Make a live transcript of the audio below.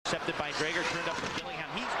Intercepted by Drager, turned up for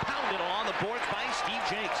Gillingham. He's pounded along the boards by Steve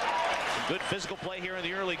Jakes. Some good physical play here in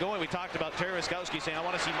the early going. We talked about Terry Wiskowski saying, I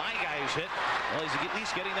want to see my guys hit. Well, he's at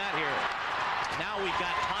least getting that here. Now we've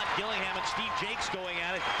got Todd Gillingham and Steve Jakes going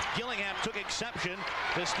at it. Gillingham took exception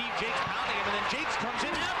to Steve Jakes pounding him, and then Jakes comes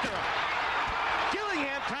in after him.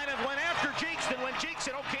 Gillingham kind of went after Jakes, then when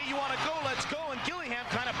Jakes said, okay, you want to go, let's go, and Gillingham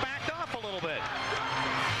kind of backed off a little bit.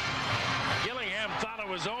 Gillingham thought it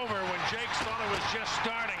was over when Jakes thought it was just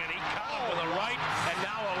starting, and he caught him with a right and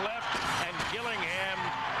now a left, and Gillingham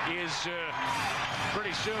is pretty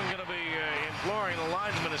soon going to be imploring the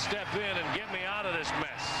linesman to step in and get me out of this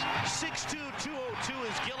mess. 6'2", 202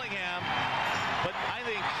 is Gillingham, but I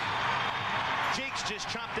think Jakes just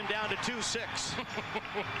chopped him down to 2'6".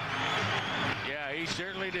 Yeah, he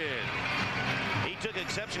certainly did. He took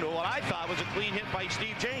exception to what I thought was a clean hit by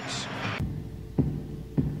Steve Jakes.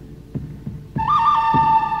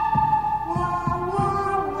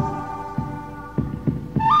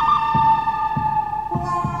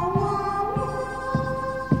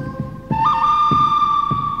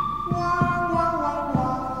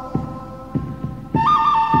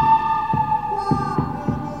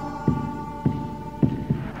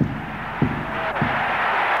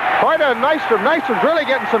 Nystrom's really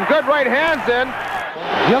getting some good right hands in.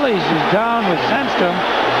 Gillies is down with Sandstrom.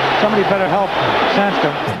 Somebody better help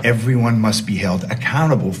Sandstrom. Everyone must be held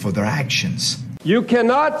accountable for their actions. You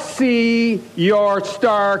cannot see your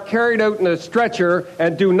star carried out in a stretcher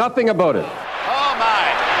and do nothing about it. Oh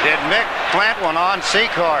my! Did Mick plant one on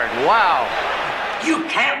C-card? Wow! You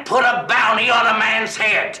can't put a bounty on a man's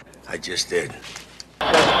head. I just did.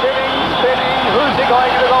 Spinning. Who's he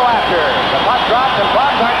going to go after? The puck drops and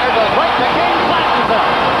Baumgartner goes right to King, flashes him.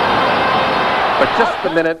 But just a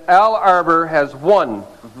minute, Al Arbour has won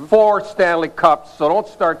 4 Stanley Cups, so don't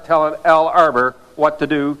start telling Al Arbour what to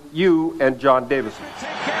do, you and John Davison. Take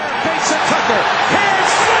care of Mason Tucker.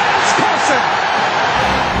 Here's Franz Carlson.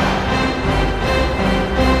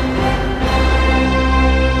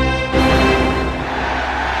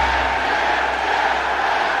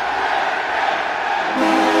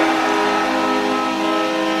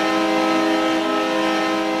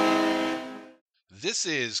 This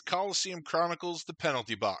is Coliseum Chronicles, The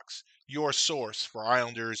Penalty Box, your source for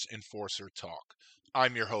Islanders Enforcer talk.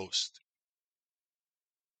 I'm your host,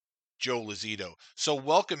 Joe Lazito. So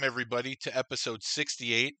welcome everybody to episode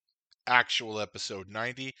 68, actual episode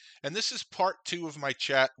 90, and this is part 2 of my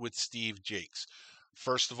chat with Steve Jakes.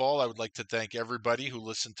 First of all, I would like to thank everybody who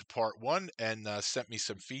listened to part 1 and sent me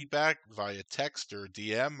some feedback via text or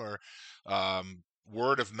DM or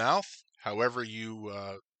word of mouth, however you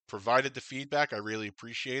provided the feedback. I really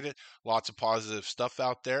appreciate it. Lots of positive stuff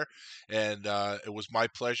out there, and it was my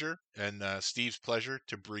pleasure and Steve's pleasure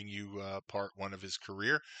to bring you part 1 of his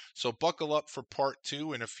career. So buckle up for part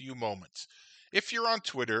 2 in a few moments. If you're on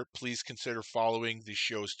Twitter, please consider following the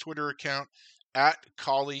show's Twitter account at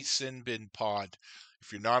CollySinBinPod.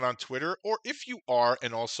 If you're not on Twitter, or if you are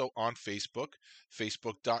and also on Facebook,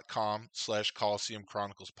 facebook.com/Coliseum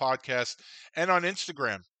Chronicles Podcast, and on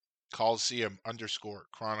Instagram,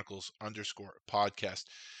 Coliseum_Chronicles_podcast.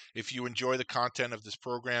 If you enjoy the content of this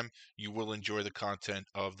program, you will enjoy the content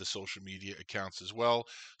of the social media accounts as well.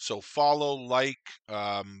 So follow, like,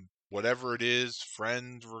 whatever it is,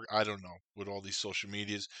 friend, I don't know, with all these social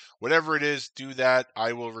medias. Whatever it is, do that.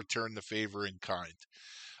 I will return the favor in kind.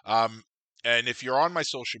 And if you're on my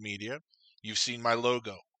social media, you've seen my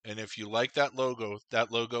logo. And if you like that logo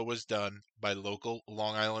was done by local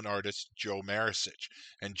Long Island artist Joe Maricic.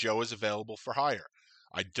 And Joe is available for hire.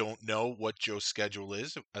 I don't know what Joe's schedule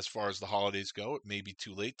is as far as the holidays go. It may be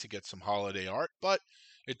too late to get some holiday art, but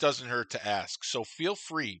it doesn't hurt to ask. So feel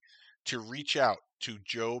free to reach out to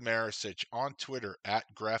Joe Maricic on Twitter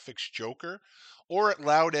at GraphicsJoker or at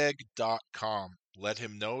loudegg.com. Let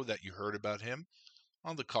him know that you heard about him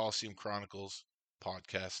on the Coliseum Chronicles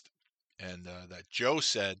podcast, and that Joe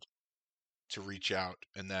said to reach out,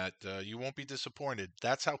 and that you won't be disappointed.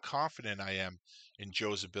 That's how confident I am in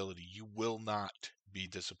Joe's ability. You will not be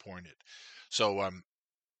disappointed. So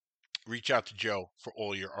reach out to Joe for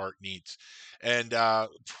all your art needs. And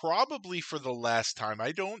probably for the last time,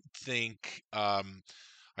 I think I'm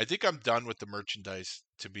done with the merchandise,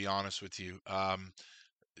 to be honest with you.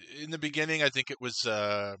 In the beginning, I think it was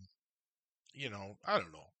I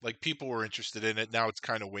don't know, like people were interested in it. Now it's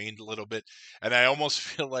kind of waned a little bit, and I almost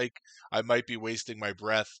feel like I might be wasting my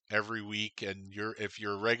breath every week. And if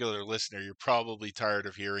you're a regular listener, you're probably tired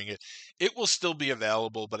of hearing it. It will still be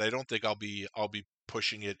available, but I don't think I'll be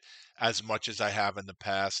pushing it as much as I have in the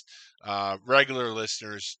past. Regular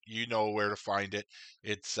listeners, you know where to find it.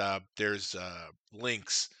 It's there's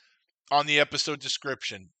links on the episode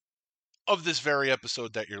description of this very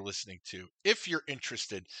episode that you're listening to. If you're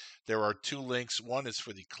interested, there are 2 links. One is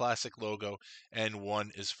for the classic logo and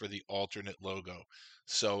one is for the alternate logo.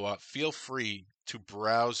 So feel free to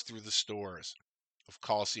browse through the stores of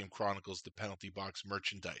Coliseum Chronicles, the Penalty Box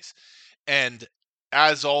merchandise. And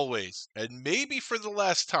as always, and maybe for the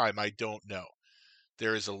last time, I don't know,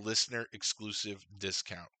 there is a listener exclusive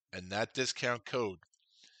discount. And that discount code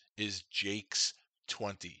is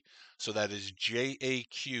Jakes20. So that is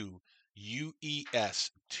JAQUES20.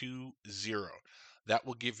 That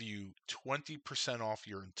will give you 20% off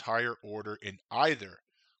your entire order in either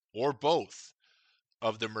or both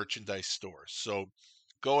of the merchandise stores. So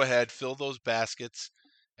go ahead, fill those baskets,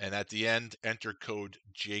 and at the end, enter code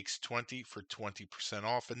Jakes20 for 20%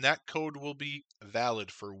 off. And that code will be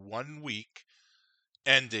valid for 1 week,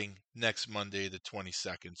 ending next Monday, the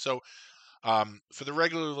 22nd. So for the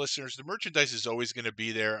regular listeners, the merchandise is always going to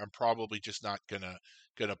be there. I'm probably just not gonna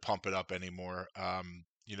pump it up anymore.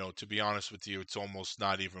 To be honest with you, it's almost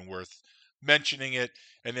not even worth mentioning it.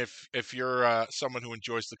 And if you're someone who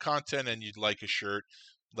enjoys the content and you'd like a shirt,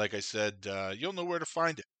 like I said, you'll know where to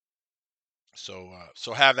find it. So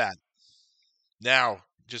have at it. Now,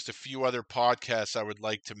 just a few other podcasts I would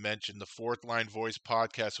like to mention. The Fourth Line Voice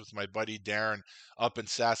podcast with my buddy Darren up in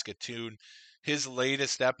Saskatoon. His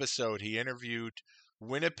latest episode, he interviewed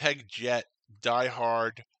Winnipeg Jet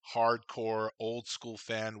diehard, hardcore, old school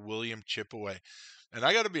fan William Chipaway. And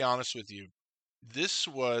I got to be honest with you,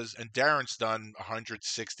 and Darren's done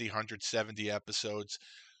 160, 170 episodes.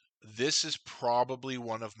 This is probably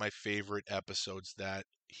one of my favorite episodes that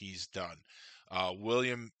he's done.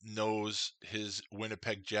 William knows his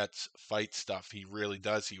Winnipeg Jets fight stuff. He really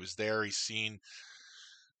does. He was there. He's seen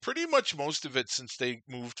pretty much most of it since they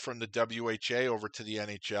moved from the WHA over to the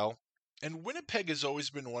NHL. And Winnipeg has always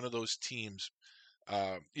been one of those teams.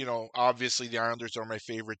 Obviously the Islanders are my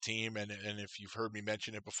favorite team. And if you've heard me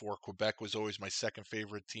mention it before, Quebec was always my second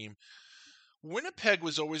favorite team. Winnipeg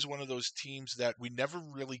was always one of those teams that we never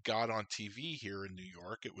really got on TV here in New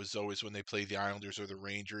York. It was always when they played the Islanders or the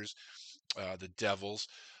Rangers, the Devils.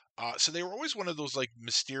 So they were always one of those like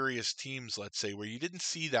mysterious teams, let's say, where you didn't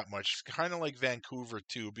see that much, kind of like Vancouver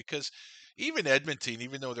too, because even Edmonton,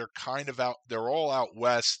 even though they're all out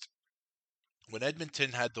west. When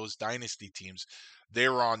Edmonton had those dynasty teams, they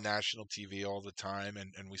were on national TV all the time,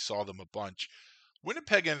 and we saw them a bunch.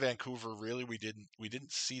 Winnipeg and Vancouver, really, we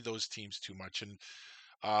didn't see those teams too much. And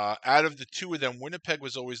out of the two of them, Winnipeg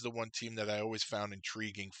was always the one team that I always found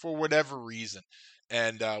intriguing for whatever reason.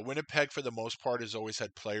 And Winnipeg, for the most part, has always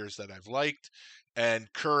had players that I've liked. And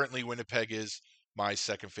currently, Winnipeg is my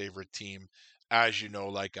second favorite team. As you know,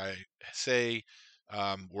 like I say,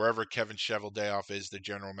 wherever Kevin Cheveldayoff is, the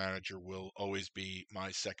general manager will always be my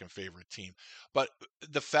second favorite team. But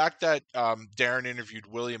the fact that Darren interviewed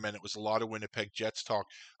William and it was a lot of Winnipeg Jets talk,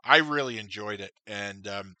 I really enjoyed it. And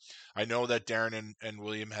I know that Darren and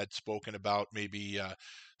William had spoken about maybe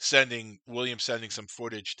sending some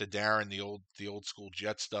footage to Darren, the old school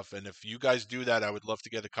Jet stuff. And if you guys do that, I would love to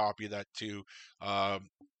get a copy of that too.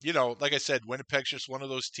 Like I said, Winnipeg's just one of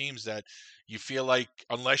those teams that you feel like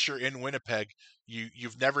unless you're in Winnipeg,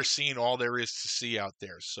 you've never seen all there is to see out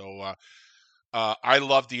there. So I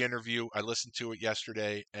loved the interview. I listened to it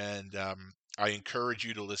yesterday, and I encourage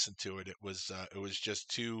you to listen to it. It was just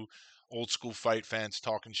two old school fight fans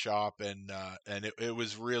talking shop, and it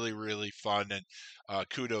was really, really fun. And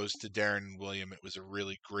kudos to Darren and William. It was a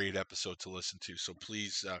really great episode to listen to. So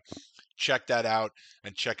please check that out,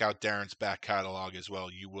 and check out Darren's back catalog as well.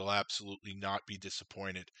 You will absolutely not be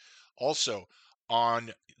disappointed. Also,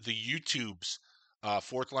 on the YouTube's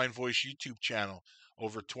Fourth Line Voice YouTube channel,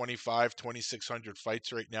 over 2,600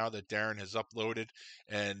 fights right now that Darren has uploaded.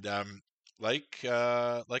 And like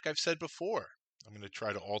I've said before, I'm going to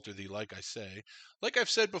try to alter the like I say. Like I've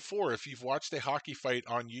said before, if you've watched a hockey fight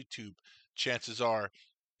on YouTube, chances are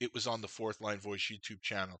it was on the Fourth Line Voice YouTube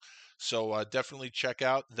channel. So definitely check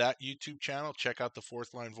out that YouTube channel. Check out the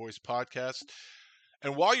Fourth Line Voice podcast.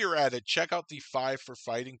 And while you're at it, check out the Five for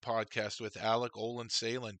Fighting podcast with Alec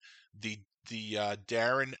Olin-Salin, the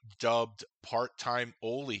Darren dubbed part-time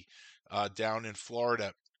Oli down in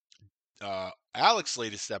Florida. Alec's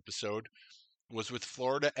latest episode was with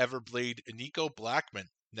Florida Everblade Nico Blackman.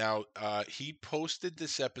 Now, he posted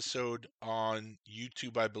this episode on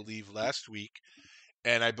YouTube, I believe, last week,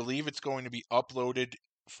 and I believe it's going to be uploaded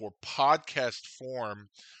for podcast form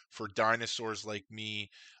for Dinosaurs Like Me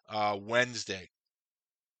Wednesday.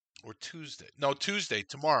 or Tuesday. No, Tuesday,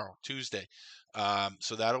 tomorrow, Tuesday.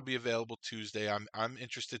 So that'll be available Tuesday. I'm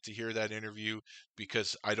interested to hear that interview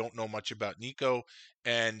because I don't know much about Nico,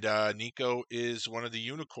 and Nico is one of the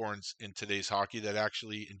unicorns in today's hockey that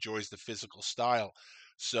actually enjoys the physical style.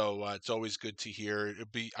 So it's always good to hear.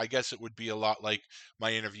 I guess it would be a lot like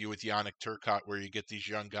my interview with Yannick Turcotte, where you get these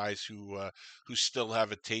young guys who still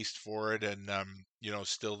have a taste for it, and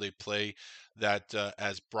still they play that,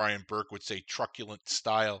 as Brian Burke would say, truculent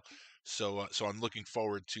style. So I'm looking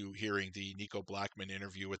forward to hearing the Nico Blackman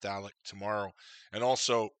interview with Alec tomorrow. And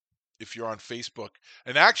also, if you're on Facebook,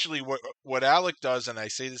 and actually what Alec does, and I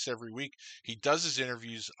say this every week, he does his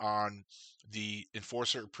interviews on the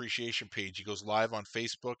Enforcer Appreciation page. He goes live on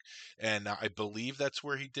Facebook, and I believe that's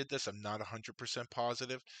where he did this. I'm not 100%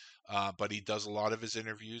 positive, but he does a lot of his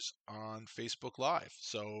interviews on Facebook Live.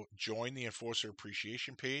 So join the Enforcer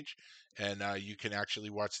Appreciation page, and you can actually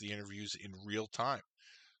watch the interviews in real time.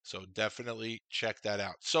 So definitely check that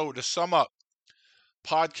out. So to sum up,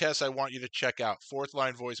 podcasts I want you to check out: Fourth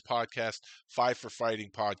Line Voice podcast, Five for Fighting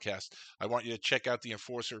podcast. I want you to check out the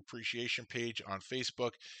Enforcer Appreciation page on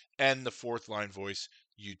Facebook and the Fourth Line Voice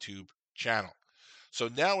YouTube channel. So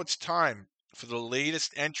now it's time for the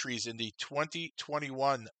latest entries in the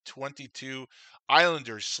 2021-22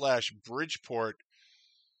 Islanders / Bridgeport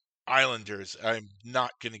Islanders. I'm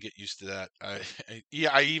not going to get used to that. I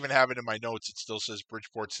even have it in my notes. It still says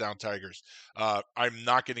Bridgeport Sound Tigers. I'm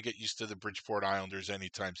not going to get used to the Bridgeport Islanders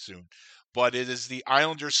anytime soon. But it is the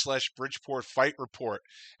Islanders / Bridgeport Fight Report.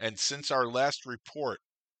 And since our last report,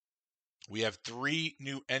 we have 3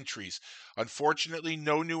 new entries. Unfortunately,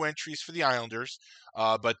 no new entries for the Islanders,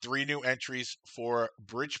 but 3 new entries for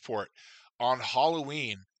Bridgeport. On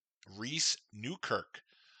Halloween, Reese Newkirk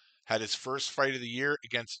had his first fight of the year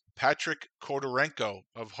against Patrick Kodorenko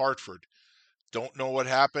of Hartford. Don't know what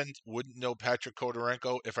happened. Wouldn't know Patrick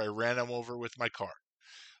Kodorenko if I ran him over with my car.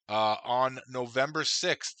 On November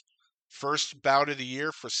 6th, first bout of the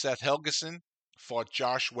year for Seth Helgeson, fought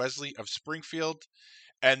Josh Wesley of Springfield.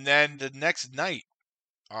 And then the next night,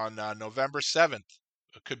 on November 7th,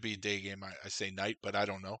 it could be a day game, I say night, but I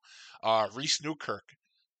don't know. Reese Newkirk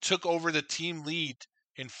took over the team lead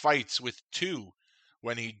in fights with 2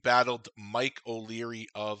 when he battled Mike O'Leary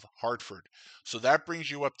of Hartford. So that brings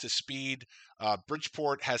you up to speed.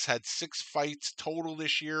 Bridgeport has had 6 fights total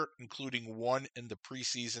this year, including 1 in the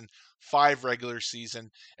preseason, 5 regular season,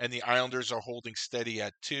 and the Islanders are holding steady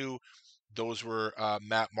at 2. Those were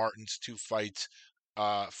Matt Martin's 2 fights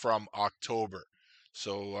from October.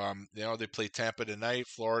 So, they play Tampa tonight,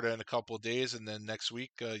 Florida in a couple of days, and then next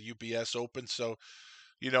week, UBS Open. So,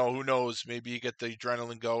 who knows? Maybe you get the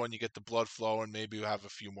adrenaline going, you get the blood flowing, maybe you have a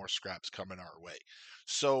few more scraps coming our way.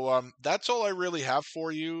 So that's all I really have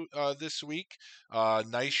for you this week.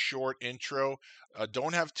 Nice short intro.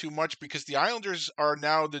 Don't have too much because the Islanders are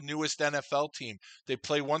now the newest NFL team. They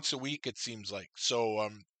play once a week, it seems like. So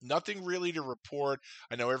nothing really to report.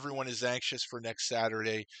 I know everyone is anxious for next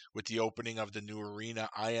Saturday with the opening of the new arena.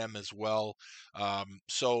 I am as well.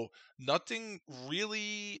 So nothing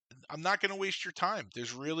really. I'm not going to waste your time.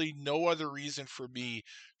 There's really no other reason for me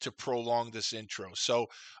to prolong this intro. So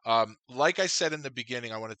like I said in the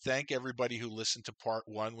beginning, I want to thank everybody who listened to part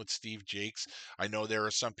 1 with Steve Jakes. I know there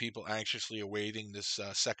are some people anxiously awaiting this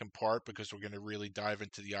second part because we're going to really dive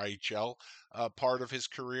into the IHL part of his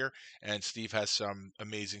career, and Steve has some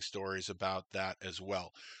amazing stories about that as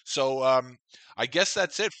well. So I guess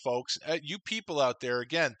that's it, folks. You people out there,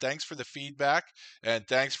 again, thanks for the feedback and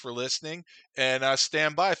thanks for listening, and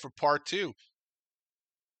stand by for part 2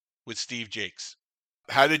 with Steve Jakes.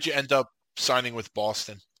 How did you end up signing with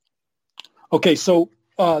Boston? Okay, so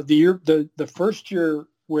the first year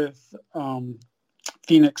with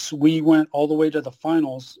Phoenix, we went all the way to the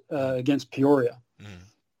finals against Peoria.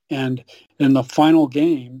 And in the final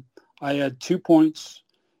game, I had 2 points,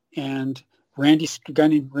 and a guy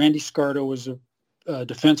named Randy Scardo was a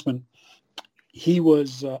defenseman. He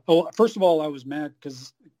was, first of all, I was mad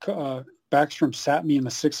because Backstrom sat me in the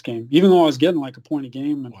 6th game, even though I was getting like a point a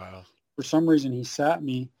game. And for some reason, he sat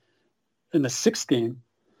me in the 6th game,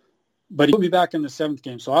 but he put me back in the 7th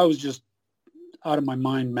game. So I was just out of my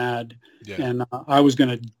mind mad. Yeah. And I was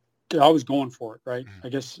going for it, right? I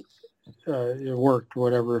guess it worked,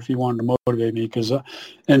 whatever, if he wanted to motivate me.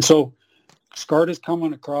 And so Scarda's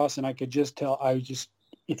coming across, and I could just tell, if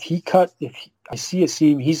I see a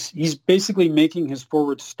seam, he's basically making his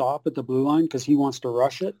forward stop at the blue line because he wants to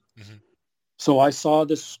rush it. So I saw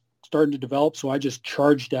this starting to develop, so I just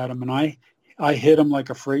charged at him, and I hit him like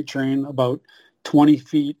a freight train about 20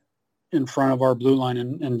 feet in front of our blue line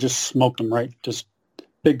and just smoked him, right? Just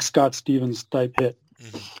big Scott Stevens type hit.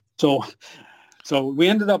 So So we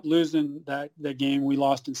ended up losing that game. We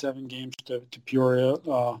lost in 7 games to Peoria.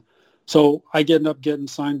 So I ended up getting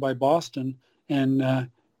signed by Boston, and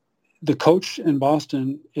the coach in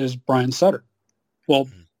Boston is Brian Sutter. Well,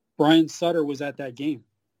 Brian Sutter was at that game,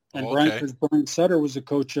 and Brian Sutter was the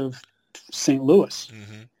coach of St. Louis.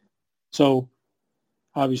 Mm-hmm. So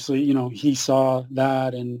obviously, he saw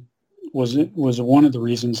that and was one of the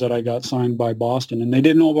reasons that I got signed by Boston. And they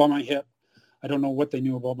didn't know about my hip. I don't know what they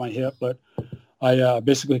knew about my hip, but I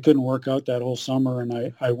basically couldn't work out that whole summer,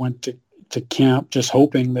 and I went to camp just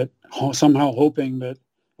hoping that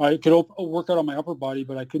I could work out on my upper body,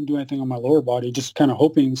 but I couldn't do anything on my lower body, just kind of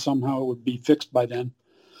hoping somehow it would be fixed by then.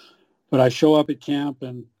 But I show up at camp,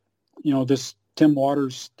 and, this Tim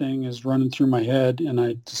Waters thing is running through my head, and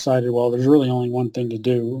I decided, well, there's really only one thing to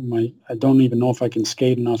do. I don't even know if I can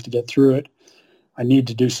skate enough to get through it. I need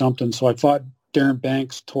to do something. So I fought Darren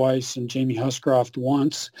Banks twice and Jamie Huscroft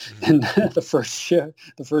once in the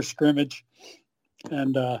first scrimmage.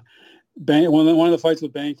 And one of the fights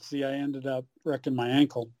with Banksy, I ended up wrecking my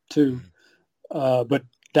ankle too. But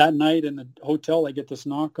that night in the hotel, I get this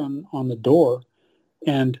knock on the door,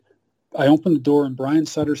 and I opened the door, and Brian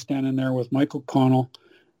Sutter standing there with Michael Connell,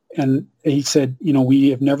 and he said, we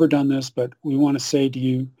have never done this, but we want to say to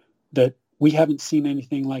you that we haven't seen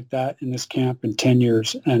anything like that in this camp in 10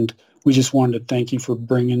 years, and we just wanted to thank you for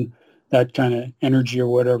bringing that kind of energy or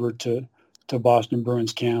whatever to Boston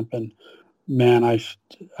Bruins camp. And man, I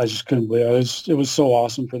just couldn't believe it. It was so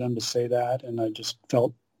awesome for them to say that, and I just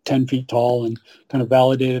felt 10 feet tall and kind of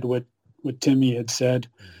validated what Timmy had said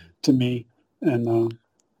to me, and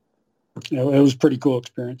it was a pretty cool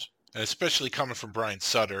experience. And especially coming from Brian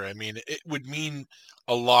Sutter. I mean, it would mean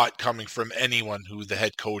a lot coming from anyone who the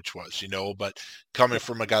head coach was, but coming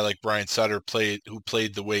from a guy like Brian Sutter who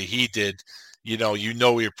played the way he did, he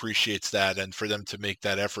appreciates that. And for them to make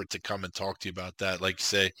that effort to come and talk to you about that, like you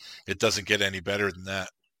say, it doesn't get any better than that.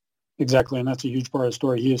 Exactly, and that's a huge part of the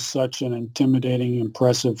story. He is such an intimidating,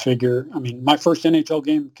 impressive figure. I mean, my first NHL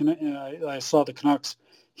game, I saw the Canucks.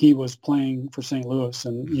 He was playing for St. Louis,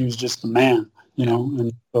 and he was just the man,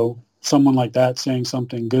 And so someone like that saying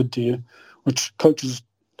something good to you, which coaches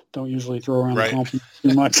don't usually throw around the compliment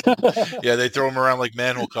too much. Yeah, they throw them around like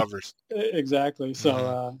manhole covers. Exactly.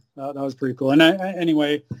 So that was pretty cool. And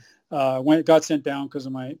anyway, when it got sent down because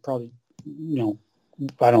of my probably, I don't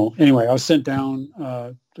know. Anyway, I was sent down.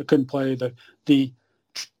 I couldn't play. The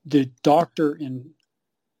doctor in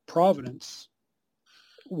Providence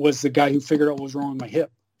was the guy who figured out what was wrong with my hip.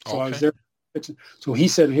 So I was there. So he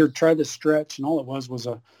said, here, try this stretch. And all it was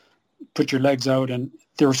put your legs out. And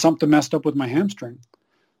there was something messed up with my hamstring.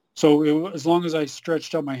 So as long as I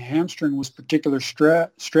stretched out my hamstring with particular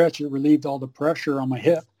stretch, it relieved all the pressure on my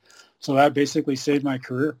hip. So that basically saved my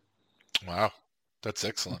career. Wow. That's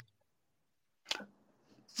excellent.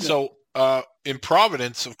 So in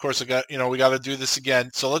Providence, of course, we got to do this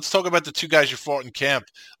again. So let's talk about the two guys you fought in camp.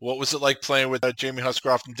 What was it like playing with Jamie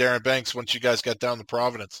Huscroft and Darren Banks once you guys got down to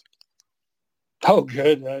Providence? Oh,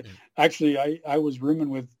 good. Actually, I was rooming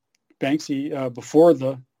with Banksy before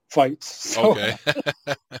the fights. So okay.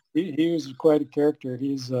 he was quite a character.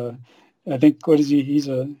 He's I think, what is he?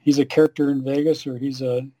 He's a character in Vegas, or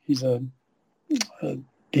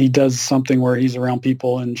he does something where he's around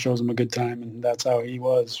people and shows them a good time, and that's how he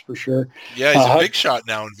was for sure. Yeah, he's a big shot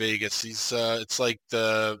now in Vegas. He's it's like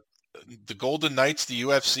the Golden Knights, the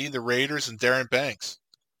UFC, the Raiders, and Darren Banks.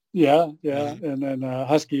 Yeah. Mm-hmm. And then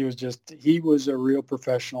Husky he was a real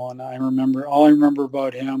professional, and all I remember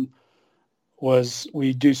about him was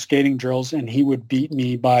we do skating drills, and he would beat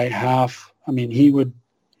me by half. I mean,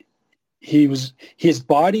 his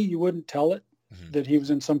body, you wouldn't tell it that he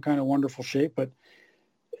was in some kind of wonderful shape, but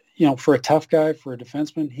for a tough guy, for a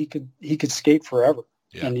defenseman, he could skate forever.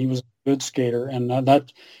 Yeah. And he was a good skater, and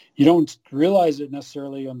that you don't realize it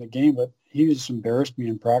necessarily on the game, but he just embarrassed me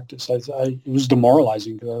in practice. It was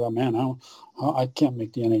demoralizing because I thought, man, I can't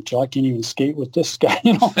make the NHL. I can't even skate with this guy,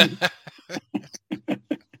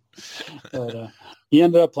 But he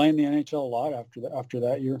ended up playing the NHL a lot after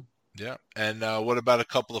that year. Yeah. And what about a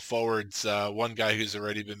couple of forwards? One guy who's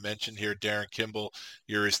already been mentioned here, Darren Kimball,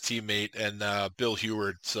 you're his teammate, and Bill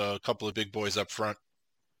Heward. So a couple of big boys up front.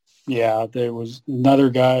 Yeah, there was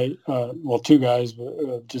another guy, two guys,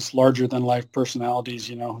 but just larger than life personalities.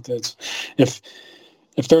 That's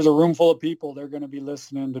if there's a room full of people, they're going to be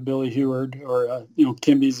listening to Billy Heward, or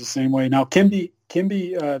Kimby's the same way. Now Kimby,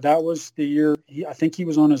 that was the year I think he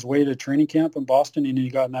was on his way to training camp in Boston, and he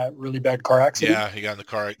got in that really bad car accident. Yeah, he got in the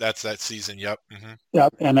car. That's that season. Yep. Mm-hmm. Yeah,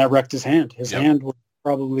 and that wrecked his hand. His hand would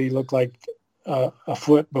probably look like a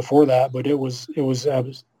foot before that, but it was.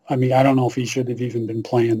 I mean, I don't know if he should have even been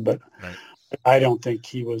playing, but I don't think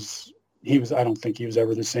he was. I don't think he was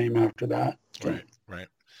ever the same after that. So. Right.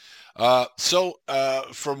 So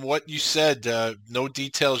from what you said, no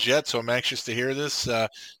details yet, so I'm anxious to hear this. The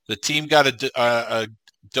team got a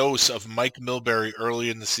dose of Mike Milbury early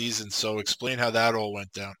in the season, so explain how that all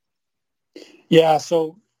went down. Yeah,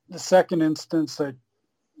 so the second instance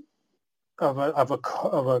of a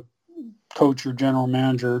coach or general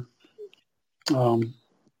manager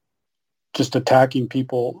just attacking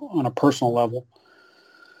people on a personal level.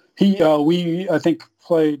 We I think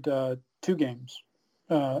played 2 games.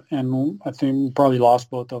 And I think we probably lost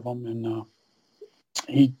both of them. And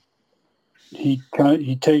he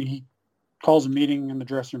calls a meeting in the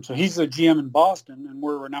dressing room. So he's a GM in Boston, and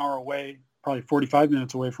we're an hour away, probably 45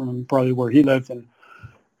 minutes away from him, probably where he lived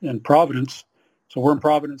in Providence. So we're in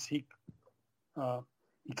Providence. He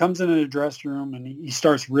comes into the dressing room and he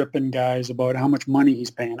starts ripping guys about how much money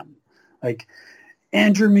he's paying them. Like,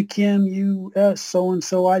 Andrew McKim, you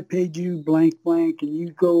so-and-so, I paid you blank, and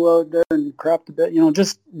you go out there and crap the bed,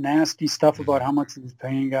 just nasty stuff about how much he was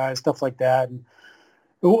paying guys, stuff like that. And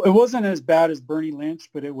it wasn't as bad as Bernie Lynch,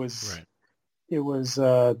 but it was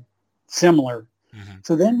similar. Mm-hmm.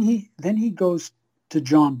 So then he goes to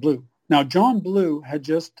John Blue. Now, John Blue had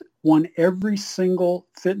just won every single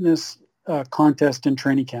fitness contest in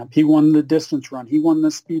training camp. He won the distance run. He won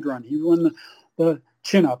the speed run. He won the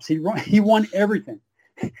chin-ups. He won everything.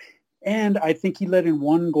 And I think he let in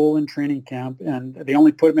 1 goal in training camp, and they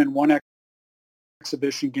only put him in 1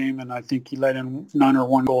 exhibition game, and I think he let in none or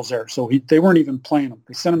 1 goals there. So they weren't even playing him.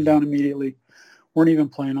 They sent him down immediately, weren't even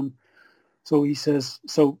playing him. So he says,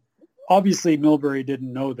 so obviously Milbury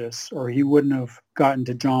didn't know this, or he wouldn't have gotten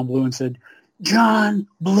to John Blue and said, John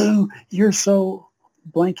Blue, you're so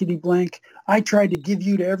blankety blank. I tried to give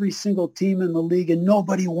you to every single team in the league, and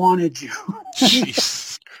nobody wanted you.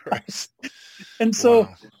 Jesus Christ. And so,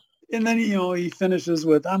 wow. And then, he finishes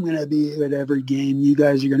with, I'm going to be at every game. You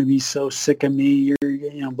guys are going to be so sick of me.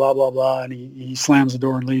 You're, blah, blah, blah. And he slams the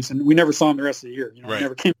door and leaves. And we never saw him the rest of the year. Right. He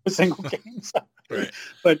never came to a single game. So. Right.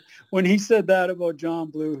 But when he said that about John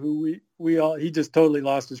Blue, who he just totally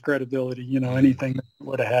lost his credibility, anything that he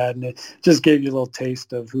would have had. And it just gave you a little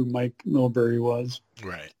taste of who Mike Milbury was.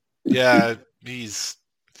 Right. Yeah, he's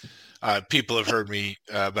people have heard me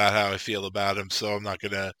about how I feel about him, so I'm not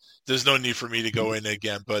going to – there's no need for me to go in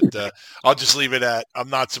again. But I'll just leave it at I'm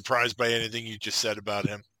not surprised by anything you just said about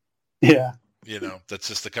him. Yeah. That's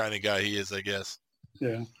just the kind of guy he is, I guess.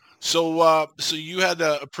 Yeah. So you had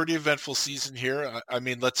a pretty eventful season here. I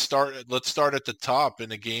mean, let's start at the top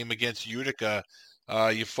in a game against Utica.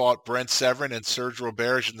 You fought Brent Severin and Serge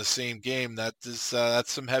Roberge in the same game. That's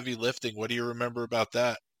some heavy lifting. What do you remember about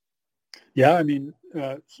that? Yeah, I mean,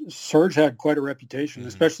 Serge had quite a reputation,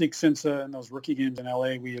 especially since in those rookie games in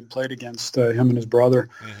LA we had played against him and his brother.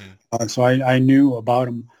 Mm-hmm. So I knew about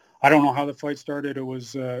him. I don't know how the fight started. It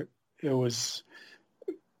was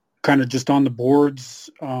kind of just on the boards.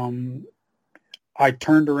 I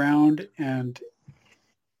turned around and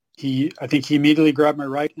I think he immediately grabbed my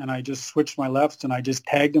right, and I just switched my left, and I just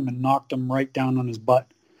tagged him and knocked him right down on his butt.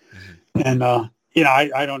 Mm-hmm. And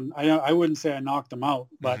I wouldn't say I knocked him out,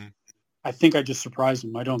 but I think I just surprised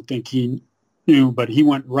him. I don't think he knew, but he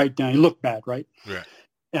went right down. He looked bad, right? Right.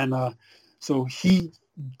 And so he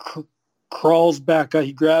crawls back up.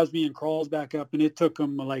 He grabs me and crawls back up, and it took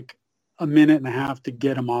him like a minute and a half to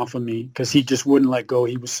get him off of me because he just wouldn't let go.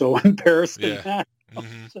 He was so embarrassed. Yeah.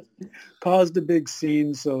 Caused a big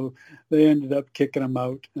scene, so they ended up kicking him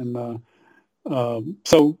out. And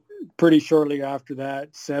so pretty shortly after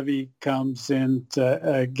that, Sevy comes in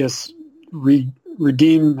to, I guess,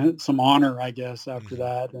 redeem some honor, I guess, after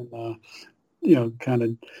that, and kind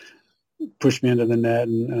of pushed me into the net.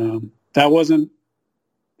 And that wasn't,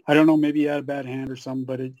 I don't know, maybe he had a bad hand or something,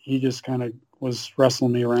 but he just kind of was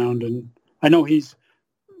wrestling me around. And I know he's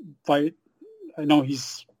been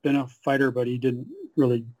a fighter, but he didn't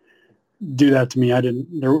really do that to me.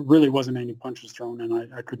 There really wasn't any punches thrown,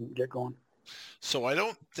 and I couldn't get going. So I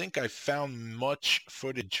don't think I found much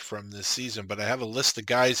footage from this season, but I have a list of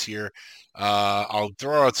guys here. I'll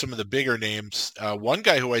throw out some of the bigger names. One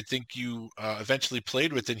guy who I think you eventually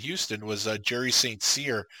played with in Houston was Jerry St.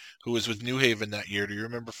 Cyr, who was with New Haven that year. Do you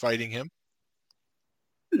remember fighting him?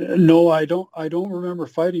 No, I don't remember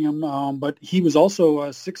fighting him, but he was also a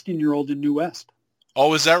 16-year-old in New West.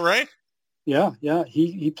 Oh, is that right? Yeah.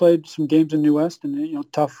 He played some games in New West,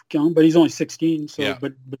 and tough young, but he's only 16. So, yeah.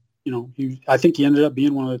 But I think he ended up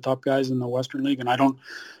being one of the top guys in the Western League, and I don't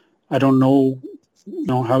know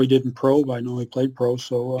how he did in pro, but I know he played pro.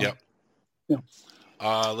 So yeah.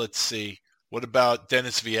 Let's see. What about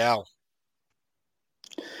Dennis Vial?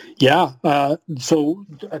 Yeah. So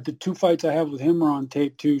the 2 fights I have with him are on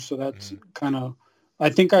tape too. So that's kind of, I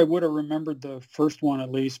think I would have remembered the first one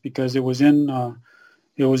at least because it was in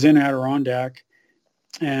Adirondack.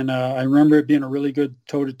 And I remember it being a really good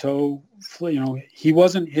toe-to-toe. He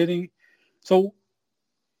wasn't hitting. So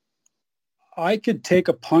I could take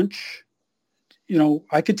a punch.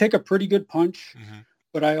 I could take a pretty good punch,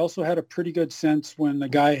 but I also had a pretty good sense when the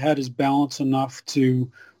guy had his balance enough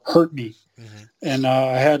to hurt me. And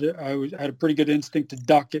I had a pretty good instinct to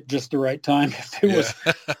duck at just the right time if it was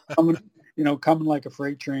coming like a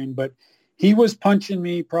freight train. But he was punching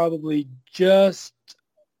me probably just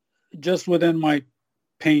within my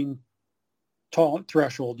pain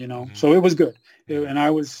threshold, So it was good.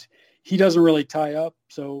 He doesn't really tie up,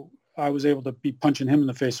 so I was able to be punching him in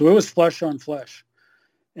the face. So it was flesh on flesh.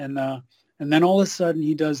 And then all of a sudden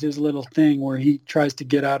he does his little thing where he tries to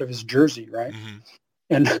get out of his jersey, right?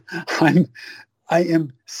 And I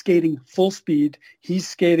am skating full speed. He's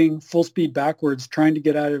skating full speed backwards, trying to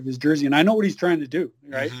get out of his jersey. And I know what he's trying to do,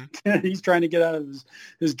 right? He's trying to get out of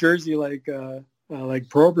his jersey like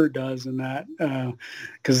Probert does and that,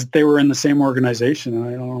 because they were in the same organization. And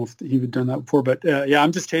I don't know if he had done that before, but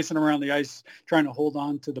I'm just chasing around the ice, trying to hold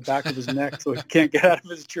on to the back of his neck so he can't get out of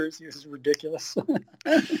his jersey. This is ridiculous.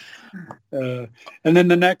 And then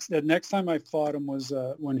the next time I fought him was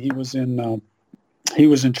when he was in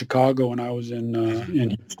Chicago and I was in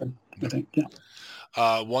Houston, I think.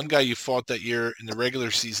 Yeah. One guy you fought that year in the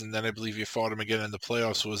regular season, then I believe you fought him again in the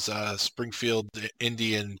playoffs, was Springfield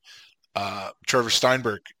Indian Trevor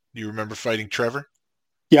Steinberg. Do you remember fighting Trevor?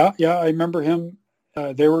 Yeah, I remember him.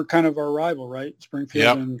 They were kind of our rival, right?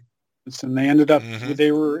 Springfield and they ended up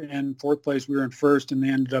they were in 4th place, we were in 1st, and they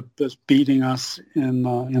ended up just beating us in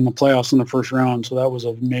the playoffs in the first round. So that was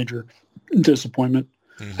a major disappointment.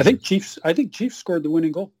 I think Chiefs scored the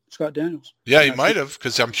winning goal, Scott Daniels. Yeah, he might have,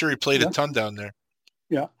 because I'm sure he played a ton down there.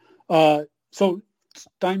 Yeah. So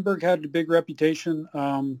Steinberg had a big reputation.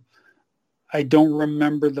 I don't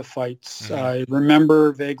remember the fights. I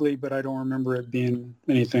remember vaguely, but I don't remember it being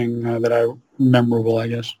anything that I memorable, I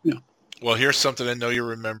guess. Yeah. Well, here's something I know you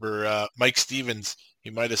remember. Mike Stevens,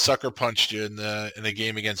 he might have sucker punched you in a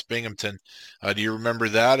game against Binghamton. Do you remember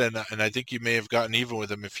that? And I think you may have gotten even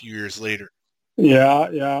with him a few years later.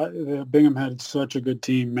 Yeah. Bingham had such a good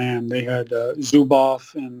team, man. They had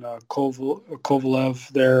Zubov and Kovalev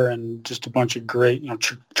there, and just a bunch of great,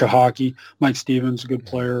 Chahaki, Mike Stevens, a good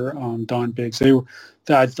player, Don Biggs.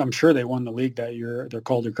 I'm sure they won the league that year, their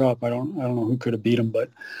Calder Cup. I don't know who could have beat them, but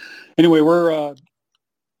anyway,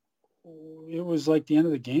 it was like the end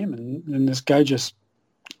of the game, and this guy just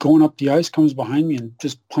going up the ice comes behind me and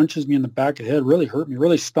just punches me in the back of the head. Really hurt me,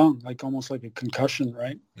 really stung, like almost like a concussion,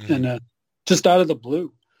 right? And just out of the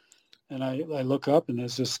blue. And I look up and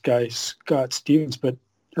there's this guy, Scott Stevens,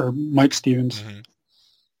 or Mike Stevens.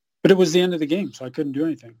 But it was the end of the game, so I couldn't do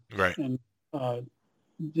anything. Right. And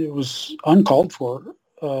it was uncalled for.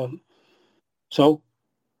 So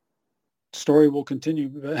story will continue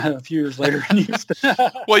a few years later in Houston.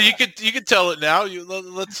 Well, you could tell it now.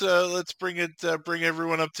 Let's bring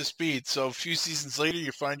everyone up to speed. So a few seasons later,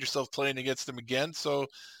 you find yourself playing against them again. So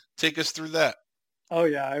take us through that. Oh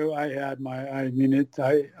yeah, I had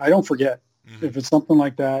I don't forget. If it's something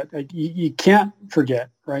like that, you can't forget,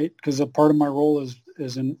 right? Because a part of my role is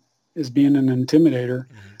being an intimidator.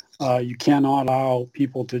 You cannot allow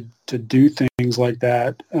people to do things like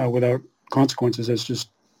that without consequences. It's just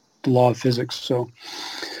the law of physics. So,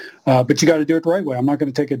 but you got to do it the right way. I'm not going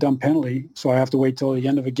to take a dumb penalty, so I have to wait till the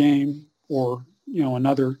end of a game or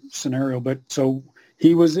another scenario. But so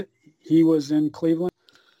he was in Cleveland.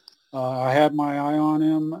 I had my eye on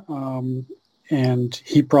him, and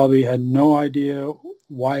he probably had no idea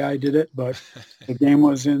why I did it, but the game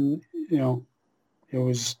was it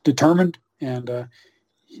was determined, and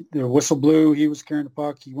the whistle blew. He was carrying the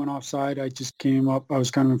puck. He went offside. I just came up. I was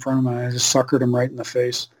kind of in front of him, and I just suckered him right in the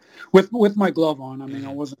face with my glove on. I mean,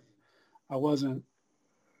 I wasn't, I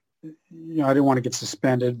didn't want to get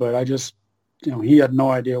suspended, but I just, he had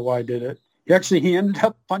no idea why I did it. He ended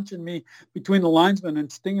up punching me between the linesmen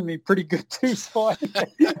and stinging me pretty good too. So I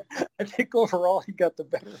think overall he got the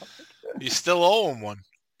better of it. You still owe him one.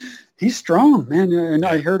 He's strong, man. And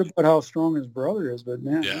I heard about how strong his brother is, but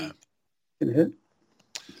man, yeah, he can hit.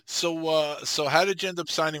 So how did you end up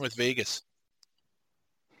signing with Vegas?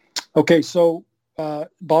 Okay, so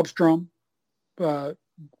Bob Strum.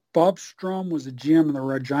 Bob Strum was the GM of the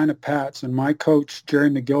Regina Pats, and my coach, Jerry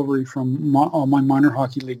McGilvery, from all my minor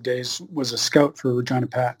hockey league days, was a scout for Regina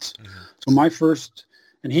Pats. So my first,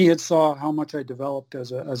 and he had saw how much I developed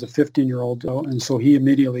as a 15-year-old, and so he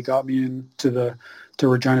immediately got me into to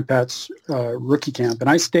Regina Pat's rookie camp, and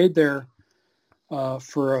I stayed there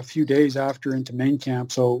for a few days after into main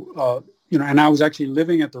camp. So and I was actually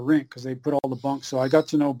living at the rink because they put all the bunks. So I got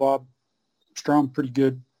to know Bob Strom pretty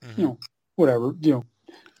good. Mm-hmm. Whatever.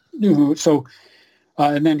 Knew. So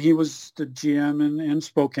and then he was the GM in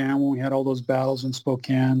Spokane when we had all those battles in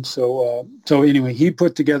Spokane. So anyway, he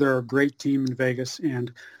put together a great team in Vegas,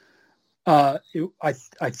 and I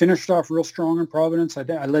finished off real strong in Providence. I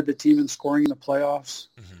led the team in scoring in the playoffs.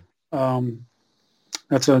 Mm-hmm.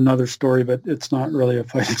 That's another story, but it's not really a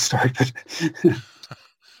fighting story.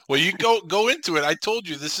 Well, you go into it. I told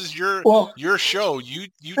you this is your show. You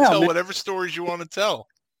tell whatever stories you want to tell.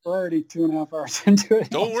 We're already 2.5 hours into it.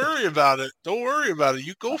 Don't worry about it.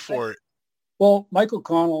 You go for it. Well, Michael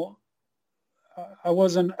Connell, I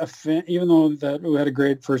wasn't a fan, even though that we had a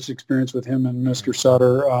great first experience with him and Mr.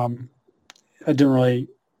 Sutter. I didn't really.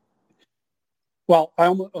 Well,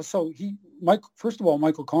 first of all,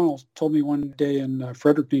 Michael Connell told me one day in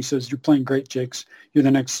Fredericton, he says, "You're playing great, Jakes. You're the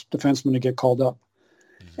next defenseman to get called up."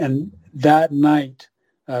 Mm-hmm. And that night,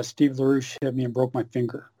 Steve LaRouche hit me and broke my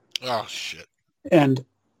finger. Oh, shit. And,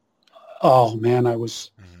 oh, man, and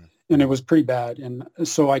it was pretty bad. And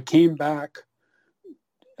so I came back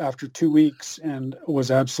after 2 weeks and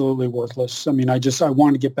was absolutely worthless. I mean, I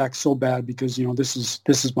wanted to get back so bad because, this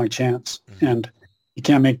is my chance. Mm-hmm. And you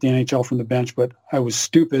can't make the NHL from the bench, but I was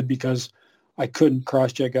stupid because I couldn't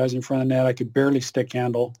cross-check guys in front of the net. I could barely stick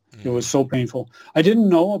handle. Mm-hmm. It was so painful. I didn't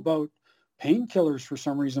know about painkillers for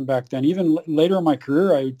some reason back then. Even later in my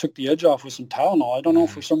career, I took the edge off with some Tylenol. I don't know,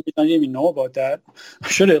 for some reason I didn't even know about that. I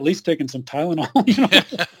should have at least taken some Tylenol.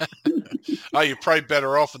 Oh, you're probably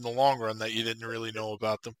better off in the long run that you didn't really know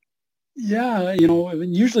about them. Yeah,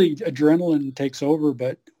 usually adrenaline takes over,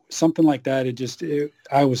 but something like that,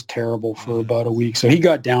 I was terrible for about a week. So he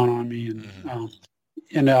got down on me,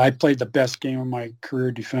 and I played the best game of my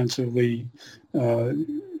career defensively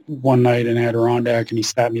one night in Adirondack, and he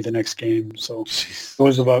sat me the next game. So it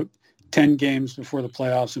was about 10 games before the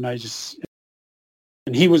playoffs, and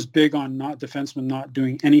he was big on defensemen not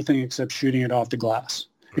doing anything except shooting it off the glass,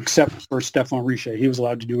 except for Stephane Richer. He was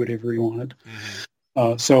allowed to do whatever he wanted.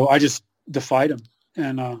 Mm-hmm. So I just defied him,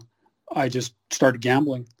 and I just started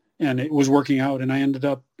gambling, and it was working out, and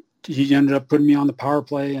he ended up putting me on the power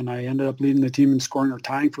play, and I ended up leading the team in scoring or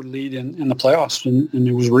tying for the lead in the playoffs, and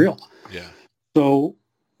it was real. Yeah. So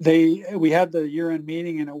we had the year-end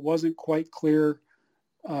meeting, and it wasn't quite clear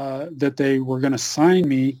that they were going to sign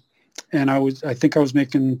me, and I think I was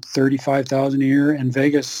making $35,000 a year, and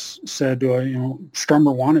Vegas said,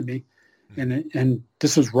 Strummer wanted me, and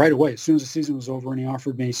this was right away as soon as the season was over, and he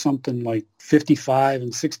offered me something like $55,000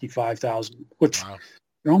 and $65,000, which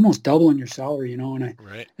you're almost doubling your salary,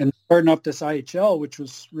 and starting up this IHL, which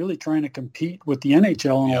was really trying to compete with the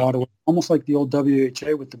NHL in a lot of ways, almost like the old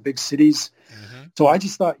WHA with the big cities. Mm-hmm. So I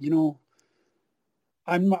just thought,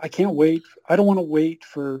 I can't wait. I don't want to wait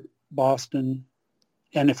for Boston.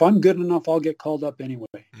 And if I'm good enough, I'll get called up anyway,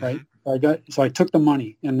 right? So I took the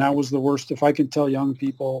money, and that was the worst. If I could tell young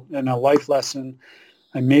people in a life lesson,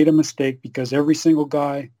 I made a mistake because every single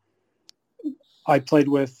guy I played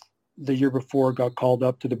with the year before got called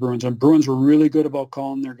up to the Bruins, and Bruins were really good about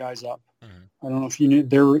calling their guys up. Mm-hmm. I don't know if you knew,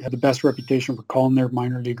 they had the best reputation for calling their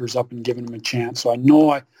minor leaguers up and giving them a chance. So I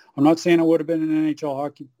know I'm not saying I would have been an NHL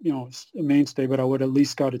hockey, a mainstay, but I would have at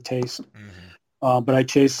least got a taste. Mm-hmm. But I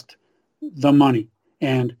chased the money,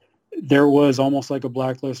 and there was almost like a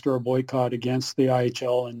blacklist or a boycott against the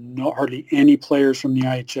IHL, and hardly any players from the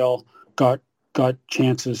IHL got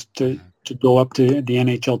chances to go up to the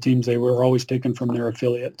NHL teams. They were always taken from their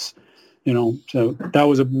affiliates, so that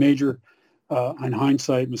was a major, in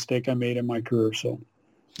hindsight, mistake I made in my career. So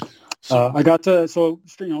I got to,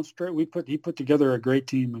 he put together a great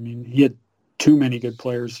team. I mean, he had too many good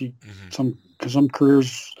players. Some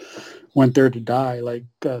careers went there to die, like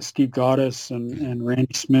Steve Goddess and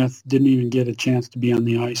Randy Smith didn't even get a chance to be on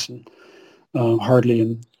the ice, and hardly.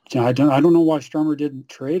 And I don't know why Strummer didn't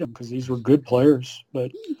trade them, because these were good players.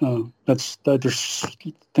 But there's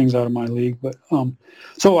things out of my league. But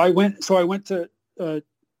so I went to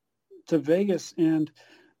Vegas, and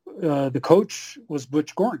the coach was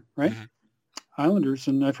Butch Goring, right? Mm-hmm. Islanders,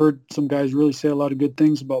 and I've heard some guys really say a lot of good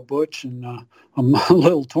things about Butch, and I'm a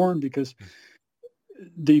little torn because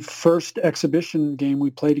the first exhibition game we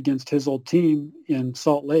played against his old team in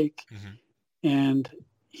Salt Lake, and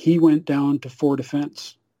he went down to 4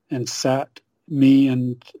 defense and sat me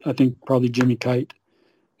and I think probably Jimmy Kite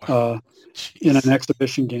in an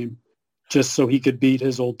exhibition game just so he could beat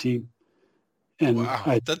his old team. And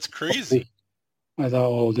wow, that's crazy. I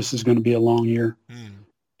thought, this is going to be a long year.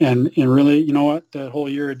 And really, you know what, that whole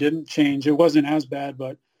year it didn't change. It wasn't as bad,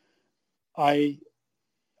 but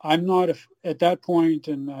I'm not at that point,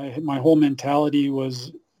 and my whole mentality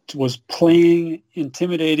was playing,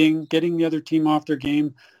 intimidating, getting the other team off their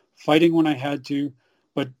game, fighting when I had to,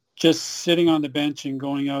 but just sitting on the bench and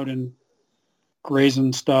going out and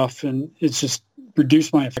grazing stuff, and it's just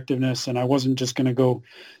reduced my effectiveness. And I wasn't just going to go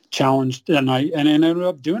challenge, and I ended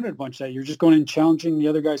up doing it a bunch that year, just going and challenging the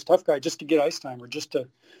other guy's tough guy just to get ice time or just to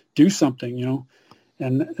do something, you know,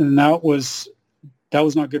 and that was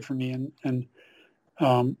not good for me. And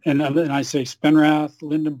I say Spenrath,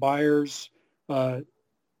 Lyndon Byers, I'm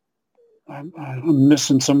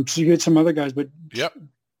missing some. So you get some other guys, but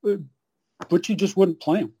you just wouldn't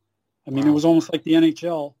play them. I mean, It was almost like the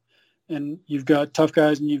NHL, and you've got tough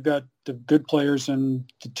guys and you've got the good players, and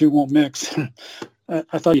the two won't mix.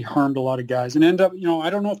 I thought he harmed a lot of guys, and end up, you know, I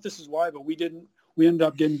don't know if this is why, but we ended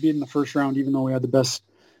up getting beat in the first round, even though we had the best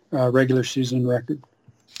regular season record.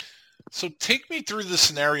 So take me through the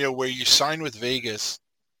scenario where you sign with Vegas,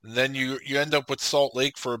 and then you end up with Salt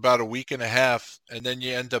Lake for about a week and a half, and then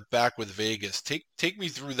you end up back with Vegas. Take me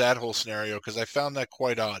through that whole scenario, because I found that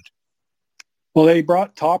quite odd. Well, they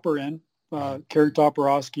brought Topper in, Kerry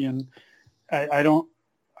Toporowski, and I don't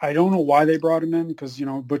know why they brought him in, because, you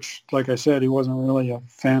know, Butch, like I said, he wasn't really a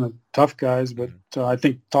fan of tough guys, but I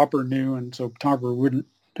think Topper knew, and so Topper didn't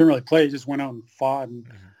really play. He just went out and fought and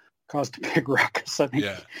caused a big ruckus. I think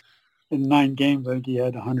in 9 games, I think he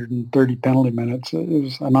had 130 penalty minutes.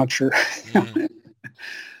 I'm not sure.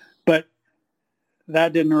 But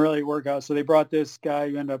that didn't really work out. So they brought this guy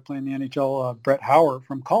who ended up playing the NHL, Brett Hauer,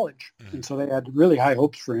 from college. And so they had really high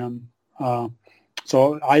hopes for him.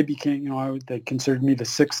 So I became, you know, they considered me the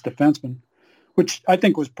 6th defenseman, which I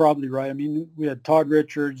think was probably right. I mean, we had Todd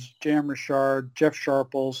Richards, J.M. Richard, Jeff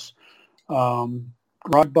Sharples, Rod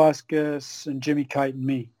Buskus, and Jimmy Kite, and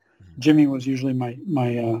me. Jimmy was usually my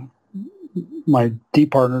D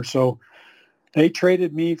partner. So they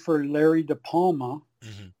traded me for Larry DePalma.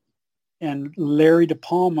 And Larry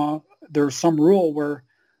DePalma, there was some rule where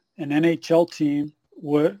an NHL team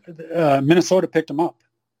Minnesota picked him up.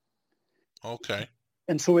 Okay.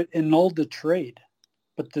 And so it annulled the trade.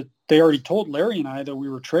 But they already told Larry and I that we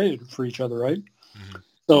were traded for each other, right?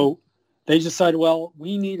 So they decided, well,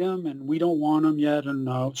 we need him and we don't want him yet.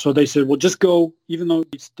 And so they said, well, just go, even though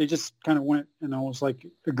they just kind of went, and I was like,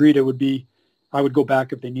 agreed it would be, I would go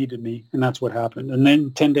back if they needed me. And that's what happened. And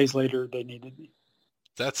then 10 days later, they needed me.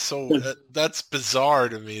 That's bizarre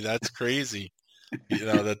to me. That's crazy, you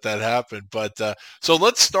know, that happened. But so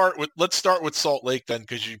let's start with Salt Lake then,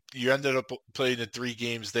 because you ended up playing in 3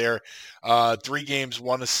 games there, 3 games,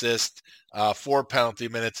 1 assist, 4 penalty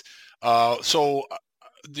minutes. So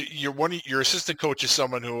your assistant coach is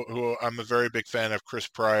someone who I'm a very big fan of, Chris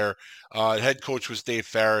Pryor. Head coach was Dave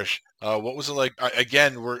Farish. What was it like?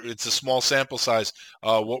 Again, it's a small sample size.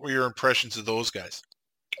 What were your impressions of those guys?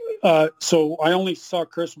 So I only saw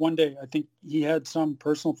Chris one day. I think he had some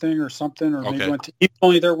personal thing or something, or maybe he was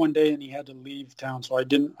only there one day and he had to leave town. So I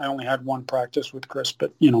only had one practice with Chris,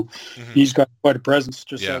 but you know, he's got quite a presence.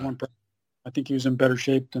 Just that one practice. I think he was in better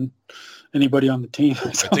shape than anybody on the team.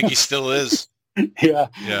 So. I think he still is.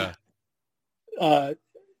 Yeah.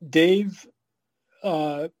 Dave,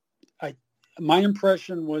 my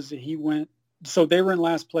impression was that he went, so they were in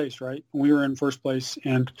last place, right? We were in first place,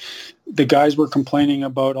 and the guys were complaining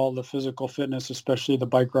about all the physical fitness, especially the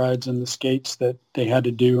bike rides and the skates that they had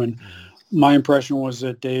to do. And my impression was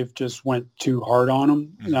that Dave just went too hard on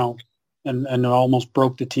them, you know, and almost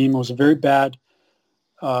broke the team. It was a very bad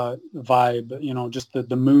vibe, you know, just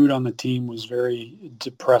the mood on the team was very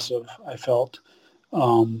depressive, I felt.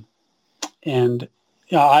 And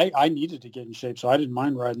yeah, I needed to get in shape, so I didn't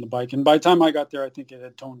mind riding the bike. And by the time I got there, I think it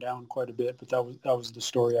had toned down quite a bit, but that was the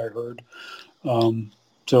story I heard.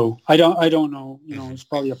 So I don't know, you know, it's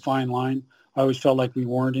probably a fine line. I always felt like we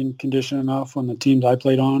weren't in condition enough on the teams I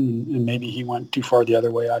played on, and maybe he went too far the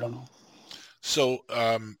other way. I don't know. So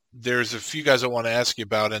there's a few guys I want to ask you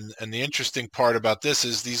about, and the interesting part about this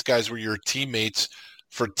is these guys were your teammates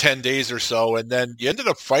for 10 days or so, and then you ended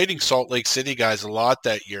up fighting Salt Lake City guys a lot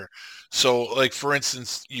that year. So, like, for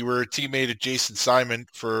instance, you were a teammate of Jason Simon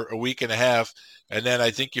for a week and a half, and then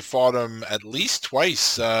I think you fought him at least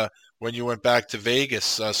twice when you went back to Vegas.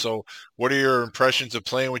 So what are your impressions of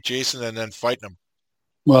playing with Jason and then fighting him?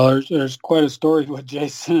 Well, there's quite a story with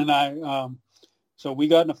Jason and I. So we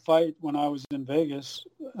got in a fight when I was in Vegas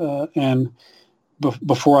and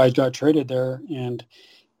before I got traded there, and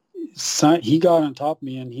he got on top of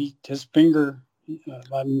me, and his finger,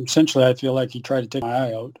 essentially I feel like he tried to take my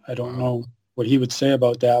eye out. I don't know what he would say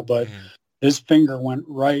about that, but his finger went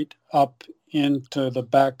right up into the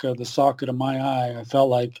back of the socket of my eye, I felt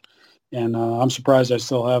like, and I'm surprised I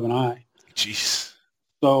still have an eye. Jeez.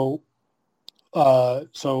 So,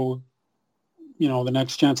 the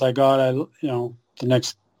next chance I got, the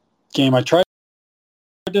next game, I tried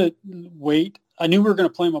to wait. I knew we were going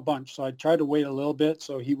to play him a bunch, so I tried to wait a little bit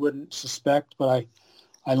so he wouldn't suspect, but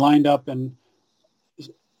I lined up, and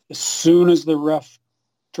as soon as the ref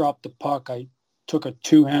dropped the puck, I took a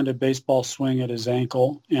two-handed baseball swing at his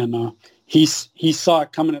ankle, and he saw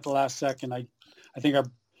it coming at the last second. I think I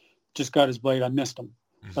just got his blade. I missed him.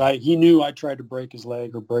 Mm-hmm. But he knew I tried to break his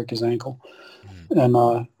leg or break his ankle. Mm-hmm. And,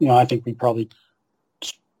 I think we probably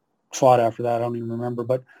fought after that. I don't even remember.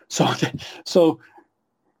 But so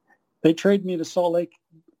they trade me to Salt Lake,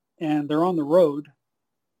 and they're on the road,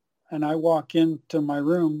 and I walk into my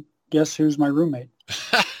room. Guess who's my roommate?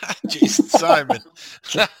 Jason Simon.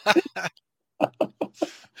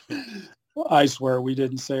 I swear we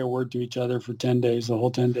didn't say a word to each other for 10 days, the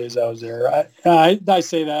whole 10 days I was there. I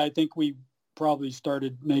say that. I think we probably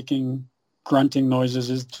started making grunting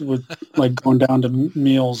noises with like going down to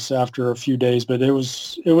meals after a few days, but it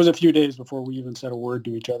was a few days before we even said a word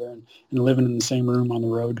to each other, and living in the same room on the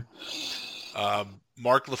road.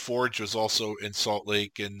 Mark LaForge was also in Salt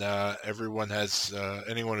Lake, and everyone has,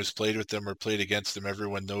 anyone who's played with them or played against them,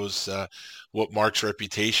 everyone knows what Mark's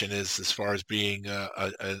reputation is as far as being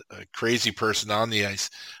a crazy person on the ice.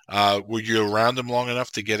 Were you around him long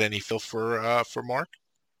enough to get any feel for Mark?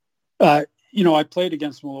 I played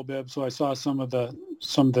against him a little bit, so I saw some of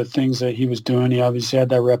the things that he was doing. He obviously had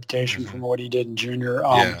that reputation from what he did in junior.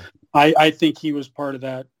 I think he was part of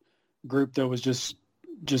that group that was just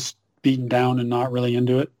beaten down and not really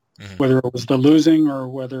into it, whether it was the losing or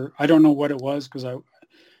whether, I don't know what it was, because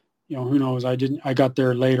who knows? I got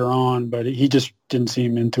there later on, but he just didn't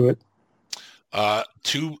seem into it.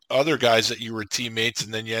 Two other guys that you were teammates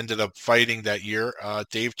and then you ended up fighting that year,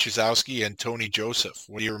 Dave Chizowski and Tony Joseph.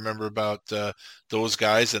 What do you remember about those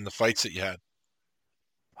guys and the fights that you had?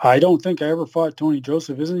 I don't think I ever fought Tony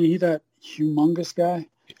Joseph. Isn't he that humongous guy?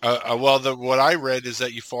 What I read is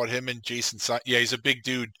that you fought him and Jason Simon. Yeah, he's a big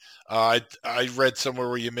dude. I read somewhere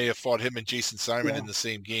where you may have fought him and Jason Simon in the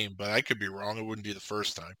same game, but I could be wrong. It wouldn't be the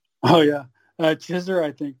first time. Oh, yeah. Chizer,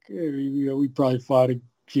 I think we probably fought a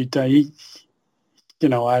few times. He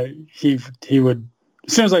would,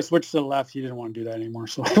 as soon as I switched to the left, he didn't want to do that anymore.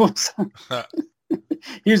 So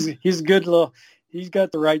he's good little, he's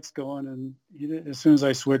got the rights going, and as soon as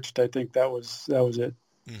I switched, I think that was it.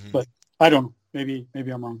 Mm-hmm. But I don't know. Maybe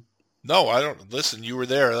I'm wrong. No, I don't. Listen, you were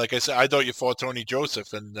there. Like I said, I thought you fought Tony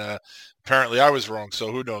Joseph, and apparently I was wrong. So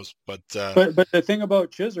who knows? But the thing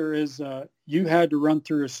about Chizer is you had to run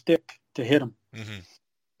through a stick to hit him. Mm-hmm.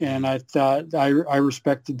 And I thought I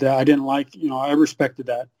respected that. I didn't like, I respected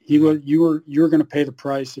that. You were going to pay the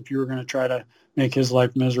price if you were going to try to make his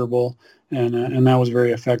life miserable, and that was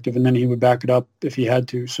very effective. And then he would back it up if he had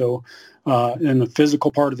to. So in the physical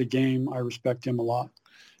part of the game, I respect him a lot.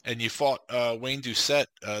 And you fought Wayne Doucette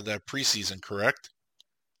that preseason, correct?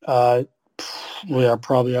 Yeah,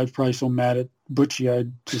 probably. I was probably so mad at Butchie, I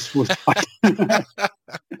just was.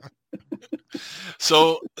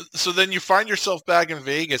 So then you find yourself back in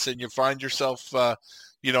Vegas, and you find yourself,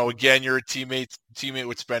 again, you're a teammate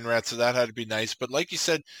with Spenrat, so that had to be nice. But like you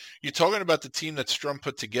said, you're talking about the team that Strum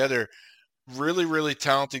put together. Really, really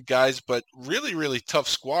talented guys, but really, really tough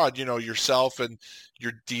squad. Yourself and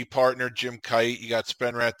your D partner, Jim Kite. You got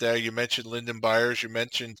Spenrat there. You mentioned Lyndon Byers. You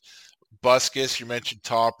mentioned Buskus. You mentioned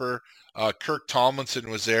Topper. Kirk Tomlinson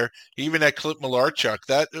was there. He even had Clip Malarchuk.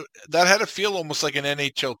 That had to feel almost like an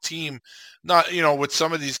NHL team. Not, with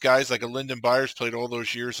some of these guys, like a Lyndon Byers played all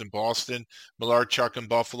those years in Boston, Malarchuk in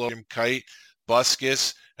Buffalo, Jim Kite,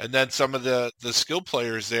 Buskus, and then some of the skill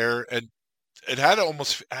players there. And it had to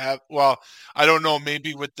almost have, well, I don't know,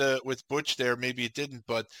 maybe with Butch there, maybe it didn't,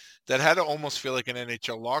 but that had to almost feel like an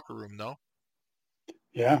NHL locker room, no?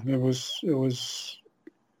 Yeah, it was.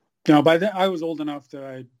 By then I was old enough that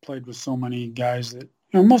I played with so many guys that,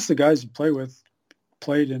 most of the guys you play with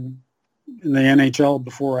played in the NHL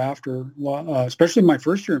before or after, especially my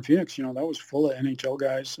first year in Phoenix, that was full of NHL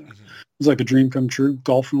guys. Mm-hmm. It was like a dream come true,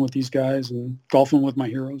 golfing with these guys and golfing with my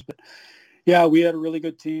heroes. But yeah, we had a really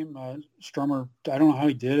good team. Strummer, I don't know how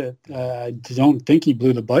he did it. I don't think he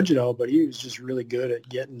blew the budget out, but he was just really good at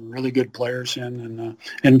getting really good players in.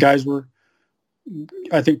 And guys were,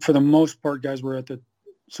 I think for the most part, guys were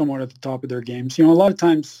somewhat at the top of their games. A lot of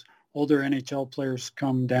times older NHL players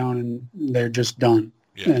come down and they're just done.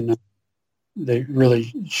 Yeah. And they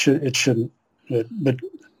really shouldn't. But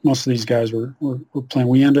most of these guys were playing.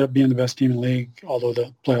 We ended up being the best team in the league, although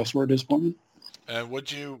the playoffs were a disappointment. And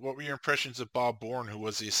what were your impressions of Bob Bourne, who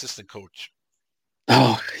was the assistant coach?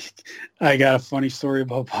 Oh, I got a funny story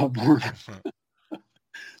about Bob Bourne.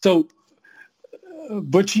 So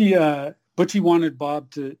Butchie wanted Bob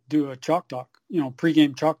to do a chalk talk,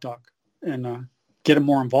 pregame chalk talk, and get him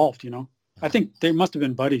more involved. I think they must have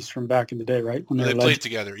been buddies from back in the day, right? When they played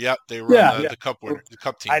together. Yep, they were on the cup winner, the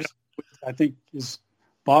cup teams. I think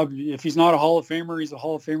Bob, if he's not a Hall of Famer, he's a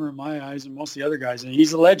Hall of Famer in my eyes, and most of the other guys, and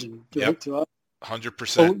he's a legend. Yep, to us.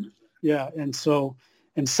 100%. Yeah, and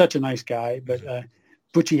such a nice guy, but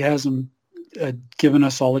Butchie has him given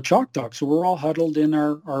us all a chalk talk, so we're all huddled in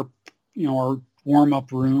our warm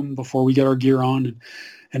up room before we get our gear on,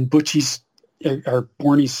 and Butchie's our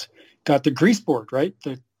Borny's got the grease board, right?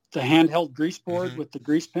 The handheld grease board with the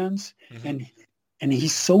grease pens, and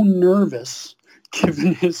he's so nervous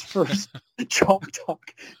given his first chalk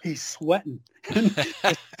talk. He's sweating, and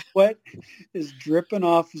the sweat is dripping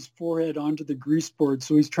off his forehead onto the grease board.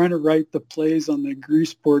 So he's trying to write the plays on the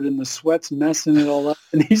grease board, and the sweat's messing it all up.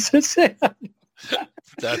 And he says,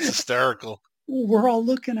 "That's hysterical." We're all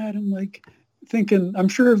looking at him like, thinking, I'm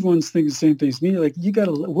sure everyone's thinking the same thing as me. Like,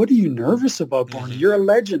 what are you nervous about, Barney? You're a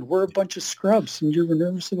legend. We're a bunch of scrubs, and you're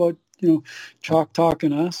nervous about, chalk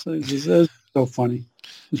talking us. It's so funny.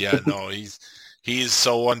 Yeah, no, he's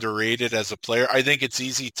so underrated as a player. I think it's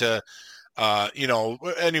easy to,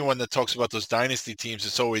 anyone that talks about those dynasty teams,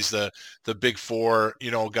 it's always the big four,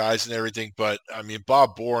 guys and everything. But I mean,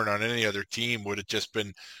 Bob Bourne on any other team would have just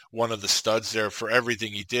been one of the studs there for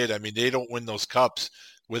everything he did. I mean, they don't win those cups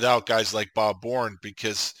without guys like Bob Bourne,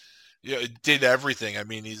 because did everything. I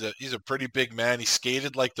mean, he's a pretty big man. He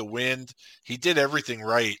skated like the wind. He did everything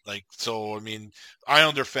right. Like, so, I mean,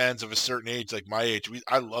 Islander fans of a certain age, like my age,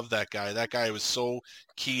 I love that guy. That guy was so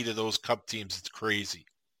key to those cup teams. It's crazy.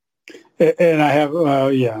 And I have,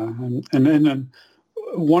 and then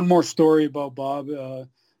one more story about Bob.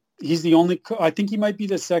 He's the only, I think he might be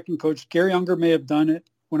the second coach. Gary Unger may have done it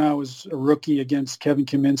when I was a rookie against Kevin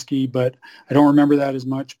Kaminsky, but I don't remember that as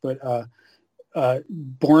much. But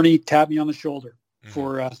Borny tapped me on the shoulder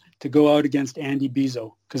to go out against Andy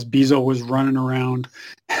Bizzo, because Bizzo was running around.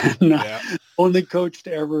 And, only coach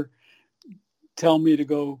to ever tell me to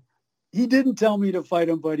go. He didn't tell me to fight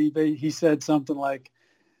him, but he said something like,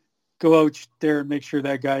 "Go out there and make sure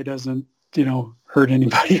that guy doesn't, hurt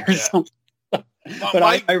anybody or something." But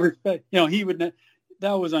I respect, he would.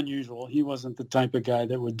 That was unusual. He wasn't the type of guy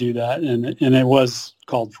that would do that, and it was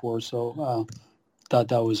called for. So thought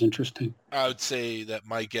that was interesting. I would say that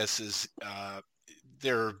my guess is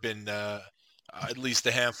there have been at least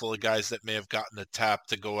a handful of guys that may have gotten the tap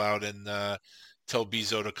to go out and tell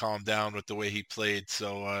Bizzo to calm down with the way he played.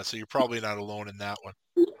 So you're probably not alone in that one.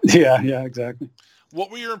 Yeah, exactly. What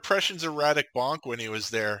were your impressions of Radek Bonk when he was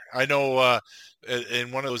there? I know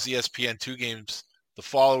in one of those ESPN2 games the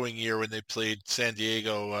following year when they played San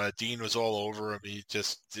Diego, Dean was all over him. He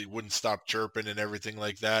wouldn't stop chirping and everything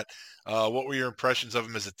like that. What were your impressions of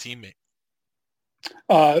him as a teammate?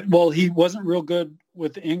 Well, he wasn't real good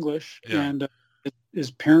with English, and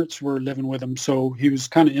his parents were living with him, so he was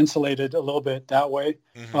kind of insulated a little bit that way.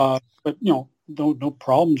 But no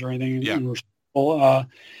problems or anything. Yeah.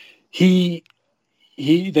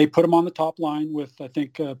 They put him on the top line with, I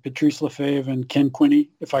think, Patrice Lefebvre and Ken Quinney,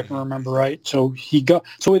 if I can remember right. So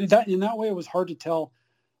in that way, it was hard to tell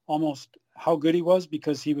almost how good he was,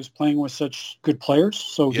 because he was playing with such good players.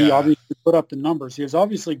 So he obviously put up the numbers. He was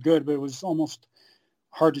obviously good, but it was almost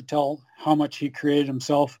hard to tell how much he created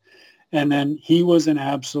himself. And then he was a man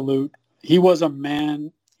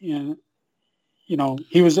in,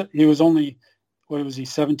 he was only, what was he,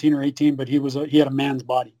 17 or 18, but he had a man's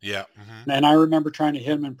body. Yeah. And I remember trying to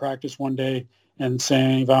hit him in practice one day and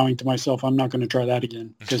vowing to myself, I'm not going to try that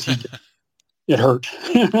again, because it hurt.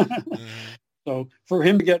 So for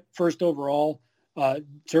him to get first overall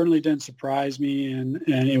certainly didn't surprise me. And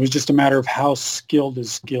it was just a matter of how skilled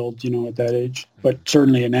is skilled, at that age, but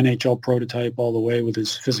certainly an NHL prototype all the way with his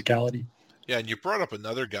physicality. Yeah, and you brought up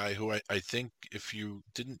another guy who I think if you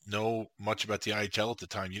didn't know much about the IHL at the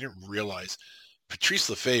time, you didn't realize Patrice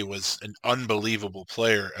Lefebvre was an unbelievable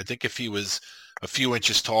player. I think if he was a few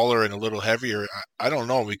inches taller and a little heavier, I don't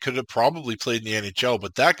know, we could have probably played in the NHL,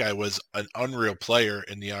 but that guy was an unreal player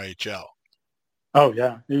in the IHL. Oh,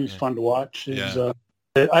 yeah. He was fun to watch. I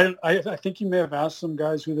think you may have asked some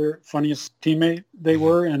guys who their funniest teammate they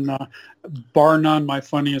were, and bar none, my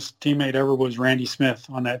funniest teammate ever was Randy Smith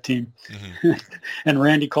on that team. And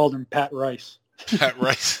Randy called him Pat Rice. Pat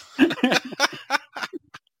Rice.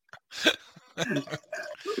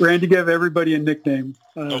 Randy gave everybody a nickname.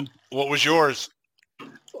 What was yours?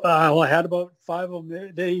 Well, I had about 5 of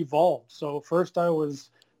them. They evolved. So first I was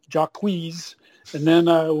Jacques, and then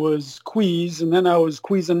I was Queez, and then I was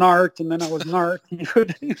Cuisinart, and then I was Nart.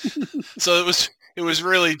 So it was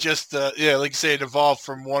really just like you say, it evolved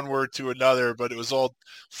from one word to another, but it was all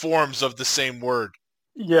forms of the same word.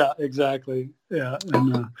 Yeah, exactly. Yeah,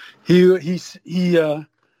 and he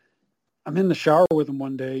I'm in the shower with him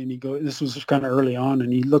one day, and this was kind of early on,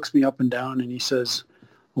 and he looks me up and down, and he says,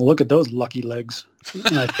 "Well, look at those lucky legs."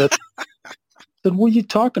 And I said, "What are you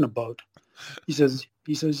talking about?" He says,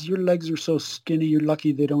 "Your legs are so skinny, you're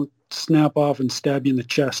lucky they don't snap off and stab you in the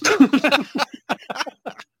chest."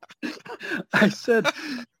 I said,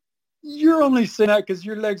 "You're only saying that because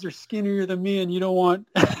your legs are skinnier than me, and you don't want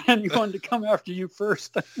anyone to come after you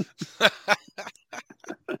first."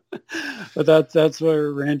 But that's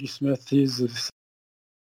where Randy Smith, he's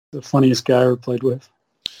the funniest guy I ever played with.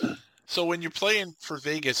 So when you're playing for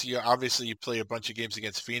Vegas, you play a bunch of games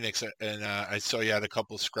against Phoenix, and I saw you had a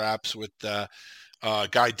couple of scraps with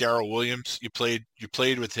guy Darrell Williams. You played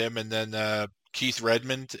with him, and then Keith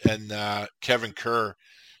Redmond and Kevin Kerr.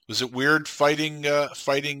 Was it weird fighting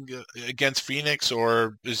against Phoenix,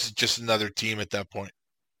 or is it just another team at that point?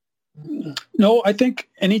 No, I think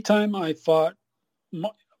anytime I fought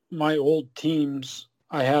my old teams,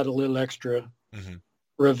 I had a little extra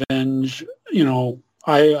revenge.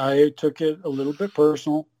 I took it a little bit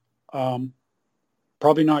personal.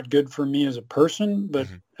 Probably not good for me as a person, but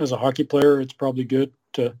as a hockey player, it's probably good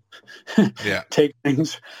to take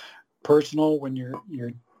things personal when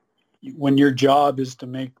your job is to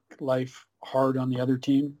make life hard on the other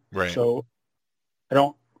team. Right. So I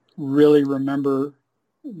don't really remember.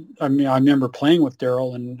 I mean, I remember playing with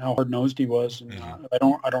Darrell and how hard-nosed he was. And I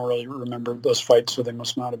don't really remember those fights, so they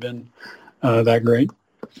must not have been that great.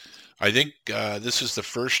 I think this is the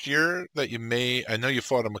first year that I know you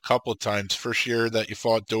fought him a couple of times. First year that you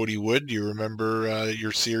fought Dodie Wood. Do you remember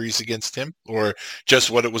your series against him, or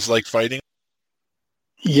just what it was like fighting?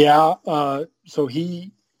 Yeah. So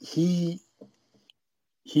he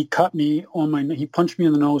cut me on he punched me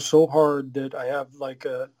in the nose so hard that I have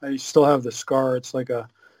I still have the scar. It's like a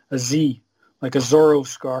Z, like a Zorro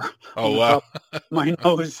scar. Oh, wow. My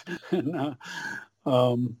nose. And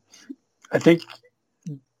I think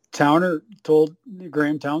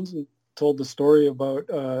Graham Townsend told the story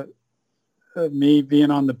about me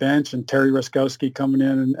being on the bench and Terry Ruskowski coming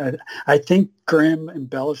in. And I think Graham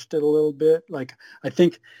embellished it a little bit. Like, I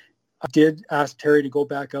think I did ask Terry to go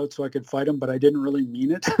back out so I could fight him, but I didn't really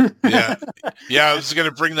mean it. Yeah. I was going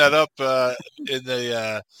to bring that up in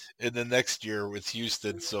the next year with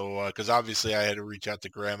Houston. So because obviously I had to reach out to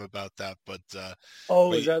Graham about that. But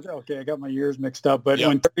is that okay? I got my years mixed up. But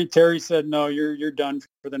when Terry said no, you're done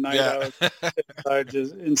for the night out,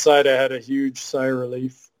 inside I had a huge sigh of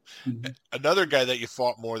relief. Another guy that you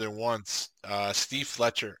fought more than once, Steve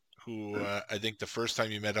Fletcher, who I think the first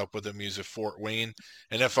time you met up with him, he was at Fort Wayne.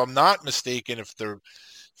 And if I'm not mistaken, if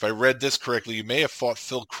I read this correctly, you may have fought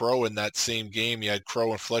Phil Crow in that same game. You had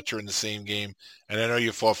Crow and Fletcher in the same game. And I know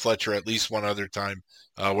you fought Fletcher at least one other time.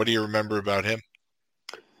 What do you remember about him?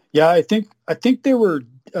 Yeah, I think they were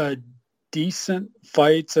decent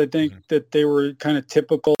fights. I think that they were kind of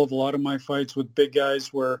typical of a lot of my fights with big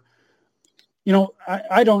guys where,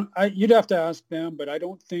 you'd have to ask them, but I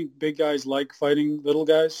don't think big guys like fighting little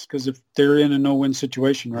guys because if they're in a no-win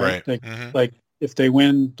situation, right? Like if they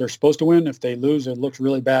win, they're supposed to win. If they lose, it looks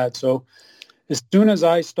really bad. So as soon as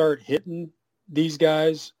I start hitting these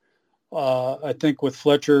guys, I think with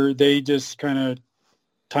Fletcher, they just kind of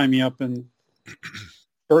tie me up and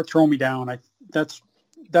throw me down. That's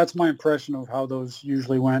my impression of how those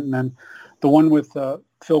usually went. And then the one with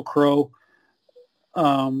Phil Crow,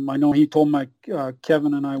 I know he told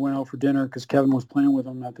Kevin and I went out for dinner because Kevin was playing with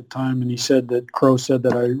him at the time, and he said that Crow said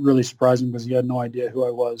that I really surprised him because he had no idea who I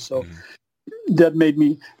was. So that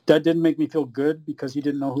didn't make me feel good because he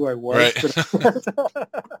didn't know who I was. Right.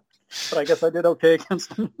 But I guess I did okay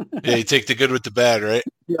against him. Yeah, you take the good with the bad, right?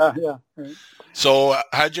 Yeah. Right. So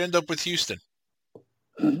how'd you end up with Houston?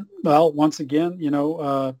 Well, once again,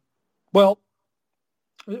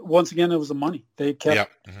 once again, it was the money. They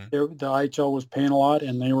kept the IHL was paying a lot,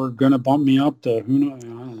 and they were going to bump me up to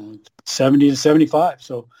 70 to 75.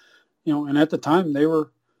 So, and at the time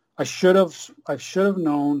I should have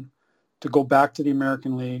known to go back to the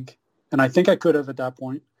American League, and I think I could have at that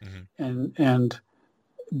point.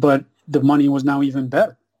 But the money was now even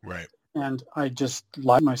better. Right. And I just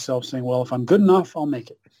lied to myself saying, well, if I'm good enough, I'll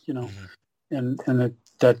make it, and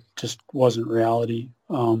that just wasn't reality.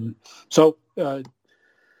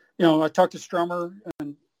 I talked to Strummer,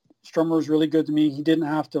 and Strummer was really good to me. He didn't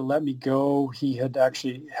have to let me go. He had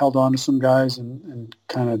actually held on to some guys and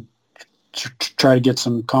kind of try to get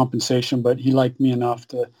some compensation, but he liked me enough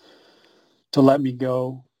to let me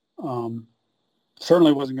go.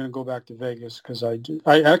 Certainly wasn't going to go back to Vegas because I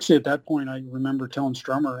actually at that point I remember telling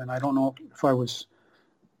Strummer, and I don't know if I was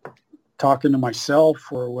talking to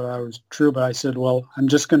myself or what I was true, but I said, well, I'm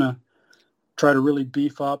just going to try to really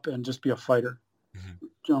beef up and just be a fighter.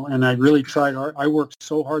 And I really tried hard. I worked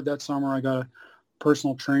so hard that summer. I got a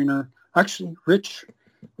personal trainer. Actually,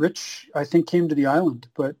 Rich, I think came to the island,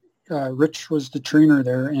 but Rich was the trainer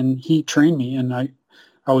there, and he trained me. And I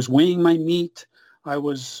was weighing my meat. I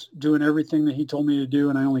was doing everything that he told me to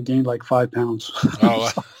do, and I only gained like 5 pounds.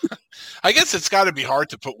 I guess it's got to be hard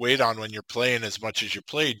to put weight on when you're playing as much as you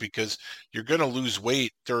played because you're going to lose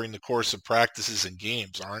weight during the course of practices and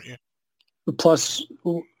games, aren't you? Plus,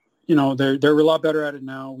 they're a lot better at it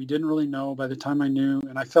now. We didn't really know by the time I knew,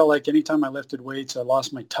 and I felt like anytime I lifted weights, I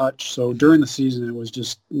lost my touch. So during the season, it was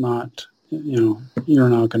just not, you're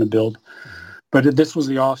not going to build. But this was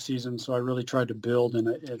the off season, so I really tried to build, and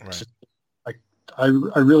I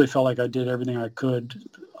really felt like I did everything I could,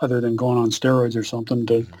 other than going on steroids or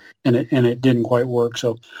something, and it didn't quite work.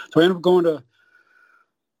 So I ended up going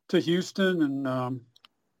to Houston, and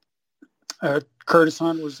Curtis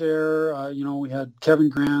Hunt was there. We had Kevin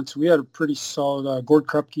Grant. We had a pretty solid Gord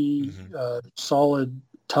Krupke, solid,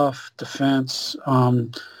 tough defense.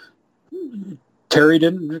 Terry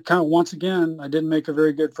didn't once again, I didn't make a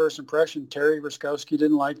very good first impression. Terry Ruskowski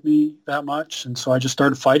didn't like me that much, and so I just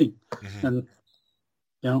started fighting. And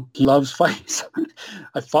he loves fights.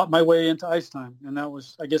 I fought my way into ice time, and that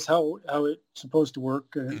was, I guess, how it's supposed to work.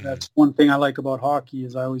 That's one thing I like about hockey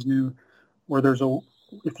is I always knew where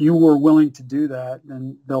if you were willing to do that,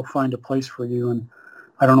 then they'll find a place for you. And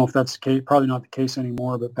I don't know if that's the case, probably not the case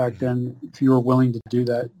anymore, but back then, if you were willing to do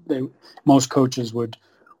that, most coaches would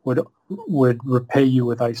repay you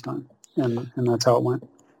with ice time, and that's how it went.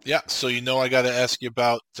 Yeah, so I got to ask you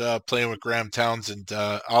about playing with Graham Townsend.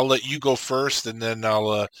 I'll let you go first, and then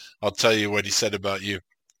I'll tell you what he said about you.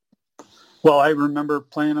 Well, I remember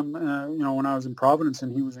playing him, when I was in Providence,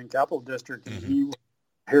 and he was in Capital District, and he was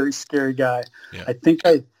a very scary guy. Yeah.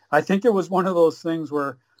 I think it was one of those things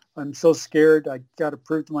where I'm so scared, I got to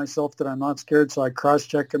prove to myself that I'm not scared, so I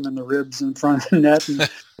cross-check him in the ribs in front of the net and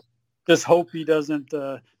just hope he doesn't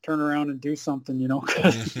turn around and do something,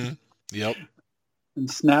 Yep. And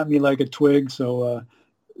snap me like a twig. So,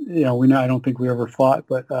 I don't think we ever fought,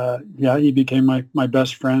 but he became my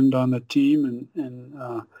best friend on the team,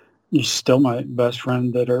 and he's still my best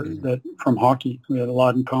friend that from hockey. We had a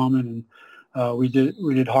lot in common, and we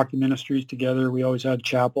did hockey ministries together. We always had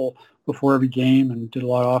chapel before every game, and did a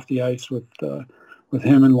lot off the ice with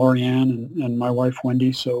him and Lorianne and my wife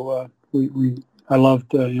Wendy. So I loved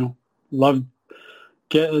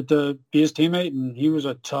get to be his teammate, and he was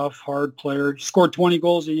a tough, hard player. He scored 20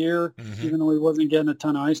 goals a year, even though he wasn't getting a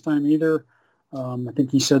ton of ice time either. I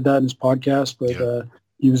think he said that in his podcast, but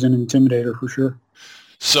he was an intimidator for sure.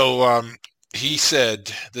 So he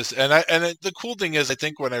said this, and the cool thing is, I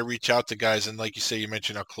think when I reach out to guys, and like you say, you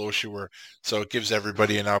mentioned how close you were, so it gives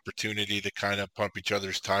everybody an opportunity to kind of pump each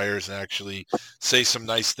other's tires and actually say some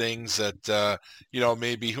nice things that,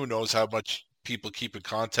 maybe who knows how much people keep in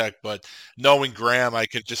contact, but knowing Graham, I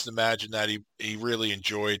could just imagine that he really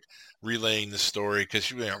enjoyed relaying the story because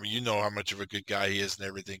how much of a good guy he is and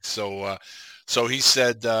everything. So he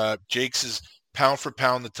said Jake's is pound for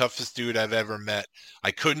pound the toughest dude I've ever met.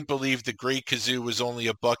 I couldn't believe the great Kazoo was only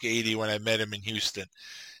 $180 when I met him in Houston.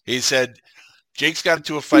 He said Jake's got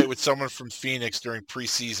into a fight with someone from Phoenix during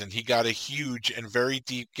preseason. He got a huge and very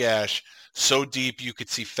deep gash, so deep you could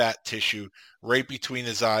see fat tissue right between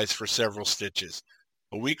his eyes for several stitches.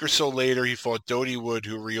 A week or so later, he fought Dodie Wood,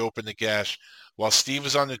 who reopened the gash. While Steve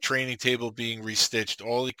was on the training table being restitched,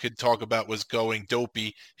 all he could talk about was going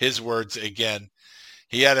dopey, his words again.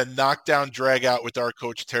 He had a knockdown drag out with our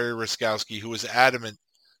coach, Terry Ruskowski, who was adamant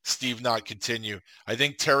Steve not continue. I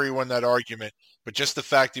think Terry won that argument, but just the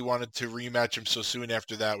fact he wanted to rematch him so soon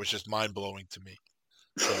after that was just mind-blowing to me.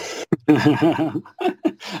 So.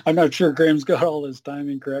 I'm not sure Graham's got all his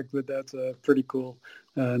timing correct, but that's pretty cool.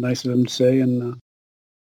 Nice of him to say, and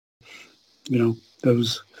that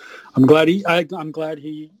was. I'm glad he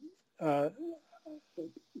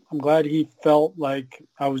felt like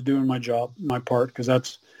I was doing my part, because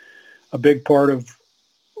that's a big part of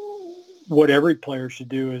what every player should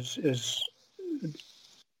do is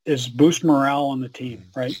boost morale on the team,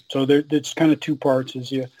 right? So it's kind of two parts: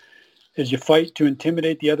 is you fight to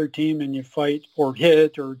intimidate the other team, and you fight or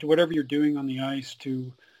hit or do whatever you're doing on the ice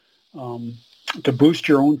to boost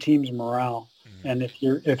your own team's morale. Mm-hmm. And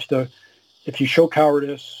if you show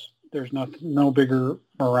cowardice, there's no bigger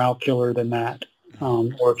morale killer than that.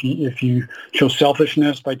 Or if you show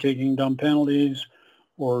selfishness by taking dumb penalties,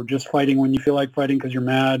 or just fighting when you feel like fighting because you're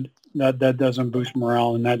mad, that doesn't boost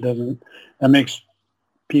morale, and that makes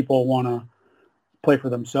people want to play for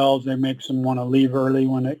themselves. It makes them want to leave early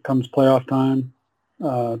when it comes playoff time,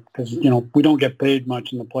 because we don't get paid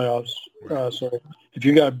much in the playoffs. So if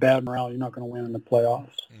you got bad morale, you're not going to win in the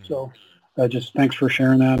playoffs. So just thanks for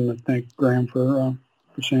sharing that, and thank Graham for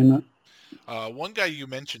saying that. One guy you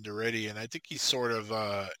mentioned already, and I think he's sort of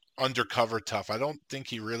undercover tough. I don't think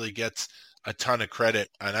he really gets a ton of credit,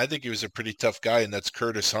 and I think he was a pretty tough guy, and that's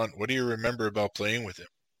Curtis Hunt. What do you remember about playing with him?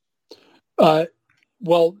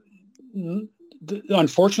 Well,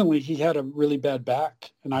 unfortunately, he had a really bad back,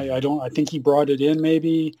 and I think he brought it in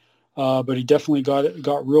maybe, but he definitely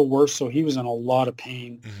got real worse. So he was in a lot of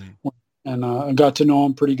pain, and I got to know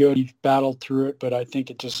him pretty good. He battled through it, but I think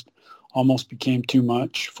it just almost became too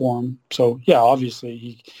much for him. So yeah,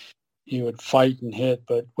 obviously he would fight and hit,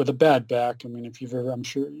 but with a bad back, I mean, if you've ever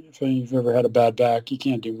had a bad back, you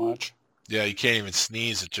can't do much. Yeah, you can't even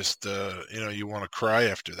sneeze. It just you want to cry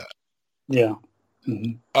after that. Yeah.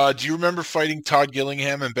 Mm-hmm. Do you remember fighting Todd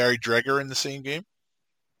Gillingham and Barry Dreger in the same game?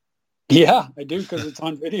 Yeah, I do, because it's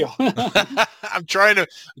on video. I'm trying to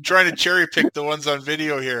cherry pick the ones on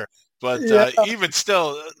video here, but even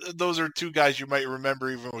still, those are two guys you might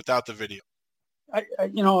remember even without the video.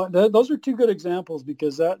 Those are two good examples,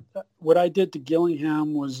 because what I did to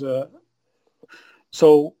Gillingham was,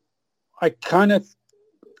 so I kind of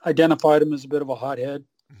identified him as a bit of a hothead,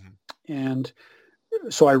 and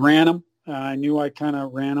so I ran him. I knew I kind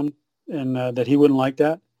of ran him, and that he wouldn't like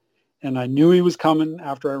that. And I knew he was coming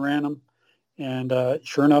after I ran him. And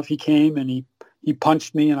sure enough, he came and he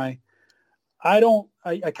punched me. And I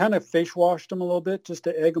kind of face washed him a little bit just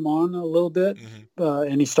to egg him on a little bit.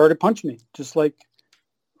 And he started punching me, just like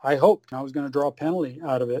I hoped. I was going to draw a penalty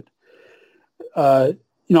out of it.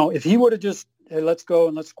 If he would have just, hey, let's go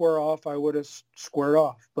and let's square off, I would have squared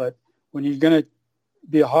off. But when you're going to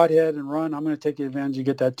be a hothead and run, I'm going to take the advantage and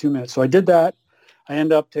get that 2 minutes. So I did that. I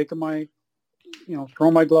ended up taking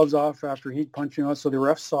throwing my gloves off after he punched me out. So the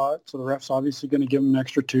ref saw it. So the ref's obviously going to give him an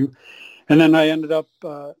extra 2. And then I ended up,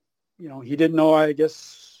 he didn't know I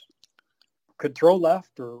guess could throw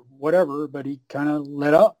left or whatever, but he kind of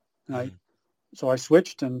let up. And so I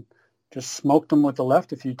switched and just smoked him with the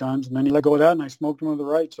left a few times. And then he let go of that, and I smoked him with the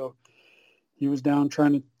right. So he was down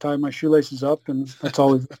trying to tie my shoelaces up, and that's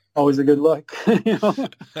always a good look.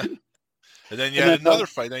 And then you had another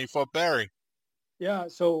fight. Then you fought Barry. Yeah,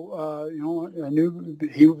 so I knew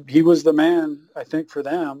he was the man, I think, for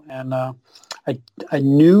them, and I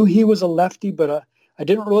knew he was a lefty, but I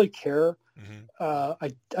didn't really care.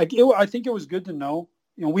 I think it was good to know.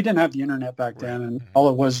 We didn't have the internet back then, and all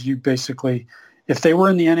it was, you basically, if they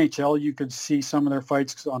were in the NHL, you could see some of their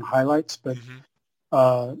fights on highlights, but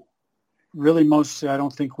really mostly I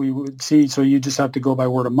don't think we would see. So you just have to go by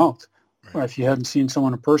word of mouth if you hadn't seen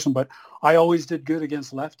someone in person. But I always did good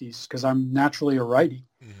against lefties because I'm naturally a righty,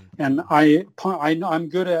 and I'm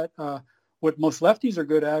good at what most lefties are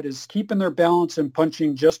good at is keeping their balance and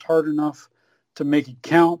punching just hard enough to make it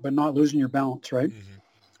count, but not losing your balance, right?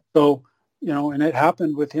 So and it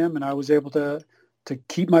happened with him, and I was able to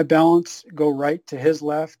keep my balance, go right to his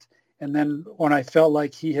left, and then when I felt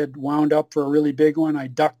like he had wound up for a really big one, I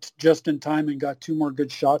ducked just in time and got 2 more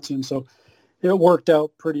good shots in. So it worked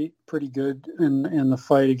out pretty good in the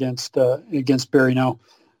fight against Barry. Now,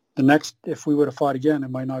 the next, if we would have fought again, it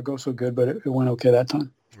might not go so good, but it went okay that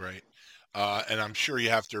time. Right. And I'm sure you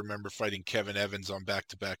have to remember fighting Kevin Evans on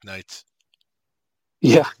back-to-back nights.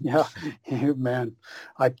 Yeah. Man,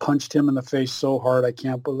 I punched him in the face so hard. I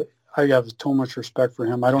can't believe. I have so much respect for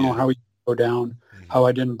him. I don't know how he could go down, how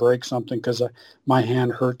I didn't break something, because my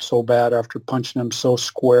hand hurt so bad after punching him so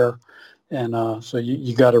square. And so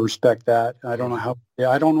you got to respect that. I don't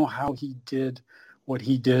know how he did what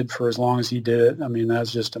he did for as long as he did it. I mean,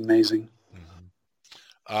 that's just amazing.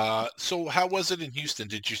 So how was it in Houston?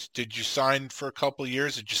 Did you sign for a couple of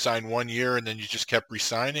years? Did you sign 1 year and then you just kept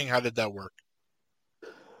re-signing? How did that work?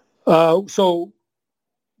 So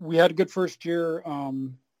we had a good first year.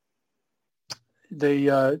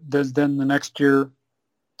 Then the next year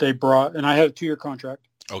they brought, and I had a 2-year contract.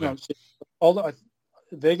 Okay. Although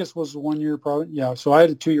Vegas was 1 year probably. Yeah. So I had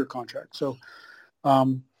a 2-year contract. So,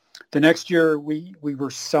 the next year we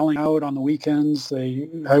were selling out on the weekends.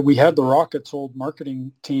 We had the Rockets' old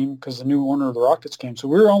marketing team because the new owner of the Rockets came. So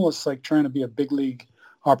we were almost like trying to be a big league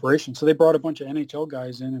operation. So they brought a bunch of NHL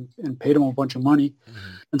guys in and paid them a bunch of money.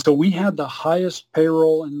 And so we had the highest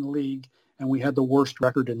payroll in the league, and we had the worst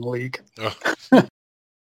record in the league.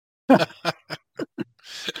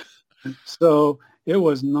 So it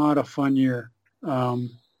was not a fun year.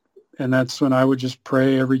 And that's when I would just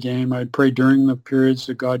pray every game. I'd pray during the periods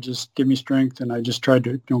that God just give me strength. And I just tried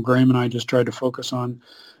to, Graham and I just tried to focus on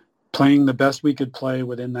playing the best we could play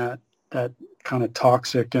within that kind of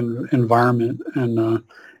toxic environment. And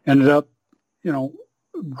ended up,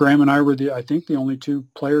 Graham and I were I think the only two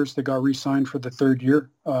players that got re-signed for the third year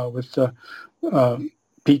with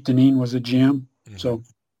Pete Dineen was a GM. Mm-hmm. So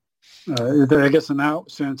I guess in that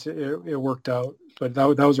sense, it worked out. But that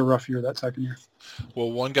was a rough year, that second year.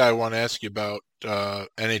 Well, one guy I want to ask you about,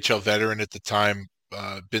 NHL veteran at the time,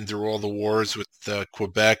 been through all the wars with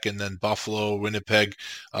Quebec and then Buffalo, Winnipeg.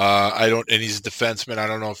 And he's a defenseman. I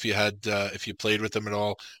don't know if you played with him at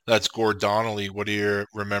all. That's Gord Donnelly. What do you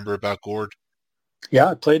remember about Gord?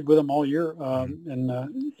 Yeah, I played with him all year,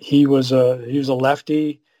 and he was a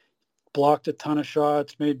lefty, blocked a ton of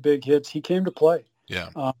shots, made big hits. He came to play. Yeah.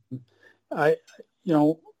 I'm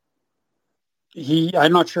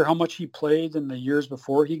not sure how much he played in the years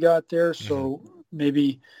before he got there, so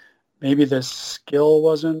maybe the skill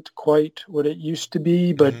wasn't quite what it used to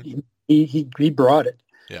be, but he brought it.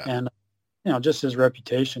 Yeah. And just his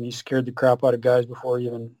reputation, he scared the crap out of guys before he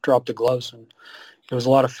even dropped the gloves. And it was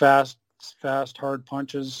a lot of fast, hard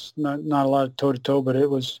punches, not a lot of toe-to-toe, but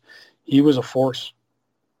he was a force.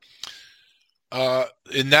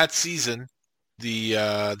 In that season, the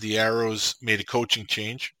Arrows made a coaching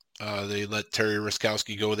change. They let Terry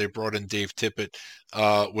Ruskowski go. They brought in Dave Tippett.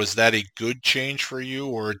 Was that a good change for you,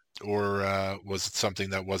 or was it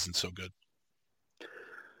something that wasn't so good?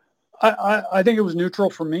 I think it was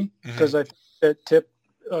neutral for me because I think that Tip,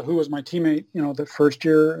 who was my teammate, the first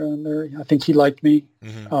year, I think he liked me.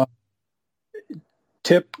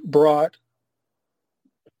 Tip brought.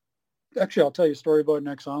 Actually, I'll tell you a story about an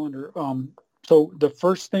ex-Islander. So the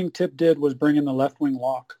first thing Tip did was bring in the left wing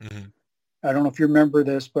lock. I don't know if you remember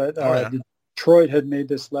this, but Detroit had made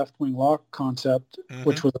this left wing lock concept,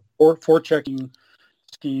 which was a forechecking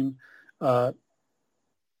scheme.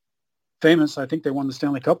 Famous, I think they won the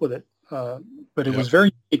Stanley Cup with it. But it was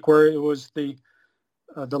very unique, where it was the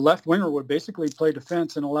left winger would basically play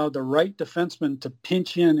defense and allow the right defenseman to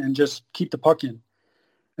pinch in and just keep the puck in.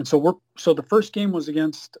 And so the first game was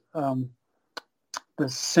against the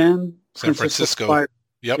San Francisco Fire.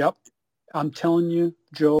 Yep. I'm telling you,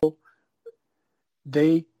 Joe,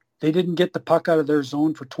 they didn't get the puck out of their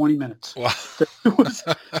zone for 20 minutes. Wow.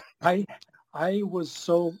 I was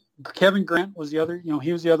so. Kevin Grant was the other.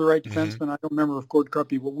 He was the other right defenseman. I don't remember if Gord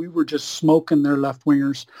Cruppy, but we were just smoking their left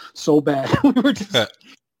wingers so bad. We were just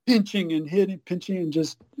pinching and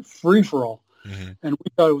just free for all. And we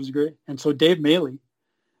thought it was great. And so Dave Maley,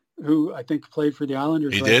 who I think played for the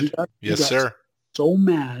Islanders, he did. Yes, sir. So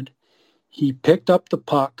mad, he picked up the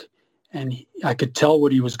puck, and I could tell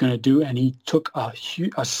what he was going to do. And he took he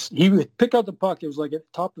picked up the puck. It was like at the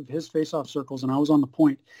top of his face-off circles, and I was on the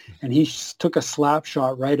point, and he took a slap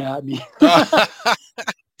shot right at me.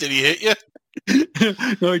 Did he hit you?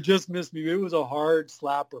 No, he just missed me. It was a hard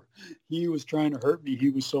slapper. He was trying to hurt me. He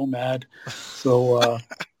was so mad. So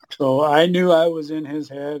I knew I was in his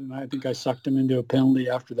head, and I think I sucked him into a penalty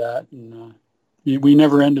after that. And we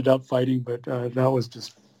never ended up fighting, but that was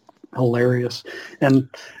just hilarious. And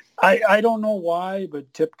I don't know why,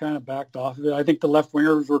 but Tip kind of backed off of it. I think the left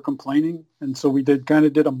wingers were complaining, and so we did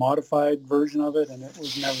a modified version of it, and it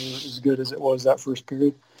was never as good as it was that first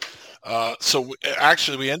period. So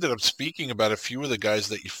actually, we ended up speaking about a few of the guys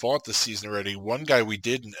that you fought this season already. One guy we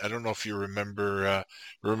didn't. I don't know if you remember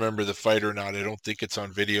the fight or not. I don't think it's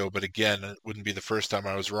on video, but again, it wouldn't be the first time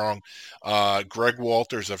I was wrong. Greg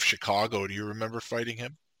Walters of Chicago. Do you remember fighting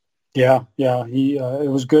him? Yeah. He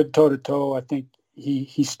it was good toe to toe. I think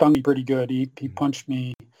he stung me pretty good. He punched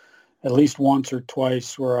me at least once or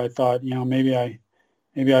twice where I thought, maybe I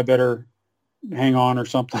better hang on or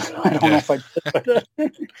something. I don't know if I did,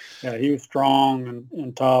 but yeah, he was strong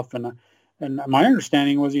and tough. And my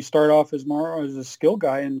understanding was he started off as more as a skill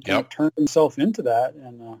guy and kind of turned himself into that.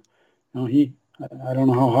 And I don't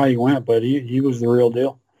know how high he went, but he was the real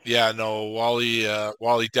deal. Yeah, no, Wally,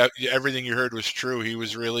 everything you heard was true. He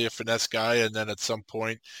was really a finesse guy, and then at some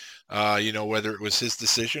point, whether it was his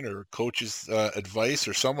decision or coach's advice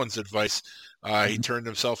or someone's advice, he turned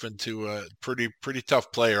himself into a pretty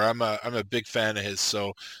tough player. I'm a big fan of his,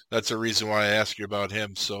 so that's a reason why I asked you about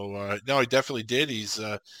him. So no, he definitely did. He's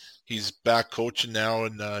back coaching now,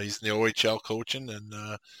 and he's in the OHL coaching, and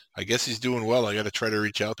I guess he's doing well. I got to try to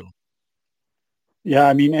reach out to him. Yeah,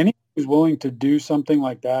 I mean, anyone who's willing to do something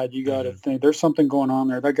like that, you got to think there's something going on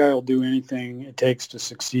there. That guy will do anything it takes to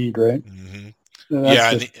succeed, right?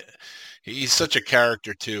 Yeah, he's such a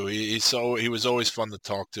character too. He was always fun to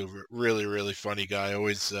talk to. Really, really funny guy.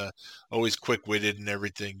 Always quick-witted and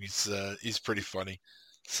everything. He's pretty funny.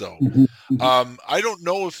 So, I don't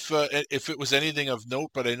know if it was anything of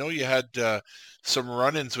note, but I know you had some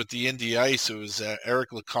run-ins with the Indy Ice. It was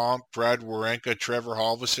Eric Lecomte, Brad Warenka, Trevor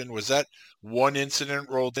Halverson. Was that one incident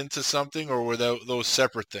rolled into something, or were those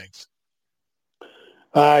separate things?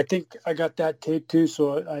 I think I got that tape too,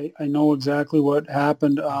 so I know exactly what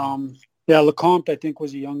happened. Lecomte, I think,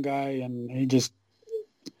 was a young guy, and he just,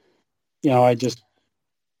 I just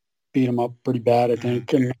beat him up pretty bad, I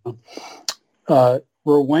think. And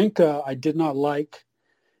Warenka, I did not like,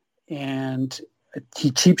 and he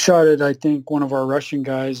cheap shotted, I think, one of our Russian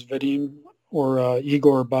guys, Vadim or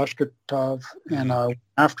Igor Bashkirtov, and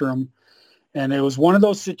after him. And it was one of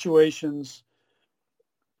those situations,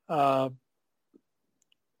 and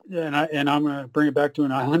I'm going to bring it back to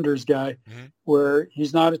an Islanders guy, where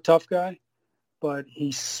he's not a tough guy, but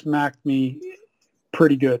he smacked me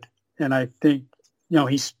pretty good. And I think,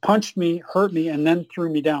 he punched me, hurt me, and then threw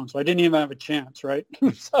me down. So I didn't even have a chance, right?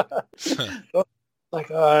 So,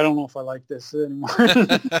 I don't know if I like this anymore.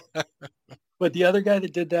 But the other guy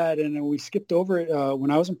that did that, and we skipped over it, when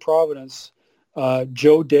I was in Providence,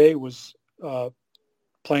 Joe Day was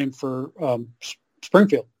playing for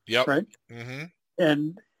Springfield, right? Mm-hmm.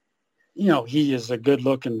 And, he is a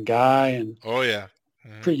good-looking guy. And oh, yeah.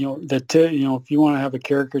 Mm-hmm. If you want to have a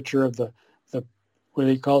caricature of the what do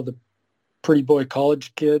they call it, the pretty boy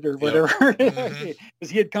college kid or whatever, because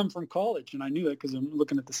he had come from college, and I knew it because I'm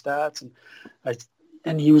looking at the stats,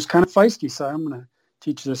 and he was kind of feisty. So I'm going to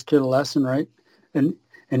teach this kid a lesson, right? And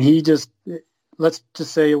he just, let's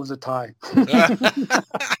just say it was a tie.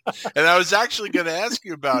 And I was actually going to ask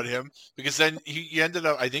you about him, because then he ended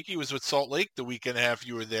up, I think he was with Salt Lake the week and a half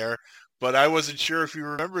you were there, but I wasn't sure if you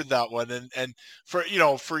remembered that one. And for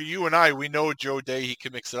you and I, we know Joe Day, he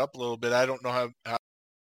can mix it up a little bit. I don't know how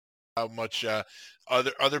much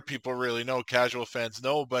other people really know, casual fans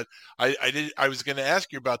know, but I was going to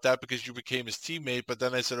ask you about that because you became his teammate, but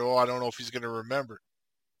then I said, I don't know if he's going to remember.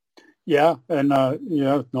 Yeah, and I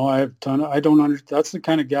have I don't understand. That's the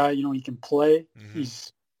kind of guy, he can play. Mm-hmm.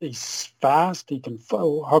 He's fast. He can.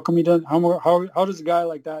 How come he doesn't? How does a guy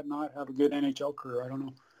like that not have a good NHL career? I don't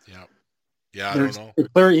know. Yeah, I don't know. It's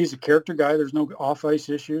clear he's a character guy. There's no off ice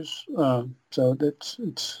issues. So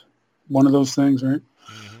it's one of those things, right?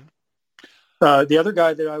 Mm-hmm. The other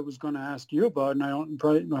guy that I was going to ask you about, and I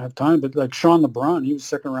probably don't have time, but like Sean LeBrun, he was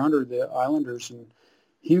second rounder of the Islanders, and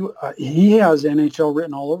he has NHL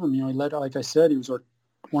written all over him. He led, like I said, he was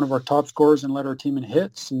one of our top scorers and led our team in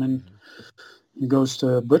hits, and then he goes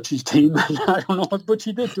to Butchie's team, and I don't know what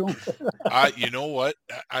Butchie did to him. You know what?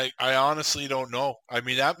 I honestly don't know. I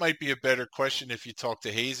mean, that might be a better question if you talk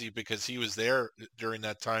to Hazy, because he was there during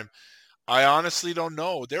that time. I honestly don't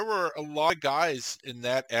know. There were a lot of guys in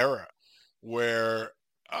that era where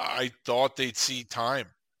I thought they'd see time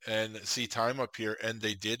up here, and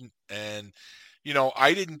they didn't. And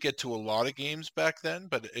I didn't get to a lot of games back then,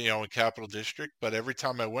 but, in Capital District, but every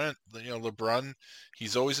time I went, LeBrun,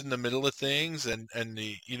 he's always in the middle of things, and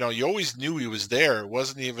you always knew he was there. It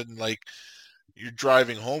wasn't even like you're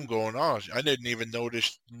driving home going, oh, I didn't even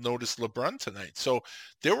notice LeBrun tonight. So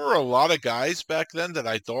there were a lot of guys back then that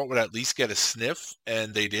I thought would at least get a sniff,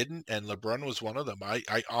 and they didn't, and LeBrun was one of them.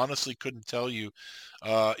 I honestly couldn't tell you.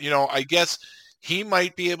 I guess he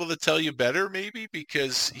might be able to tell you better, maybe,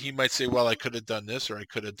 because he might say, well, I could have done this or I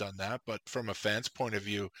could have done that. But from a fan's point of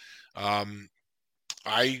view,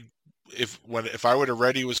 if I would have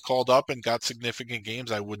read he was called up and got significant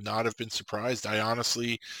games, I would not have been surprised. I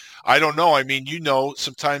don't know. I mean,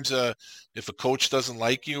 sometimes if a coach doesn't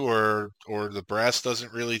like you or the brass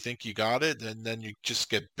doesn't really think you got it, and then you just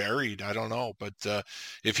get buried. I don't know. But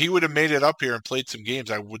if he would have made it up here and played some games,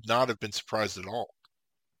 I would not have been surprised at all.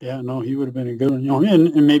 Yeah, no, he would have been a good one.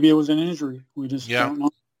 And maybe it was an injury. We just don't know.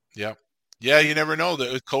 Yeah. Yeah, you never know.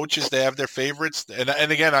 The coaches, they have their favorites.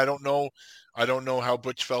 And again, I don't know how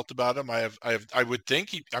Butch felt about him. I would think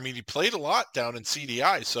he played a lot down in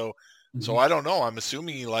CDI, so I don't know. I'm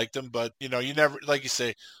assuming he liked him, but you never, like you say,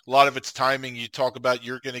 a lot of it's timing. You talk about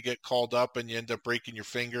you're going to get called up and you end up breaking your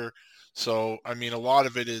finger. So, a lot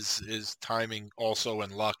of it is timing also,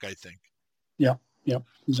 and luck, I think. Yeah,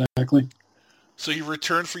 exactly. So you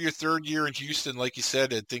returned for your third year in Houston, like you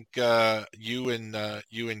said. I think you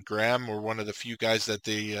and Graham were one of the few guys that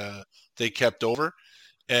they kept over.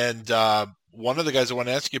 And one of the guys I want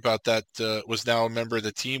to ask you about that was now a member of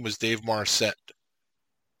the team was Dave Marcette.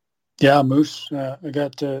 Yeah, Moose. I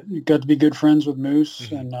got to be good friends with Moose,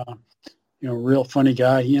 mm-hmm. and real funny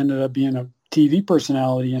guy. He ended up being a TV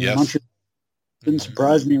personality in Montreal. Didn't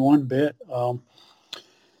surprise me one bit.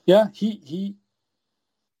 Yeah, he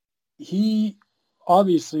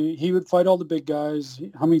obviously he would fight all the big guys.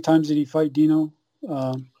 How many times did he fight Dino?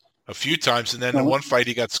 A few times, and then in one fight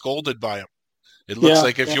he got scolded by him. It looks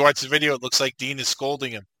like, if you watch the video, it looks like Dean is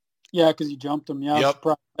scolding him. Yeah, because he jumped him. Yeah, yep.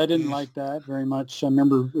 I didn't like that very much. I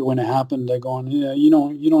remember when it happened, I going, yeah, you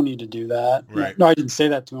don't need to do that. Right. No, I didn't say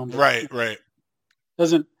that to him. Right.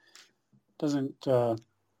 Doesn't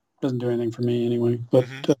do anything for me anyway. But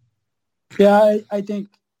yeah, I think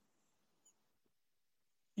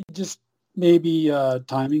he just maybe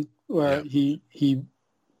timing where he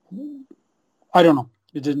I don't know.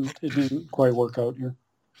 It didn't quite work out here.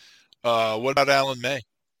 What about Alan May?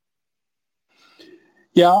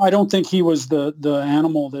 Yeah, I don't think he was the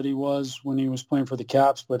animal that he was when he was playing for the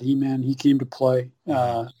Caps, but he came to play.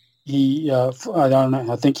 I don't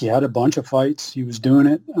know. I think he had a bunch of fights. He was doing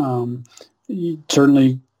it. He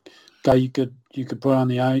certainly guy you could put on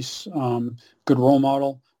the ice. Good role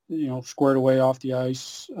model. Squared away off the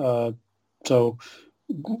ice. So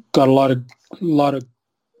got a lot of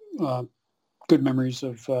good memories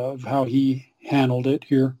of how he handled it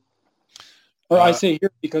here. Or I say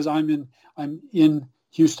here because I'm in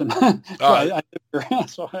Houston.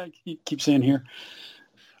 So I keep saying here.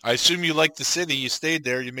 I assume you like the city. You stayed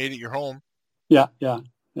there. You made it your home. Yeah.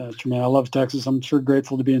 Tremaine, I love Texas. I'm sure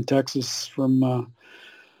grateful to be in Texas for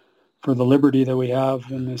the liberty that we have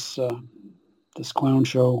in this clown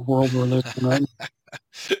show world we're living in right now.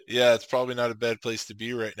 Yeah, it's probably not a bad place to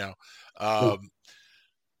be right now.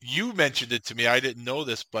 You mentioned it to me. I didn't know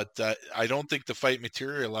this, but I don't think the fight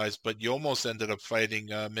materialized, but you almost ended up fighting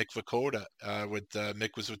Mick Vukota. Mick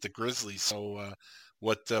was with the Grizzlies. So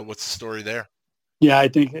what's the story there? Yeah, I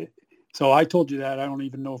think so. I told you that. I don't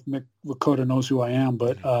even know if Mick Vukota knows who I am,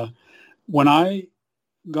 but when I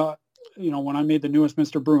got, when I made the New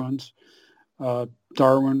Westminster Bruins,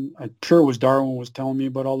 Darwin, I'm sure it was Darwin, was telling me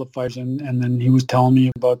about all the fights, and then he was telling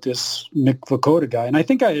me about this Mick Vukota guy. And I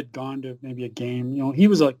think I had gone to maybe a game. He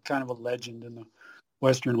was like kind of a legend in the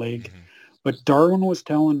Western League. Mm-hmm. But Darwin was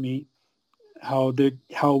telling me how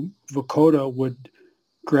Vukota would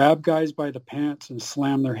grab guys by the pants and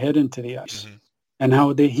slam their head into the ice. Mm-hmm. And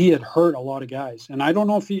how he had hurt a lot of guys. And I don't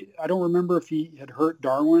remember if he had hurt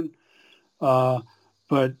Darwin, but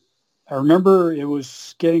I remember it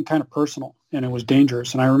was getting kind of personal and it was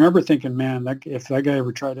dangerous. And I remember thinking, man, if that guy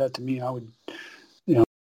ever tried that to me, I would,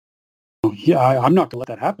 I'm not going to let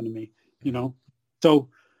that happen to me, So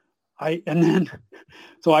I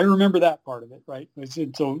remember that part of it, right?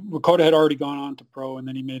 So Vukota had already gone on to pro, and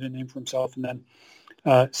then he made a name for himself. And then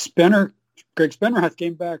Greg Spenrath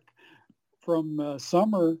came back from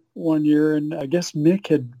summer one year, and I guess Mick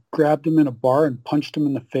had grabbed him in a bar and punched him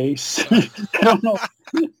in the face. I don't know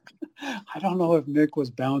if Mick was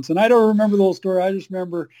bouncing. I don't remember the whole story. I just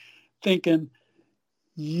remember thinking,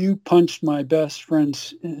 you punched my best friend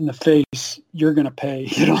in the face, you're going to pay.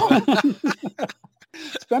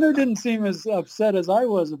 Spencer didn't seem as upset as I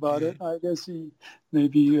was about it. I guess he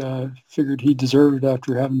maybe figured he deserved it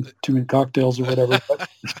after having too many cocktails or whatever.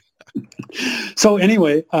 So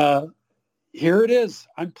anyway, here it is.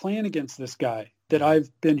 I'm playing against this guy that I've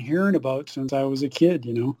been hearing about since I was a kid,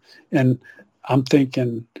 and I'm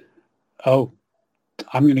thinking, I've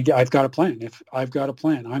got a plan. If I've got a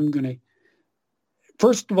plan,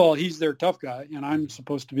 first of all, he's their tough guy, and I'm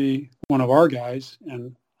supposed to be one of our guys,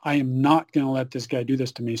 and I am not going to let this guy do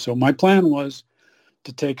this to me. So my plan was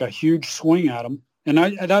to take a huge swing at him. And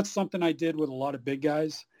that's something I did with a lot of big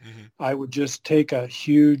guys. Mm-hmm. I would just take a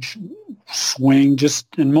huge swing,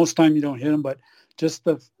 and most time you don't hit them, but just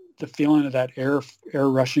the feeling of that air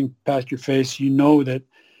rushing past your face, that,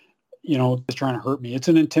 it's trying to hurt me. It's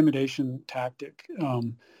an intimidation tactic.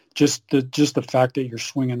 Just the fact that you're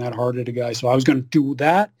swinging that hard at a guy. So I was going to do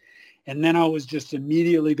that. And then I was just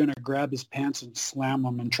immediately going to grab his pants and slam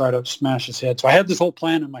him and try to smash his head. So I had this whole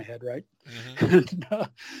plan in my head, right? Mm-hmm.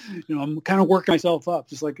 And, I'm kind of working myself up,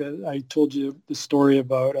 just like I told you the story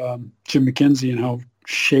about Jim McKenzie and how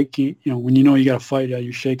shaky, when you got to fight,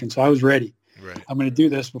 you're shaking. So I was ready. Right. I'm going to do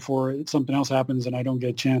this before something else happens and I don't get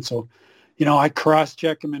a chance. So, I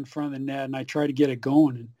cross-check him in front of the net and I try to get it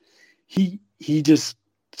going. And he just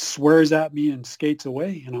swears at me and skates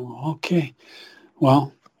away. And I'm like, okay,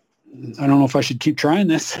 well, I don't know if I should keep trying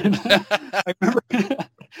this. I remember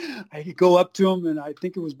I could go up to him, and I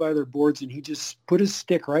think it was by their boards, and he just put his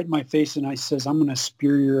stick right in my face, and I says, I'm going to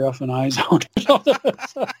spear your effing eyes out.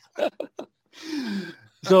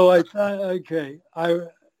 So I thought, okay,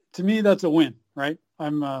 to me, that's a win, right?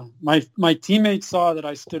 I'm my teammates saw that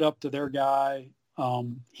I stood up to their guy,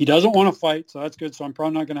 He doesn't want to fight, so that's good. So I'm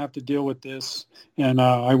probably not going to have to deal with this. And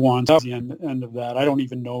I won. That was the end of that. I don't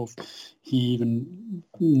even know if he even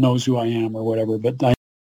knows who I am or whatever, but I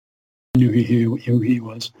knew who he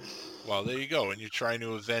was. Well, there you go, and you're trying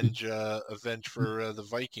to avenge for the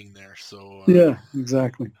Viking there. So yeah,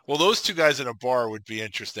 exactly. Well, those two guys in a bar would be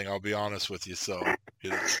interesting. I'll be honest with you. So,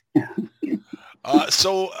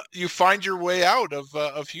 so you find your way out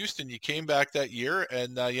of Houston. You came back that year,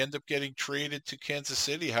 and you end up getting traded to Kansas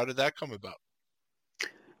City. How did that come about?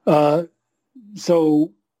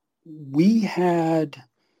 So we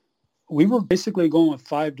were basically going with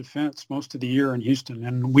 5 defense most of the year in Houston,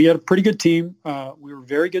 and we had a pretty good team. We were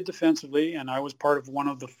very good defensively, and I was part of one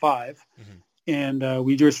of the 5, and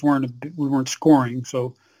we just weren't scoring.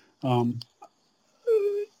 So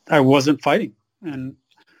I wasn't fighting, and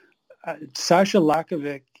Sasha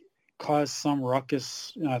Lakovic caused some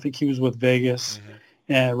ruckus. I think he was with Vegas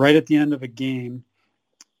right at the end of a game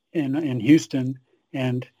in Houston,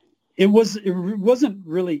 and it wasn't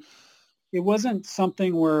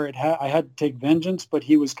something where I had to take vengeance, but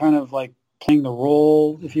he was kind of like playing the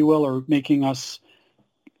role, if you will, or making us,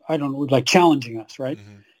 I don't know, like challenging us, right?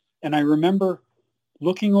 And I remember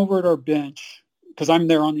looking over at our bench, because I'm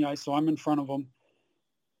there on the ice, so I'm in front of him,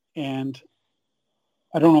 and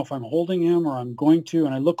I don't know if I'm holding him or I'm going to,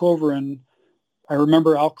 and I look over and I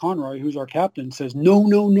remember Al Conroy, who's our captain, says, no,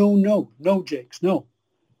 Jakes, no.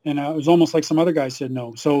 And it was almost like some other guy said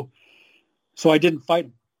no. So I didn't fight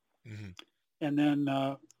him. And then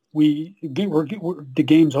the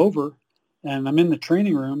game's over, and I'm in the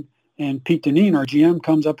training room, and Pete Dineen, our GM,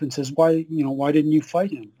 comes up and says, why didn't you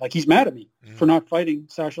fight him? Like, he's mad at me for not fighting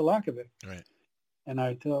Sasha Lakovic. Right. And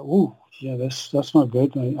I thought, that's not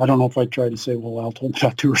good. I don't know if I tried to say, well, Al told me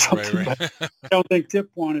not to or something, right. But I don't think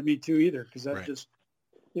Tip wanted me to either, because that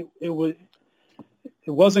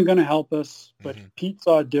it wasn't going to help us, but Pete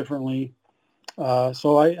saw it differently.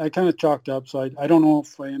 So I kind of chalked up. So I don't know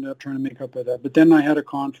if I ended up trying to make up for that. But then I had a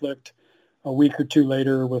conflict a week or two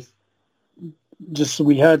later with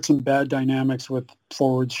we had some bad dynamics with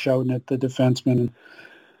forwards shouting at the defenseman. And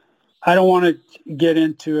I don't want to get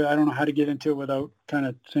into it. I don't know how to get into it without kind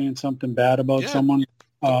of saying something bad about someone.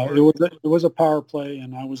 It was a power play,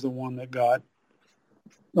 and I was the one that got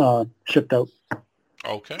shipped out.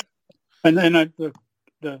 Okay. And then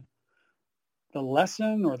the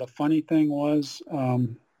lesson or the funny thing was, I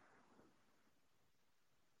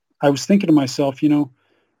was thinking to myself, I'm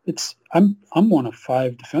one of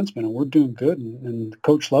 5 defensemen, and we're doing good, and the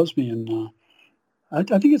coach loves me, and I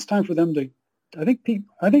think it's time for them to. I think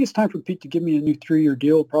it's time for Pete to give me a new 3-year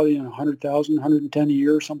deal, probably in $100,000, $110 a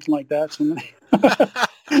year, or something like that.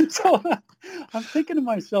 So I'm thinking to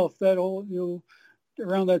myself that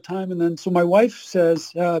around that time, and then so my wife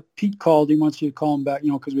says, Pete called. He wants you to call him back,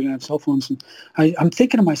 because we didn't have cell phones. And I'm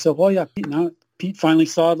thinking to myself, oh yeah, Pete finally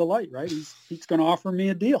saw the light, right? Pete's going to offer me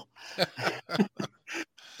a deal.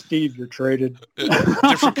 Steve, you're traded.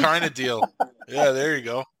 Different kind of deal. Yeah, there you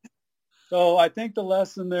go. So I think the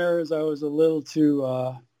lesson there is I was a little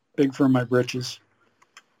too big for my britches.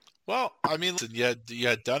 Well, I mean, listen, you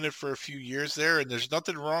had done it for a few years there, and there's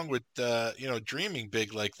nothing wrong with dreaming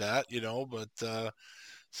big like that, but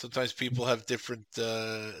sometimes people have different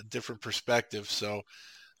perspectives. So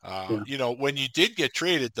when you did get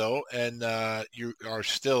traded though, and you are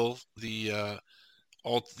still the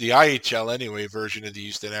IHL anyway version of the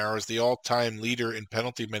Houston Aeros, the all-time leader in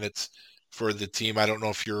penalty minutes for the team. I don't know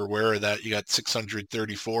if you're aware of that. You got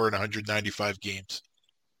 634 in 195 games.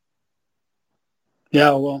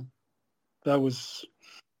 Yeah, well,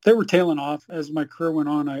 they were tailing off as my career went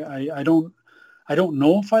on. I don't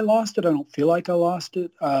know if I lost it. I don't feel like I lost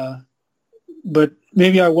it. But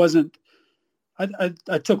maybe I wasn't.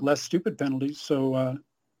 I took less stupid penalties. So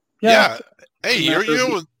yeah. Hey,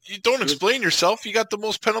 you don't explain yourself. You got the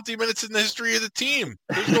most penalty minutes in the history of the team.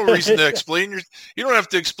 There's no reason to explain you don't have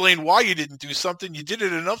to explain why you didn't do something. You did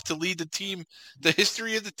it enough to lead the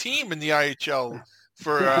history of the team in the IHL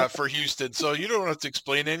for Houston. So you don't have to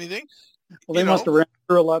explain anything. Well, they must have ran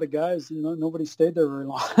through a lot of guys. Nobody stayed there very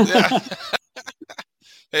long. Yeah.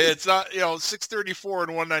 Hey, it's not, 634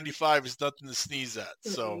 and 195 is nothing to sneeze at.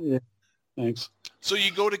 So yeah. Thanks. So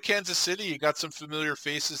you go to Kansas City. You got some familiar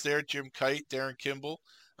faces there: Jim Kite, Darren Kimball,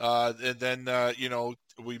 and then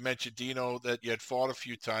we mentioned Dino that you had fought a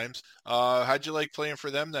few times. How'd you like playing for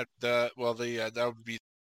them? That that would be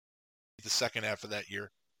the second half of that year.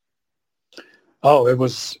 Oh, it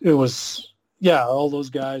was all those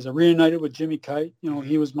guys. I reunited with Jimmy Kite.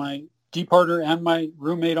 He was my D partner and my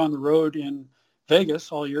roommate on the road in Vegas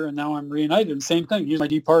all year, and now I'm reunited. And same thing. He's my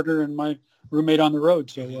D partner and my roommate on the road.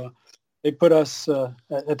 So they put us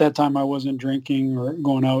at that time. I wasn't drinking or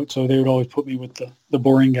going out, so they would always put me with the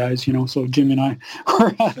boring guys, you know. So Jim and I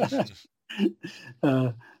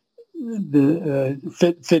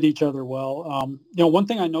fit each other well. You know, one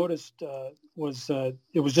thing I noticed was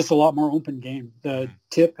it was just a lot more open game. The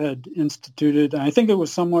tip had instituted, and I think it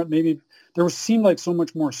was somewhat maybe seemed like so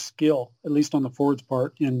much more skill, at least on the forwards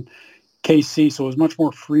part in KC. So it was much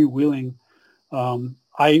more freewheeling.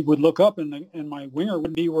 I would look up and my winger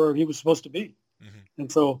wouldn't be where he was supposed to be. Mm-hmm.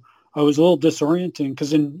 And so I was a little disorienting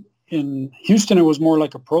because in Houston, it was more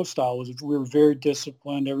like a pro style. We were very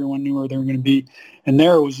disciplined. Everyone knew where they were going to be. And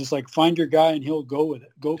there it was just like, find your guy and he'll go with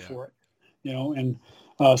it, for it, you know? And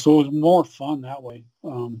so it was more fun that way.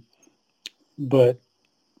 But,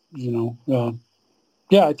 you know,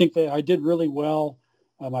 yeah, I think I did really well.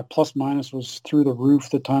 My plus minus was through the roof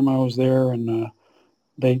the time I was there, and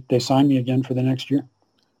they signed me again for the next year.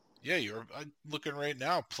 Yeah, I'm looking right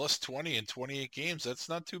now, plus 20 in 28 games. That's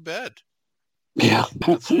not too bad. Yeah,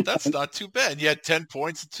 that's not too bad. You had 10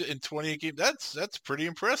 points in 28 games. That's pretty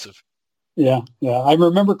impressive. Yeah. I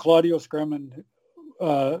remember Claudio Scremin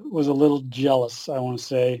was a little jealous, I want to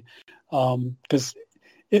say, because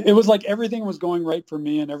it was like everything was going right for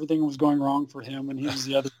me and everything was going wrong for him, and he was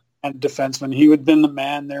the other defenseman. He had been the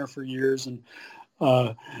man there for years, and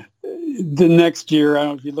the next year, I don't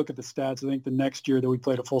know if you look at the stats, I think the next year that we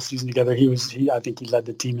played a full season together, I think he led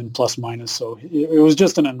the team in plus minus. So it was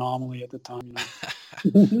just an anomaly at the time.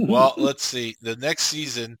 You know? Well, let's see. The next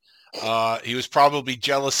season, he was probably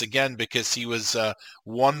jealous again because he was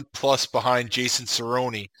 1+ behind Jason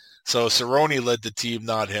Cirone. So Cirone led the team,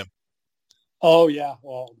 not him. Oh yeah.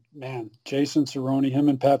 Well, man, Jason Cirone, him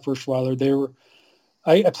and Pat Ferschweiler,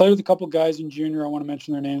 I played with a couple guys in junior. I want to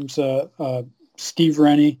mention their names. Steve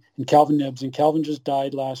Rennie and Calvin Nibbs, and Calvin just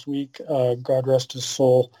died last week. God rest his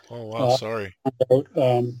soul. Oh wow, sorry.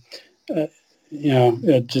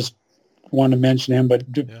 Just wanted to mention him, but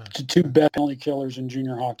two best penalty killers in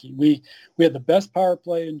junior hockey. We had the best power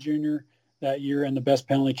play in junior that year and the best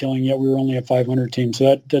penalty killing, yet we were only a 500 team.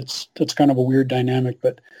 So that's kind of a weird dynamic.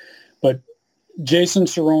 But Jason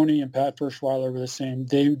Cirone and Pat Ferschweiler were the same.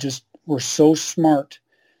 They just were so smart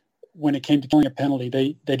when it came to killing a penalty.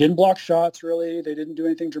 They didn't block shots, really. They didn't do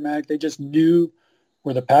anything dramatic. They just knew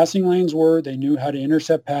where the passing lanes were. They knew how to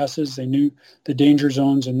intercept passes. They knew the danger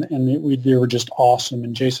zones, and they were just awesome.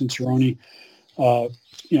 And Jason Cirone,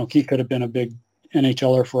 he could have been a big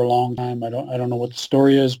NHLer for a long time. I don't know what the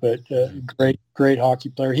story is, but great hockey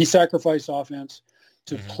player. He sacrificed offense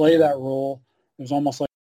to play that role. It was almost like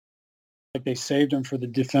they saved him for the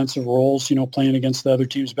defensive roles, playing against the other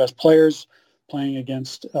team's best players, playing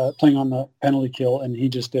on the penalty kill, and he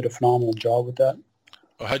just did a phenomenal job with that.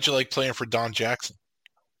 Well, how'd you like playing for Don Jackson?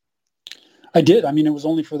 I did. I mean, it was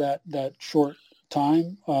only for that short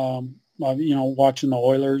time. Watching the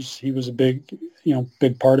Oilers, he was a big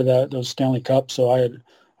part of those Stanley Cups. So I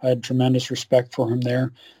had tremendous respect for him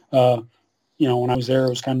there. When I was there, it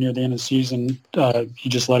was kind of near the end of the season. He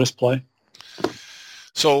just let us play.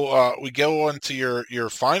 So we go on to your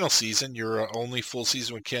final season, your only full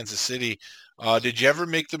season with Kansas City. Did you ever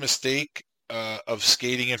make the mistake of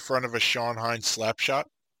skating in front of a Sean Hines slap shot?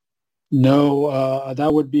 No,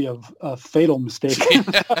 that would be a fatal mistake.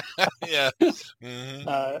 Yeah. Mm-hmm.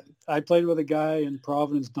 I played with a guy in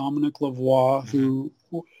Providence, Dominic Lavoie, who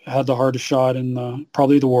had the hardest shot in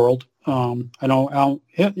probably the world. I know Al,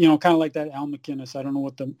 kind of like that Al McInnes. I don't know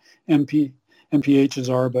what the MPHs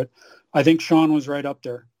are, but I think Sean was right up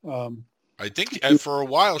there. I think for a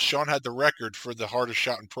while, Sean had the record for the hardest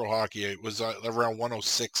shot in pro hockey. It was around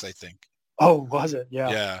 106, I think. Oh, was it? Yeah.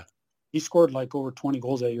 Yeah. He scored like over 20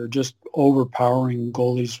 goals that year, just overpowering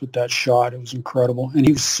goalies with that shot. It was incredible. And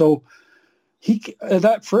he was he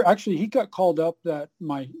got called up that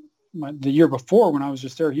the year before when I was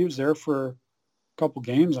just there. He was there for a couple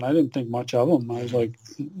games, and I didn't think much of him. I was like,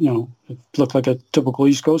 it looked like a typical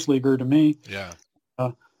East Coast leaguer to me. Yeah.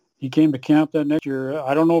 He came to camp that next year.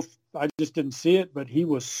 I don't know if I just didn't see it, but he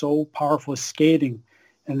was so powerful skating,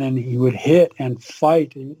 and then he would hit and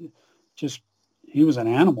fight. He was an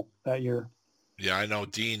animal that year. Yeah, I know.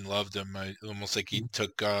 Dean loved him. Almost like he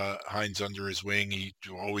took Hines under his wing. He'd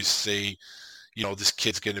always say, this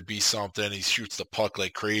kid's going to be something. He shoots the puck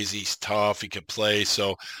like crazy. He's tough. He can play.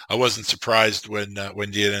 So I wasn't surprised when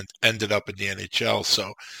he ended up in the NHL.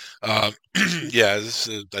 So, yeah,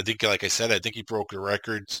 I think, like I said, I think he broke the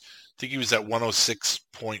records. I think he was at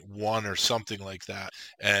 106.1 or something like that.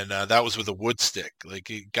 And that was with a wood stick.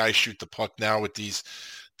 Like, guys shoot the puck now with these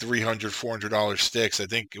 $300, $400 sticks. I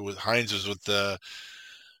think Hines was with the,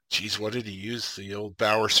 what did he use? The old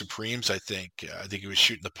Bauer Supremes, I think. I think he was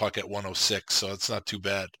shooting the puck at 106, so it's not too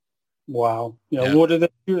bad. Wow. Yeah. Yeah. What do they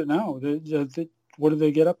do now? What do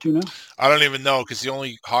they get up to now? I don't even know, because the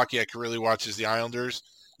only hockey I can really watch is the Islanders.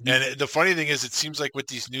 And the funny thing is, it seems like with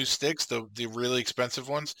these new sticks, the really expensive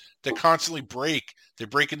ones, they constantly break. They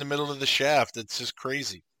break in the middle of the shaft. It's just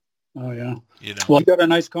crazy. Oh, yeah. You know. Well, he got a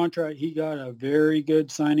nice contract. He got a very good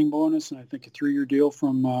signing bonus, and I think a 3-year deal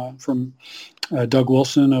from Doug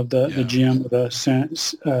Wilson of the GM of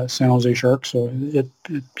the San Jose Sharks. So it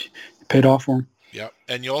paid off for him. Yeah,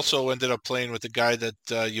 and you also ended up playing with a guy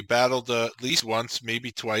that you battled at least once,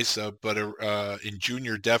 maybe twice, but in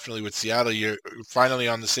junior, definitely with Seattle. You're finally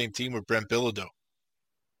on the same team with Brent Bilodeau.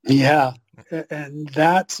 Yeah, and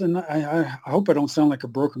I hope I don't sound like a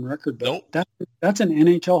broken record, but that's an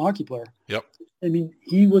NHL hockey player. Yep. I mean,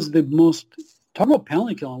 he was the most, talk about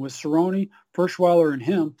penalty killing with Cerrone, Furschweiler, and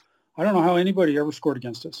him. I don't know how anybody ever scored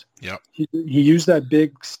against us. Yep. He used that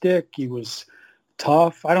big stick. He was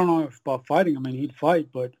tough. I don't know about fighting. I mean, he'd fight,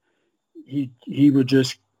 but he would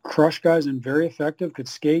just crush guys and very effective, could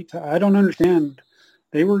skate. I don't understand.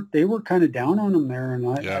 They were kind of down on him there, and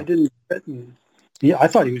I didn't get it. I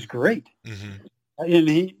thought he was great. Mm-hmm. And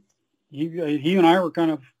he and I were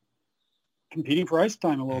kind of competing for ice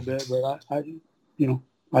time a little bit, but I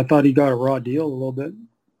thought he got a raw deal a little bit.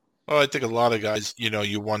 Well, I think a lot of guys,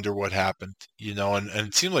 you wonder what happened, and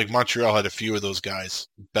it seemed like Montreal had a few of those guys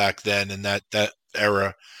back then in that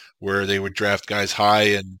era where they would draft guys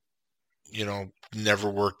high and, never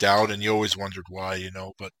worked out, and you always wondered why,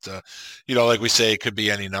 but, like we say, it could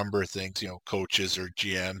be any number of things, coaches or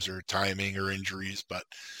GMs or timing or injuries, but,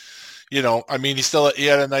 I mean, he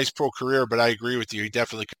had a nice pro career, but I agree with you. He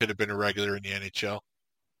definitely could have been a regular in the NHL.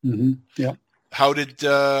 Mm-hmm. Yeah. How did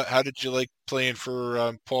you like playing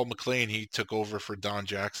for Paul McLean? He took over for Don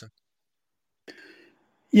Jackson.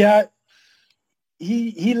 Yeah,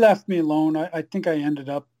 he left me alone. I think I ended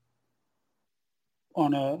up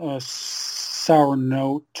on a sour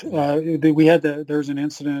note. There was an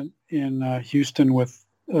incident in Houston with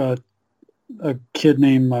a kid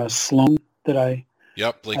named Sloan that I.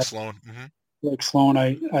 Yep, Blake Sloan. Mm-hmm. Blake Sloan.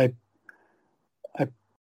 I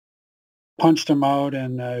punched him out,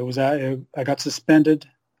 and I got suspended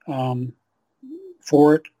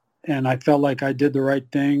for it, and I felt like I did the right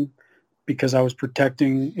thing because I was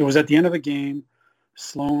protecting. It was at the end of a game.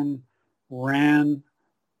 Sloan ran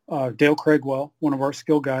Dale Craigwell, one of our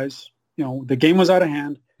skill guys. The game was out of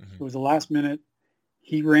hand. Mm-hmm. It was the last minute.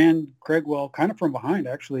 He ran Craigwell kind of from behind,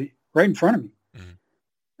 actually, right in front of me. Mm-hmm.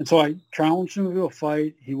 And so I challenged him to do a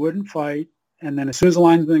fight. He wouldn't fight. And then as soon as the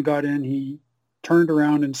linesman got in, he turned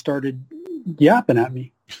around and started yapping at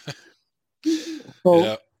me.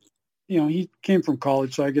 So, he came from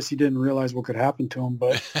college, so I guess he didn't realize what could happen to him.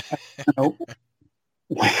 But I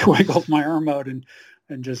wiggled my arm out and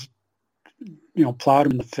just, plowed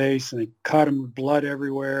him in the face, and he cut him with blood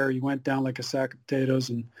everywhere. He went down like a sack of potatoes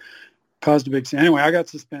and caused a big scene. Anyway, I got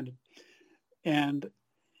suspended. And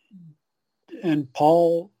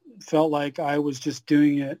Paul felt like I was just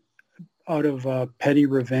doing it out of petty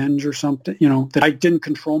revenge or something, that I didn't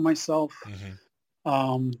control myself.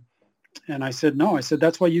 Mm-hmm. And I said, no,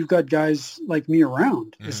 that's why you've got guys like me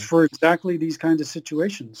around. Mm-hmm. It's for exactly these kinds of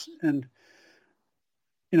situations. And,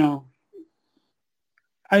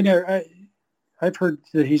 I've heard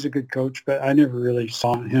that he's a good coach, but I never really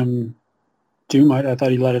saw him do much. I thought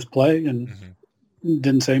he let us play and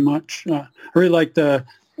didn't say much. I really liked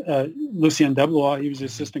Lucien Deblois. He was the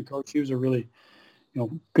assistant coach. He was a really,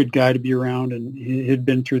 good guy to be around, and he had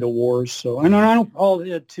been through the wars. So I know Paul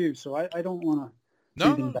did too. So I don't want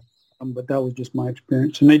to do that, but that was just my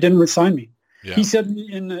experience. And they didn't resign me. Yeah. He said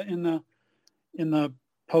in the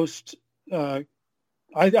post,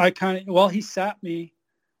 he sat me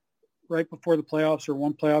right before the playoffs or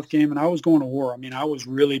one playoff game, and I was going to war. I mean, I was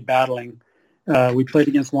really battling. We played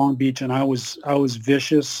against Long Beach, and I was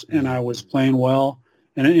vicious, and I was playing well.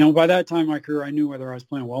 And by that time in my career, I knew whether I was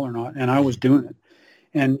playing well or not, and I was doing it.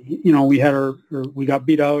 And we got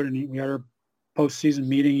beat out, and we had our postseason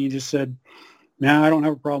meeting. He just said, "Nah, I don't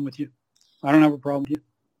have a problem with you. I don't have a problem with you."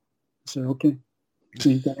 I said, "Okay." So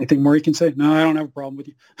you got anything more you can say? No, I don't have a problem with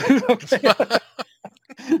you. Okay.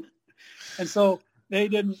 And so they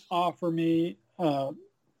didn't offer me,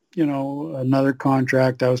 another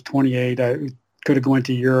contract. I was 28. I could have gone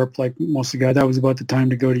to Europe like most of the guys. That was about the time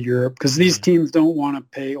to go to Europe because these teams don't want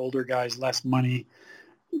to pay older guys less money.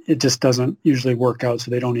 It just doesn't usually work out, so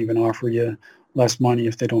they don't even offer you less money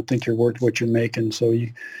if they don't think you're worth what you're making. So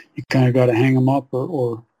you kind of got to hang them up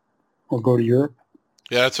or go to Europe.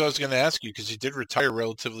 Yeah, that's what I was going to ask you because you did retire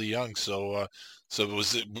relatively young. So So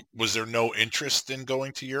was there no interest in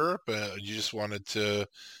going to Europe? You just wanted to,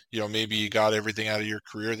 maybe you got everything out of your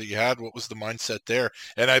career that you had. What was the mindset there?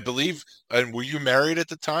 And I believe, and were you married at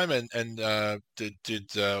the time? And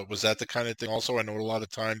was that the kind of thing also? I know a lot of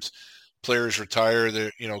times players retire,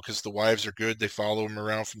 because the wives are good. They follow them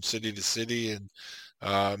around from city to city, and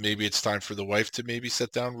maybe it's time for the wife to maybe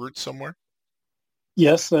set down roots somewhere.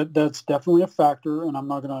 Yes, that's definitely a factor, and I'm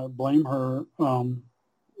not going to blame her.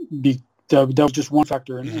 That was just one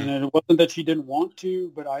factor, and it wasn't that she didn't want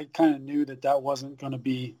to, but I kind of knew that wasn't going to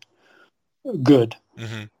be good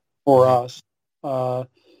for us.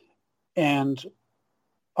 And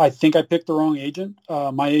I think I picked the wrong agent.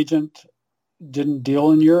 My agent didn't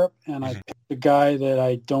deal in Europe, and I picked a guy that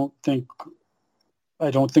I don't think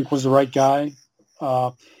was the right guy.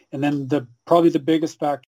 And then probably the biggest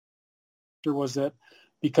factor was that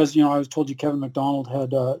because I was told you Kevin McDonald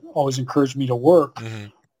had always encouraged me to work.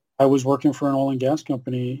 I was working for an oil and gas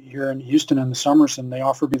company here in Houston in the summers, and they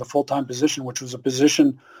offered me the full-time position, which was a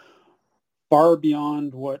position far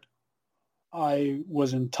beyond what I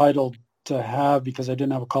was entitled to have because I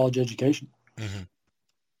didn't have a college education.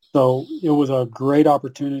 So it was a great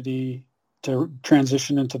opportunity to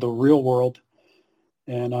transition into the real world.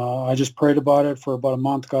 And I just prayed about it for about a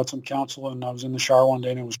month, got some counsel, and I was in the shower one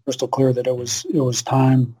day, and it was crystal clear that it was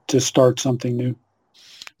time to start something new.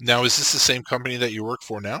 Now, is this the same company that you work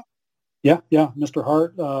for now? Yeah. Mr.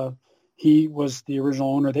 Hart, he was the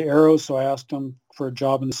original owner of the Arrows, so I asked him for a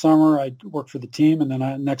job in the summer. I worked for the team, and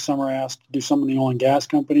then next summer I asked to do something in the oil and gas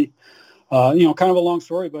company. Kind of a long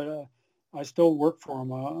story, but I still work for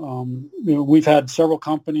him. We've had several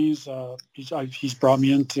companies. He's brought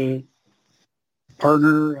me in to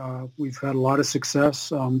partner. We've had a lot of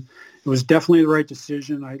success. It was definitely the right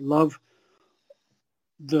decision. I love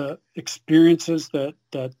the experiences that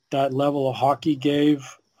level of hockey gave.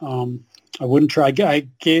 I wouldn't try.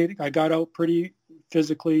 I got out pretty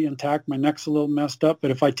physically intact. My neck's a little messed up, but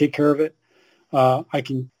if I take care of it, I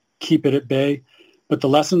can keep it at bay. But the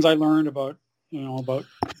lessons I learned about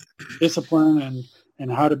discipline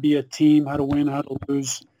and how to be a team, how to win, how to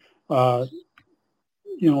lose, saw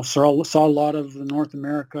a lot of North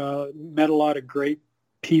America, met a lot of great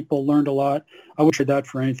people, learned a lot. I would trade that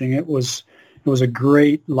for anything. It was a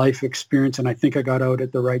great life experience, and I think I got out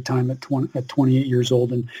at the right time at 28 years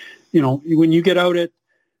old. And, when you get out at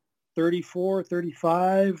 34,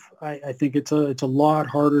 35, I think it's a lot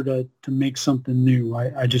harder to make something new.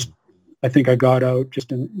 I think I got out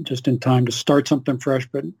just in time to start something fresh,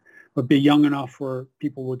 but be young enough where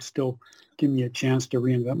people would still give me a chance to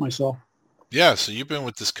reinvent myself. Yeah, so you've been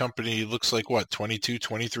with this company, looks like, 22,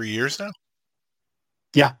 23 years now?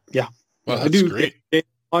 Yeah. Well, that's I do great. A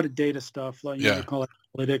lot of data stuff, like you call it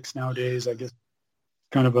analytics nowadays. I guess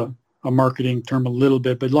kind of a marketing term a little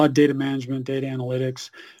bit, but a lot of data management, data analytics.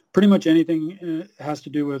 Pretty much anything has to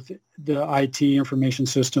do with the IT information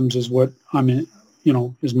systems is what I'm in,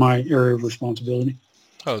 is my area of responsibility.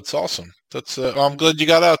 Oh, that's awesome. That's I'm glad you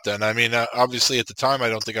got out then. I mean, obviously at the time, I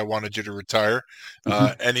don't think I wanted you to retire.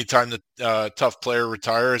 Anytime that tough player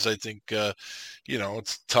retires, I think,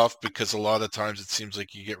 it's tough because a lot of times it seems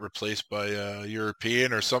like you get replaced by a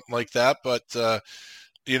European or something like that. But,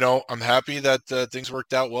 I'm happy that things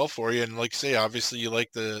worked out well for you. And like I say, obviously you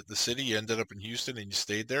like the city. You ended up in Houston and you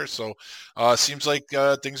stayed there. So seems like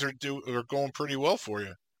things are going pretty well for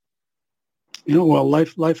you. Well,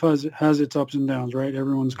 life has its ups and downs, right?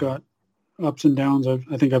 Everyone's got ups and downs. I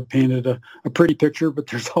think I've painted a pretty picture, but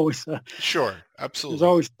there's always sure, absolutely. There's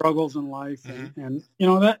always struggles in life, and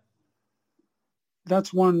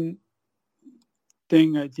that's one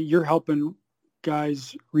thing. You're helping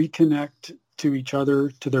guys reconnect to each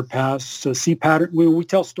other, to their past, to see pattern. We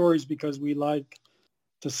tell stories because we like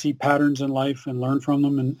to see patterns in life and learn from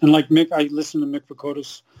them. And like Mick, I listened to Mick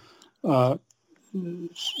Vakota's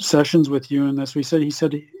sessions with you in this. He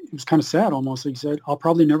said it was kind of sad almost. He said, I'll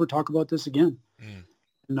probably never talk about this again.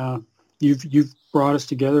 And you've brought us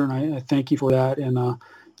together, and I thank you for that. And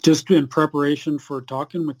just in preparation for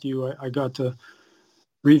talking with you, I got to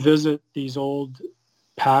revisit these old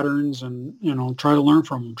patterns and, try to learn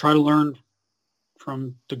from them, try to learn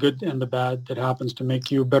from the good and the bad that happens to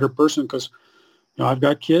make you a better person. Because, I've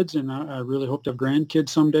got kids, and I really hope to have grandkids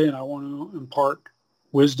someday, and I want to impart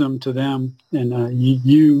wisdom to them. And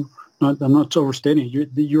I'm not overstating it.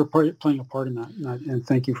 You're playing a part in that, and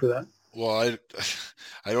thank you for that. Well,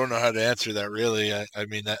 I don't know how to answer that really. I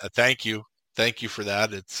mean, thank you for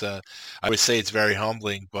that. It's I would say it's very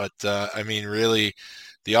humbling, but I mean, really,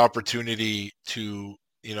 the opportunity to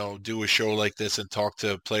do a show like this and talk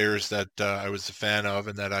to players that I was a fan of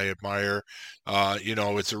and that I admire,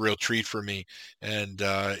 it's a real treat for me. And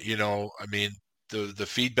I mean, the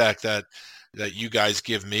feedback that you guys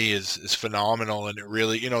give me is phenomenal. And it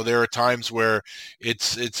really, there are times where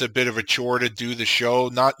it's a bit of a chore to do the show,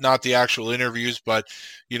 not the actual interviews, but,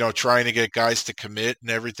 trying to get guys to commit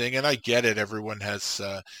and everything. And I get it. Everyone has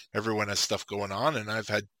stuff going on. And I've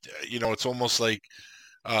had, it's almost like,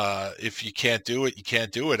 if you can't do it, you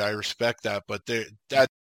can't do it. I respect that. But at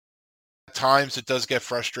times it does get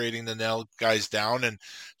frustrating to nail guys down. And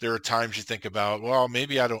there are times you think about, well,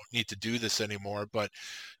 maybe I don't need to do this anymore. But,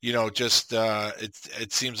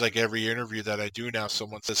 it seems like every interview that I do now,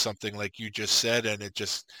 someone says something like you just said, and it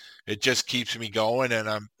just keeps me going. And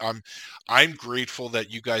I'm grateful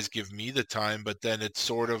that you guys give me the time, but then it's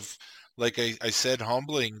sort of, like I said,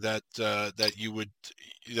 humbling that you would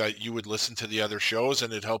listen to the other shows,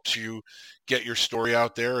 and it helps you get your story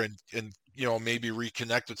out there and maybe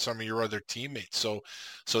reconnect with some of your other teammates. So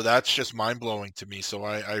that's just mind blowing to me. So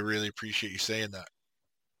I really appreciate you saying that.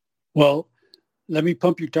 Well, let me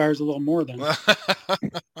pump your tires a little more then.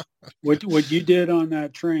 What you did on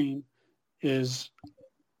that train is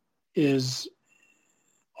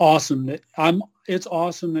awesome. It's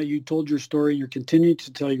awesome that you told your story. You're continuing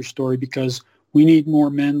to tell your story, because we need more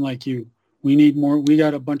men like you. We need more. We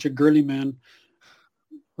got a bunch of girly men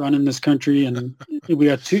running this country, and we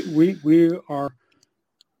got we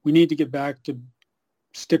need to get back to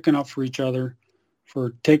sticking up for each other,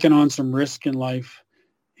 for taking on some risk in life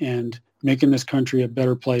and making this country a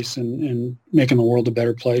better place and making the world a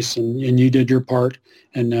better place. And you did your part,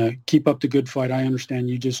 and keep up the good fight. I understand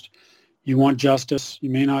you want justice.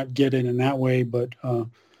 You may not get it in that way, but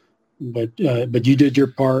you did your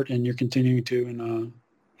part, and you're continuing to, and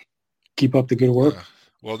keep up the good work.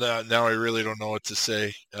 Well, now I really don't know what to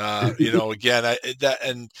say.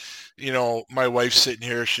 Again, my wife's sitting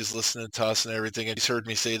here, she's listening to us and everything, and she's heard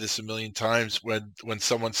me say this a million times. When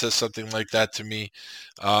someone says something like that to me,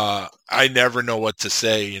 I never know what to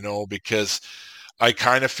say, because I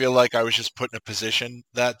kind of feel like I was just put in a position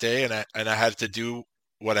that day, and I had to do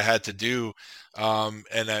what I had to do.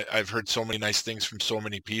 And I've heard so many nice things from so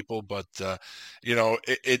many people, but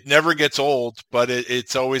it never gets old, but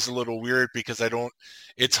it's always a little weird, because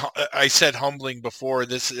I said humbling before,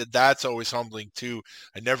 that's always humbling too.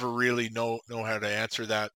 I never really know how to answer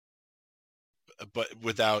that, but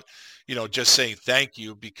without, just saying thank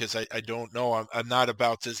you, because I don't know. I'm not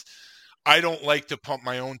about to, I don't like to pump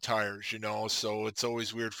my own tires, so it's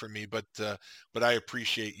always weird for me, but I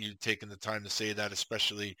appreciate you taking the time to say that,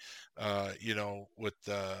 especially,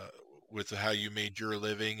 with how you made your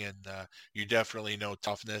living, and you definitely know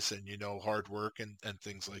toughness, and hard work and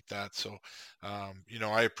things like that. So, I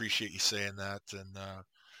appreciate you saying that. And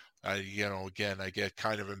again, I get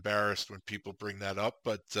kind of embarrassed when people bring that up,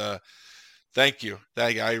 but thank you.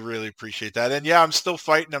 I really appreciate that. And yeah, I'm still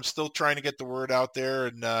fighting. I'm still trying to get the word out there,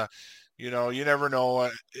 and you never know.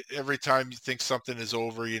 Every time you think something is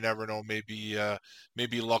over, you never know. Maybe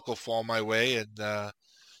luck will fall my way, and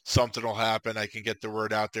something will happen. I can get the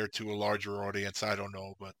word out there to a larger audience. I don't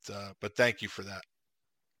know, but thank you for that.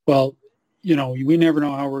 Well, we never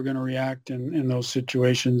know how we're going to react in those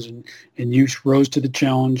situations, and you rose to the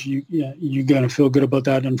challenge. You're going to feel good about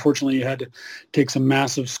that. Unfortunately, you had to take some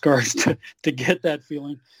massive scars to get that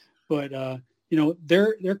feeling, but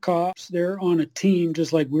they're cops. They're on a team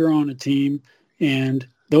just like we're on a team, and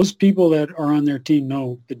those people that are on their team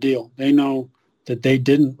know the deal. They know that they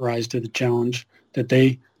didn't rise to the challenge, that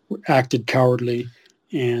they acted cowardly,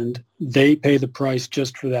 and they pay the price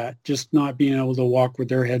just for that, just not being able to walk with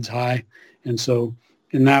their heads high. And so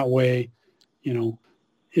in that way, you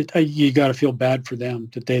got to feel bad for them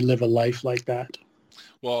that they live a life like that.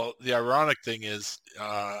 Well, the ironic thing is,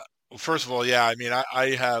 first of all, yeah, I mean,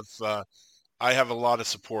 I have a lot of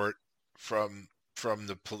support from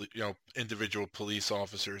the individual police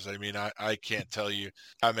officers. I mean, I can't tell you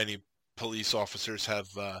how many police officers have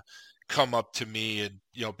come up to me and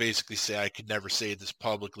basically say, I could never say this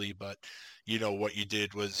publicly, but what you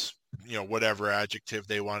did was, whatever adjective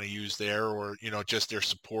they want to use there, or just their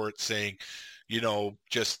support, saying,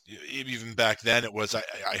 just even back then it was,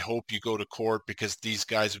 I hope you go to court, because these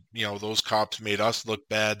guys, those cops made us look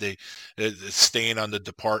bad. They staying on the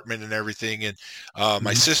department and everything. And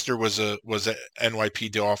my sister was a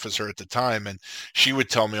NYPD officer at the time, and she would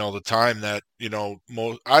tell me all the time that,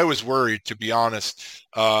 I was worried, to be honest,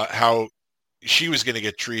 how she was going to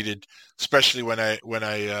get treated, especially when I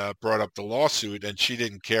brought up the lawsuit, and she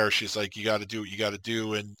didn't care. She's like, you got to do what you got to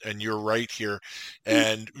do, and you're right here.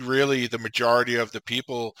 And really, the majority of the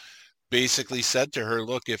people basically said to her,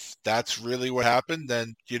 look, if that's really what happened,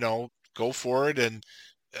 then go for it. And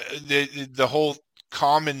the whole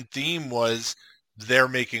common theme was, they're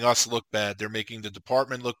making us look bad. They're making the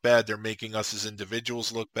department look bad. They're making us as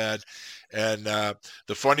individuals look bad. And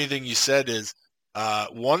the funny thing you said is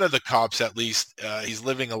one of the cops, at least, he's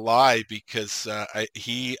living a lie because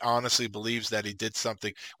he honestly believes that he did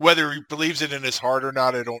something. Whether he believes it in his heart or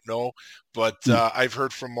not, I don't know. But I've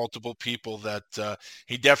heard from multiple people that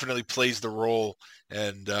he definitely plays the role,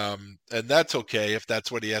 and that's okay if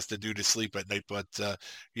that's what he has to do to sleep at night. But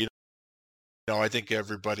I think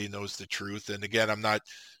everybody knows the truth. And again, I'm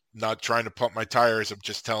not trying to pump my tires. I'm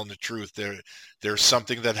just telling the truth. There's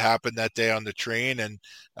something that happened that day on the train, and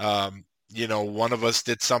one of us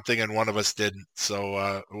did something and one of us didn't.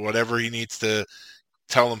 So whatever he needs to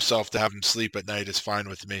tell himself to have him sleep at night is fine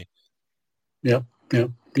with me. Yep.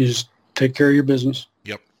 You just take care of your business.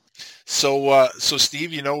 Yep. So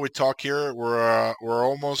Steve, we talk here. We're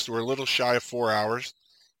a little shy of 4 hours.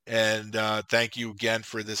 And thank you again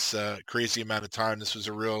for this crazy amount of time. This was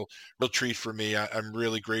a real treat for me. I'm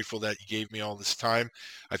really grateful that you gave me all this time.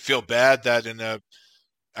 I feel bad that in a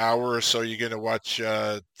hour or so you're going to watch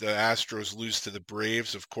the Astros lose to the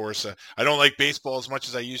Braves. Of course, I don't like baseball as much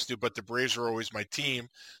as I used to, but the Braves are always my team.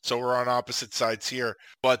 So we're on opposite sides here.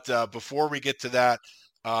 But before we get to that,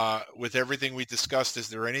 with everything we discussed, is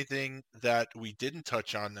there anything that we didn't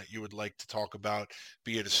touch on that you would like to talk about,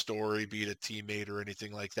 be it a story, be it a teammate or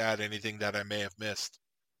anything like that, anything that I may have missed?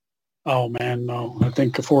 Oh man, no, I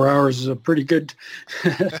think 4 hours is a pretty good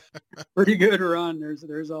run.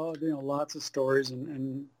 There's all, lots of stories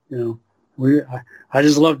and I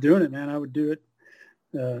just love doing it, man. I would do it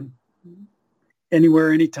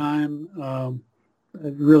anywhere, anytime. I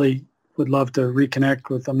really would love to reconnect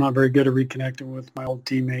with. I'm not very good at reconnecting with my old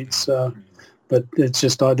teammates, but it's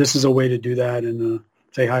just this is a way to do that and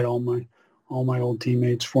say hi to all my old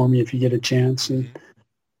teammates for me if you get a chance. And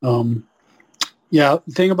the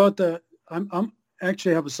thing about I'm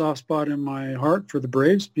actually have a soft spot in my heart for the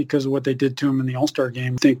Braves because of what they did to them in the All-Star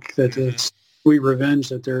game. I think that it's sweet revenge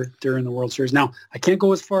that they're in the World Series. Now I can't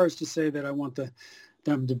go as far as to say that I want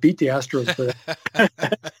them to beat the Astros, but.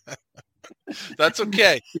 That's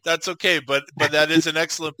okay. But that is an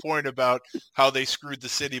excellent point about how they screwed the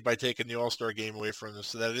city by taking the All-Star game away from them.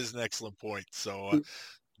 So that is an excellent point. So,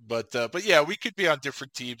 but yeah, we could be on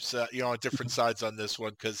different teams, on different sides on this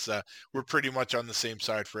one because we're pretty much on the same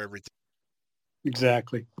side for everything.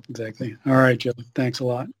 Exactly. All right, Joe. Thanks a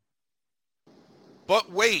lot.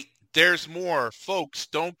 But wait, there's more, folks.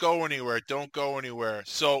 Don't go anywhere.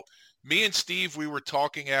 So. Me and Steve, we were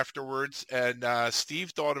talking afterwards, and Steve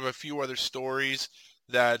thought of a few other stories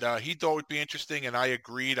that he thought would be interesting, and I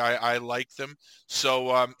agreed. I liked them.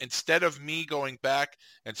 So instead of me going back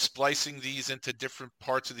and splicing these into different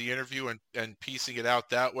parts of the interview and piecing it out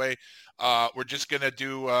that way, we're just going to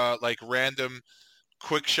do like random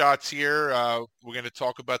quick shots here. We're going to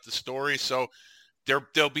talk about the story. So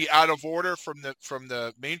they'll be out of order from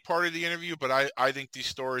the main part of the interview, but I think these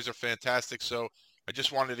stories are fantastic. So I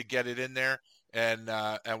just wanted to get it in there, and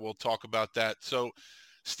we'll talk about that. So,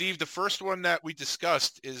 Steve, the first one that we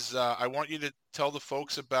discussed is I want you to tell the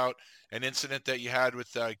folks about an incident that you had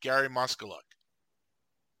with Gary Moskaluk.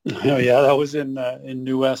 Oh, yeah, that was in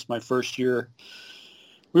New West my first year.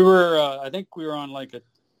 We were, I think we were on like a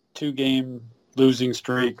 2-game losing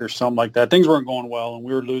streak or something like that. Things weren't going well, and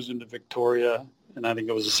we were losing to Victoria, and I think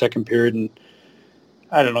it was the second period. And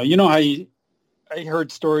I don't know, how I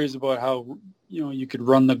heard stories about how you could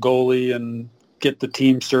run the goalie and get the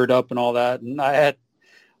team stirred up and all that. And I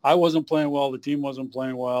wasn't playing well. The team wasn't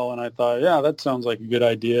playing well. And I thought, yeah, that sounds like a good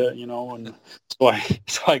idea, And so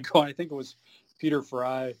I go, I think it was Peter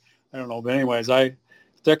Fry. I don't know. But anyways,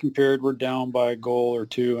 second period, we're down by a goal or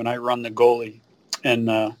two, and I run the goalie. And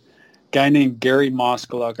a guy named Gary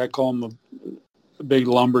Moskaluk, I call him a big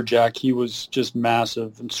lumberjack. He was just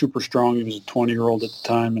massive and super strong. He was a 20-year-old at the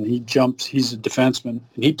time, and he's a defenseman,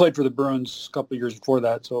 and he played for the Bruins a couple of years before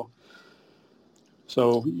that.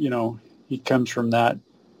 So he comes from that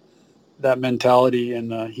mentality,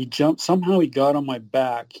 and he jumped. Somehow he got on my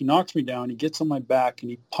back. He knocks me down. He gets on my back,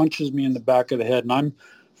 and he punches me in the back of the head, and I'm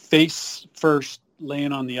face first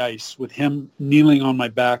laying on the ice with him kneeling on my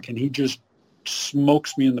back, and he just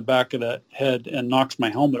smokes me in the back of the head and knocks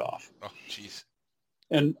my helmet off. Oh, jeez.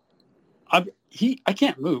 And I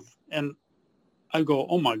can't move. And I go,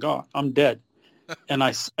 oh, my God, I'm dead. And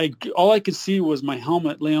all I could see was my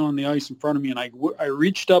helmet laying on the ice in front of me. And I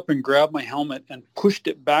reached up and grabbed my helmet and pushed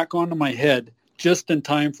it back onto my head just in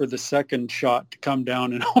time for the second shot to come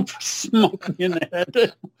down and smoke me in the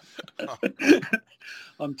head.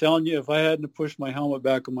 I'm telling you, if I hadn't pushed my helmet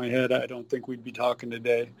back on my head, I don't think we'd be talking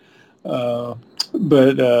today.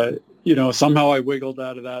 But somehow I wiggled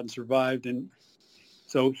out of that and survived. And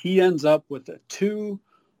So he ends up with a 2,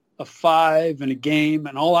 a 5 in a game,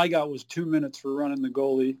 and all I got was 2 minutes for running the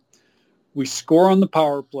goalie. We score on the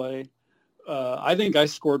power play. I think I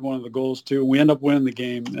scored one of the goals too. We end up winning the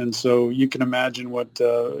game, and so you can imagine what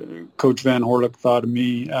Coach Van Horlick thought of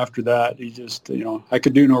me after that. He just, I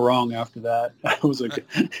could do no wrong after that. I was like,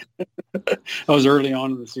 I was early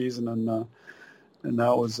on in the season, and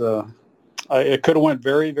that was it could have went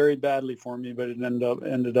very, very badly for me, but it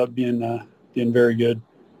ended up being very good.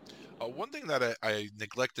 One thing that I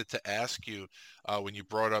neglected to ask you when you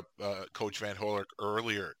brought up Coach Van Horlick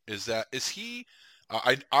earlier is he?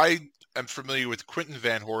 I am familiar with Quentin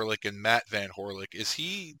Van Horlick and Matt Van Horlick. Is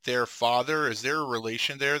he their father? Is there a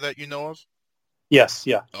relation there that you know of? Yes,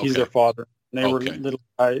 yeah, okay. He's their father. They were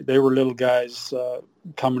little guys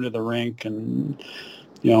coming to the rink, and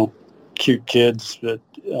cute kids. But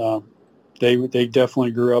they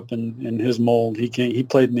definitely grew up in his mold. He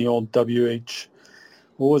played in the old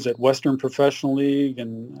Western Professional League,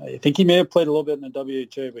 and I think he may have played a little bit in the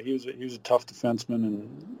WHA. But he was a tough defenseman,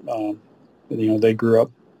 and they grew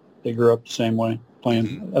up the same way playing.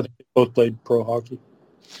 Mm-hmm. I think they both played pro hockey.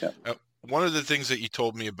 Yeah. One of the things that you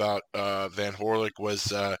told me about Van Horlick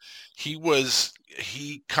was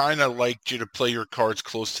he kind of liked you to play your cards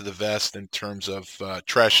close to the vest in terms of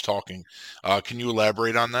trash talking. Can you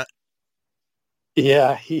elaborate on that? Yeah,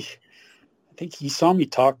 I think he saw me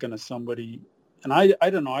talking to somebody, and I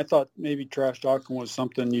don't know. I thought maybe trash talking was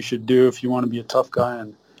something you should do if you want to be a tough guy,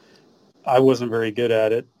 and I wasn't very good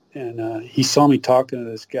at it. And he saw me talking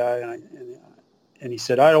to this guy, and he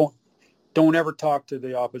said, don't ever talk to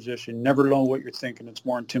the opposition. Never know what you're thinking. It's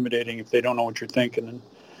more intimidating if they don't know what you're thinking. And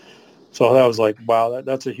so that was like, wow,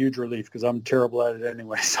 that's a huge relief because I'm terrible at it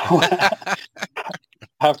anyway. So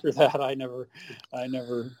after that, I never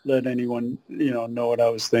let anyone, know what I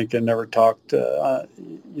was thinking. Never talked.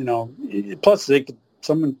 Plus, if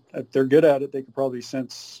they're good at it, they could probably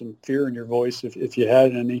sense some fear in your voice if you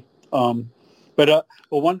had any. But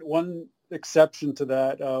one exception to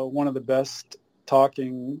that, one of the best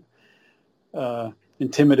talking verbal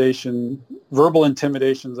intimidations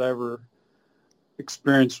I ever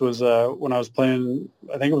experienced was when I was playing,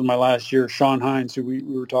 I think it was my last year, Sean Hines, who we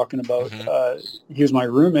were talking about. Mm-hmm. He was my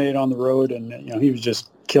roommate on the road, and he was just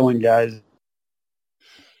killing guys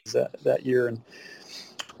that year. And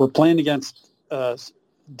we're playing against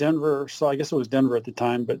Denver, so I guess it was Denver at the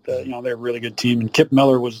time, but they're a really good team, and Kip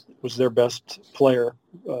Miller was their best player,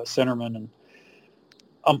 centerman, and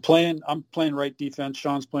I'm playing right defense,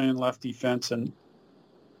 Sean's playing left defense, and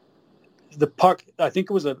the puck, I think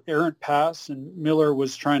it was an errant pass, and Miller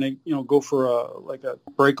was trying to go for a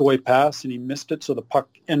breakaway pass, and he missed it, so the puck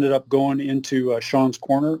ended up going into Sean's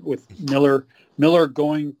corner with Miller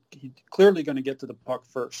going, he's clearly going to get to the puck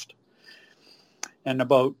first, and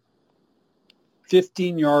about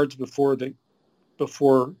 15 yards before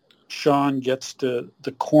Sean gets to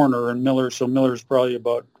the corner, and Miller's probably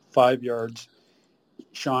about 5 yards,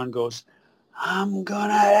 Sean goes, "I'm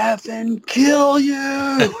gonna effing kill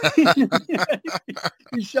you!"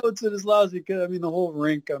 He shouts it as loud as he could. I mean, the whole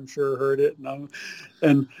rink, I'm sure, heard it,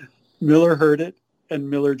 and Miller heard it, and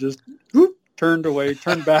Miller just turned away,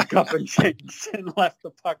 turned back up, and changed, and left the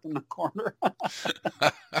puck in the corner.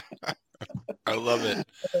 I love it.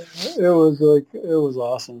 It was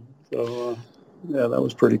awesome. So yeah, that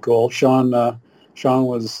was pretty cool. Sean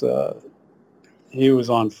was he was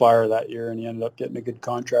on fire that year, and he ended up getting a good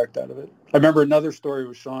contract out of it. I remember another story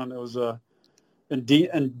with Sean. It was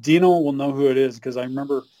and Dino will know who it is, because I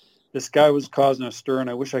remember this guy was causing a stir, and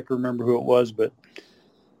I wish I could remember who it was, but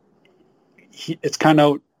it's kind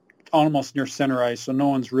of almost near center ice, so no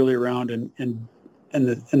one's really around, and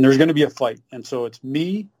there's going to be a fight, and so it's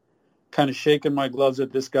me kind of shaking my gloves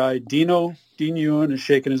at this guy. Dean Ewan is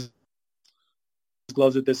shaking his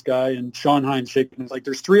gloves at this guy, and Sean Hines shaking his,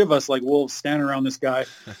 there's three of us like wolves standing around this guy,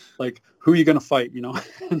 like, who are you going to fight, So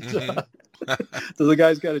the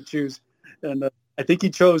guy's got to choose, and I think he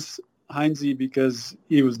chose Heinze because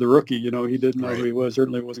he was the rookie, he didn't know who he was.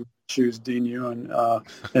 Certainly wasn't going to choose Dean Ewan,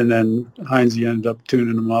 and then Heinze ended up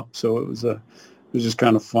tuning him up, so it was just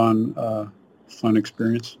kind of fun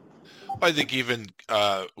experience. I think even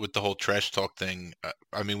with the whole trash talk thing,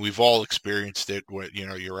 I mean, we've all experienced it.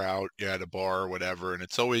 You're at a bar or whatever, and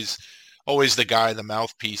it's always the guy, the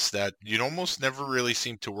mouthpiece that you almost never really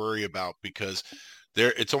seem to worry about, because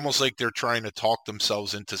it's almost like they're trying to talk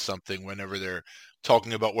themselves into something whenever they're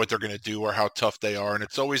talking about what they're going to do or how tough they are. And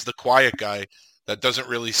it's always the quiet guy that doesn't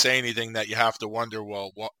really say anything, that you have to wonder,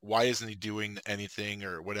 well, why isn't he doing anything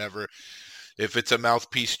or whatever? If it's a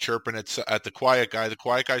mouthpiece chirping at the quiet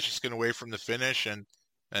guy's just going to wait from the finish, and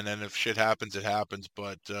then if shit happens, it happens.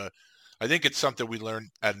 But I think it's something we learn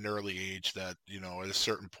at an early age that, at a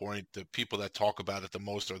certain point, the people that talk about it the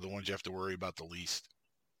most are the ones you have to worry about the least.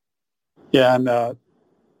 Yeah, and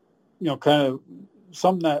kind of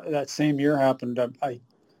something that same year happened.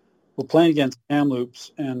 We're playing against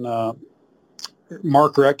Kamloops, and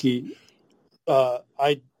Mark Recchi.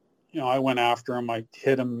 I went after him. I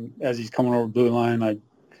hit him as he's coming over the blue line. I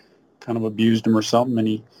kind of abused him or something, and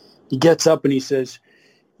he gets up and he says,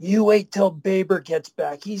 "You wait till Baber gets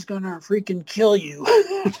back. He's gonna freaking kill you."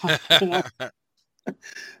 And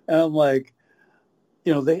I'm like,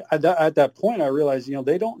 they at that point I realized,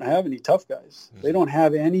 they don't have any tough guys. They don't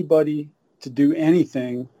have anybody to do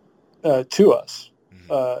anything to us.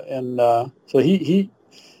 So he,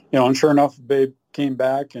 and sure enough, Babe came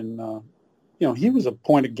back, and he was a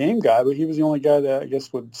point of game guy, but he was the only guy that I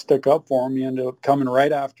guess would stick up for him. He ended up coming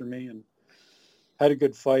right after me and had a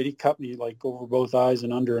good fight. He cut me like over both eyes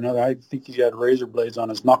and under another. I think he had razor blades on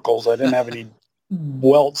his knuckles. I didn't have any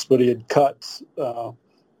welts, but he had cuts.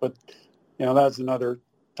 But that's another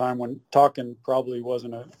time when talking probably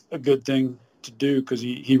wasn't a good thing to do, because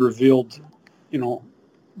he revealed,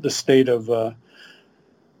 the state of the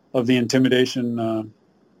intimidation,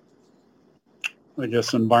 I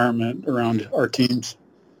guess, environment around our teams.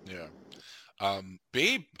 Yeah.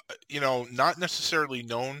 Babe, not necessarily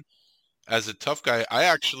known as a tough guy.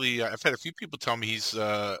 I've had a few people tell me he's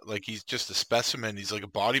just a specimen. He's like a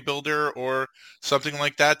bodybuilder or something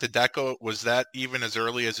like that. Was that even as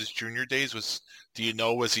early as his junior days? Was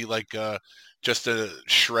he like just a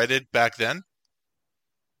shredded back then?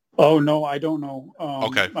 Oh, no, I don't know.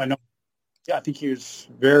 Okay. I know. Yeah, I think he was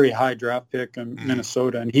very high draft pick in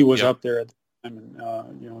Minnesota, and he was up there at the time,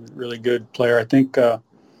 and, really good player. I think, sorry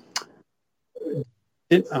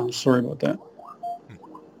about that.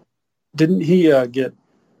 Didn't he get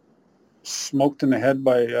smoked in the head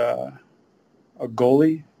by a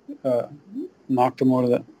goalie, knocked him over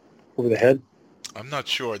the head? I'm not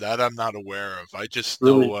sure. That I'm not aware of. I just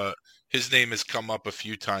know his name has come up a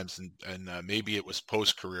few times, and maybe it was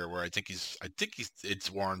post-career where I think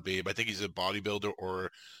it's Warren Babe. I think he's a bodybuilder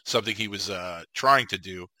or something he was trying to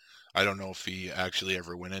do. I don't know if he actually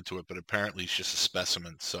ever went into it, but apparently he's just a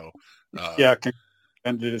specimen. So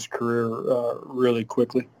ended his career really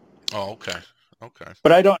quickly. Oh, okay.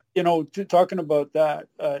 But I don't, talking about that,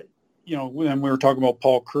 when we were talking about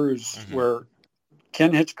Paul Cruz, where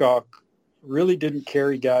Ken Hitchcock really didn't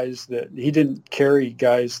carry guys that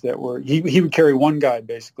were, he would carry one guy,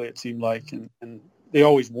 basically, it seemed like, and they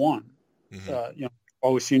always won.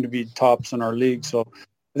 Always seemed to be tops in our league. So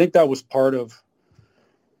I think that was part of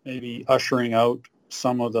maybe ushering out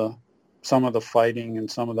some of the fighting and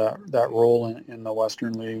some of that role in the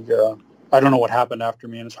Western League. I don't know what happened after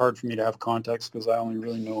me, and it's hard for me to have context because I only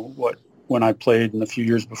really know when I played in the few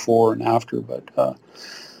years before and after. But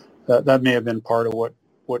that may have been part of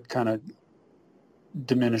what kind of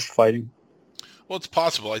diminished fighting. Well, it's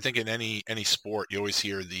possible. I think in any sport, you always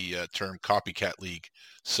hear the term copycat league.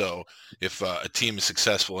 So if a team is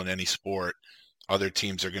successful in any sport, other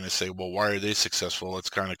teams are going to say, well, why are they successful? Let's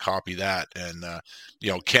kind of copy that. And,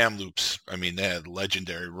 Kamloops, they had a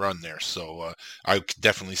legendary run there. So I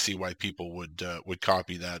definitely see why people would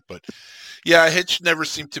copy that. But, yeah, Hitch never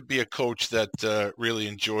seemed to be a coach that really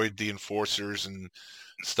enjoyed the enforcers and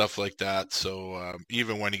stuff like that. So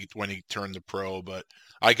even when he turned the pro, but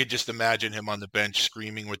I could just imagine him on the bench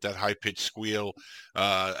screaming with that high-pitched squeal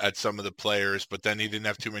at some of the players. But then he didn't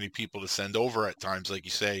have too many people to send over at times, like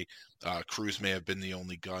you say. Cruz may have been the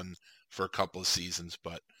only gun for a couple of seasons,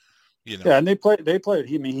 but Yeah, and they played.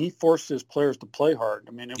 He forced his players to play hard.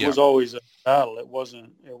 It was always a battle. It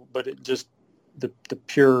wasn't, but it just the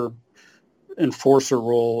pure enforcer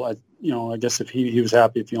role. I guess if he was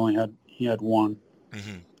happy if he had one,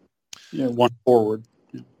 one forward.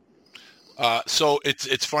 So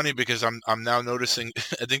it's funny because I'm now noticing.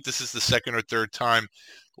 I think this is the second or third time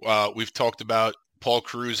we've talked about Paul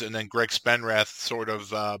Cruz and then Greg Spenrath sort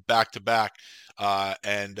of back to back.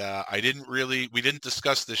 And we didn't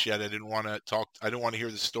discuss this yet. I didn't want to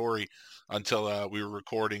hear the story until we were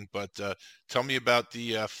recording, but tell me about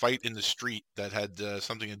the fight in the street that had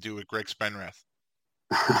something to do with Greg Spenrath.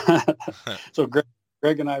 So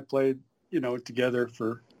Greg and I played, together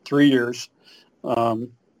for 3 years,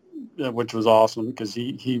 which was awesome because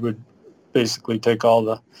he would basically take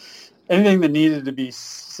anything that needed to be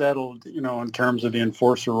settled, in terms of the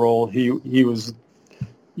enforcer role. He was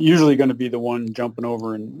usually going to be the one jumping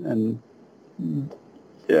over and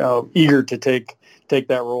eager to take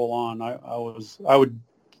that role on. I would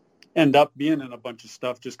end up being in a bunch of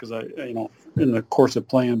stuff just because in the course of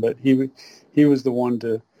playing, but he was the one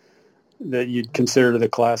that you'd consider the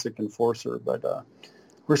classic enforcer. But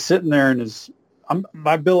we're sitting there, and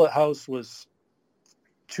my billet house was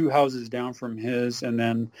 2 houses down from his, and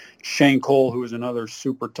then Shane Cole, who was another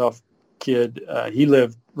super tough kid, he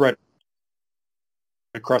lived right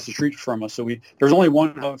across the street from us. So there was only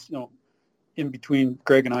one house, in between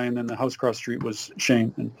Greg and I, and then the house across the street was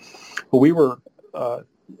Shane. But we were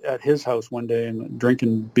at his house one day and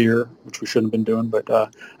drinking beer, which we shouldn't have been doing, but I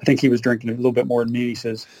think he was drinking a little bit more than me. He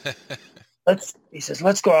says,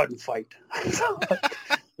 let's go out and fight. Like,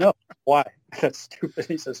 no, why? That's stupid.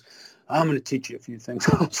 He says, I'm going to teach you a few things.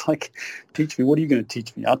 I was like, teach me? What are you going to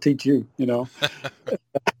teach me? I'll teach you,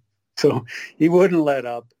 So he wouldn't let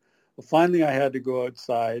up. Well, finally, I had to go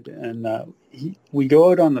outside, and we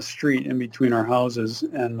go out on the street in between our houses,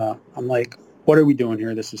 and I'm like, what are we doing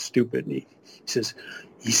here? This is stupid. And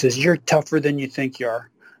he says, you're tougher than you think you are.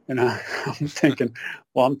 And I'm thinking,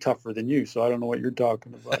 well, I'm tougher than you, so I don't know what you're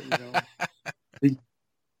talking about.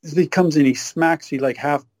 He comes in, he like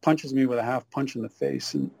half punches me with a half punch in the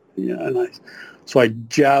face, so I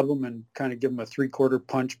jab him and kind of give him a 3/4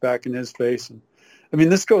 punch back in his face. And I mean,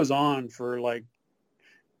 this goes on for like,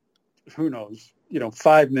 who knows,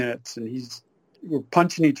 5 minutes, and we're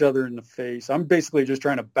punching each other in the face. I'm basically just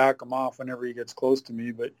trying to back him off whenever he gets close to me,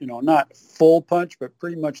 but not full punch, but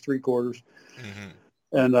pretty much 3/4. Mm-hmm.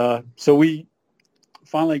 And so we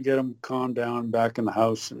finally get him calmed down back in the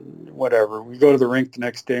house and whatever. We go to the rink the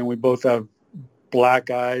next day, and we both have black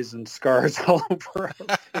eyes and scars all over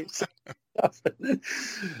our face.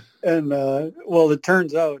 And well, it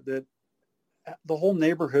turns out that the whole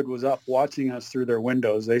neighborhood was up watching us through their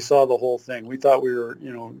windows. They saw the whole thing. We thought we were,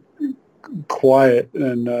 quiet,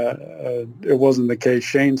 and it wasn't the case.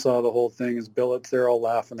 Shane saw the whole thing. His billets, they're all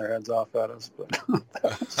laughing their heads off at us. But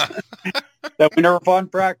that we never fought in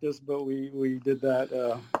practice, but we did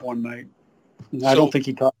that one night. I don't think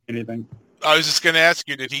he taught me anything. I was just going to ask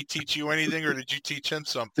you, did he teach you anything, or did you teach him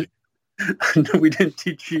something? No, we didn't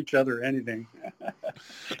teach each other anything.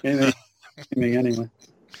 anything anyway.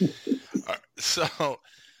 So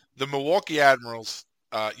the Milwaukee Admirals,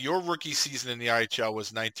 your rookie season in the IHL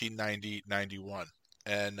was 1990-91.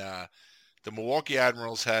 And the Milwaukee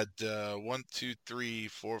Admirals had 1, 2, 3,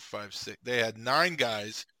 4, 5, 6. They had 9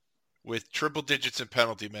 guys with triple digits in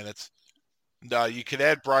penalty minutes. You could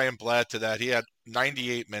add Brian Blatt to that. He had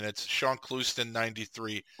 98 minutes. Sean Clouston,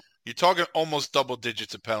 93. You're talking almost double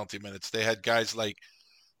digits in penalty minutes. They had guys like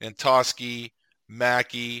Antosky,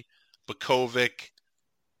 Mackey, Bukovic,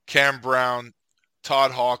 Cam Brown,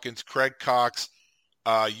 Todd Hawkins, Craig Cox,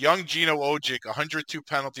 young Gino Ojic, 102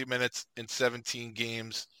 penalty minutes in 17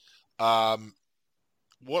 games. What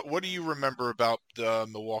do you remember about the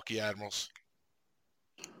Milwaukee Admirals?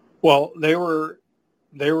 Well, they were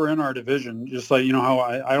in our division, just like, how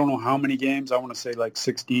I don't know how many games. I want to say like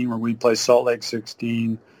 16, where we play Salt Lake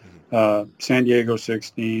 16, San Diego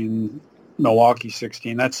 16, Milwaukee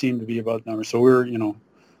 16. That seemed to be about the number. So we were,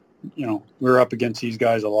 we were up against these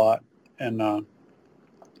guys a lot. And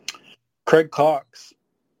Craig Cox,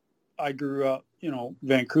 I grew up,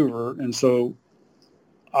 Vancouver, and so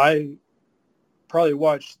I probably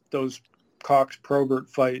watched those Cox-Probert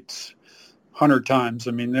fights 100 times.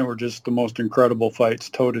 I mean, they were just the most incredible fights,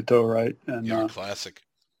 toe-to-toe, right? And classic.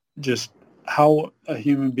 Just how a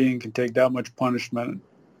human being can take that much punishment,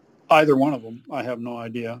 either one of them, I have no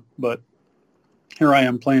idea. But here I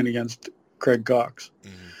am playing against Craig Cox.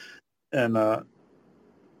 Mm-hmm. And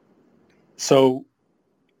so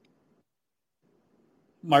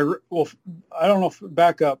I don't know if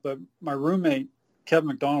back up, but my roommate, Kevin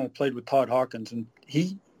McDonald, played with Todd Hawkins, and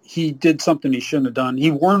he did something he shouldn't have done.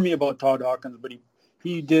 He warned me about Todd Hawkins, but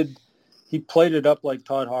he played it up like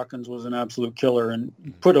Todd Hawkins was an absolute killer and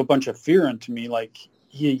put a bunch of fear into me. Like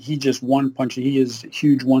he just one punch. He is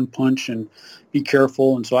huge one punch, and be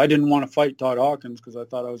careful. And so I didn't want to fight Todd Hawkins because I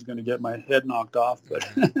thought I was going to get my head knocked off.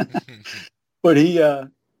 But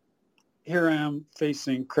here I am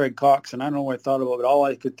facing Craig Cox, and I don't know what I thought about, but all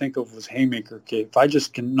I could think of was haymaker. Okay, if I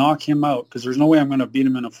just can knock him out, because there's no way I'm going to beat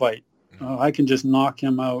him in a fight. I can just knock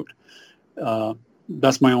him out.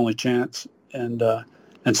 That's my only chance. And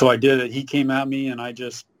so I did it. He came at me, and I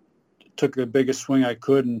just took the biggest swing I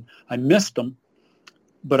could, and I missed him.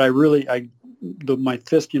 But my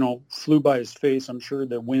fist, flew by his face. I'm sure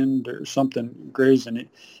the wind or something grazed in it.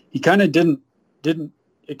 He kind of didn't.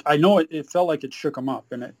 I know it felt like it shook him up,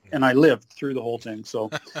 and I lived through the whole thing.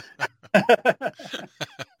 So,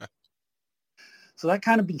 so that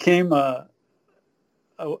kind of became a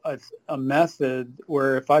method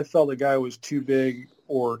where if I felt the guy was too big,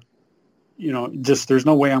 or just there's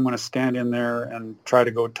no way I'm going to stand in there and try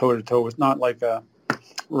to go toe to toe with, not like a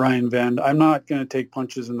Ryan I'm not going to take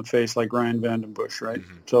punches in the face like Ryan Vandenbush, right?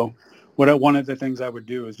 Mm-hmm. So one of the things I would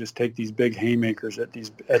do is just take these big haymakers at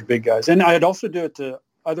big guys. And I'd also do it to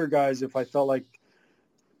other guys if I felt like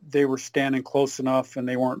they were standing close enough and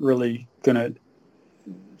they weren't really going to.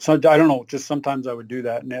 So I don't know, just sometimes I would do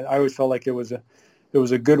that. And I always felt like it was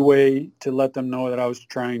a good way to let them know that I was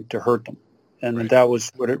trying to hurt them. And that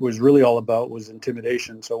was what it was really all about, was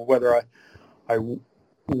intimidation. So whether I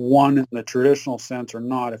won in the traditional sense or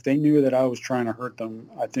not, if they knew that I was trying to hurt them,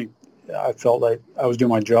 I think I felt like I was doing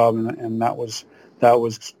my job, and that was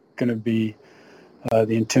going to be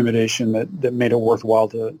the intimidation that made it worthwhile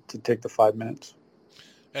to take the 5 minutes.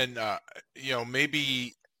 And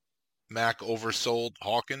maybe Mac oversold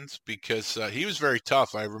Hawkins because he was very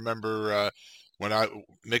tough. I remember when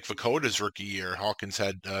Mick Vakota's rookie year, Hawkins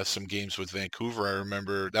had some games with Vancouver. I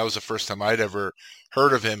remember that was the first time I'd ever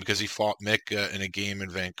heard of him because he fought Mick in a game in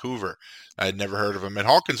Vancouver. I had never heard of him. And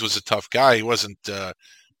Hawkins was a tough guy. He wasn't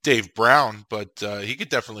Dave Brown, but he could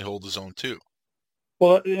definitely hold his own too.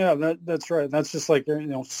 Well, yeah, that's right. That's just like,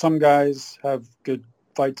 some guys have good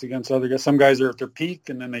fights against other guys. Some guys are at their peak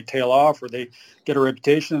and then they tail off, or they get a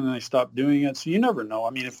reputation and then they stop doing it. So you never know. I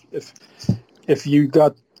mean, if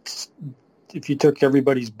you took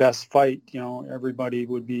everybody's best fight, everybody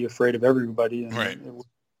would be afraid of everybody. And right.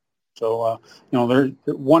 So, there's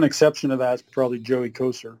one exception to that is probably Joey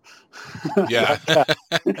Kocur. Yeah.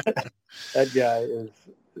 That guy is,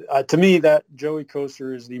 to me, that Joey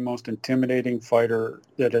Kocur is the most intimidating fighter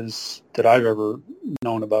that I've ever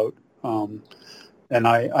known about. And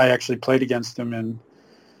I actually played against him, and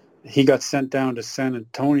he got sent down to San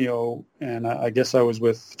Antonio, and I guess I was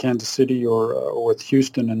with Kansas City or with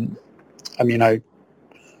Houston. And I mean, I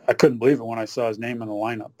couldn't believe it when I saw his name in the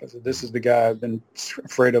lineup. I said, this is the guy I've been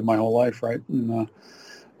afraid of my whole life, right? And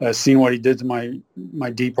seeing what he did to my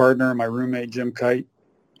D partner, my roommate, Jim Kite.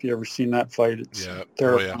 If you ever seen that fight, it's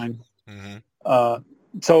terrifying. Oh, yeah.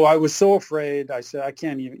 Mm-hmm. So I was so afraid. I said, I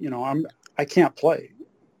can't even, I can't play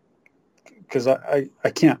because I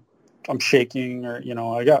can't. I'm shaking, or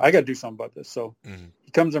I got to do something about this. So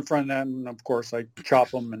he comes in front of that, and of course I chop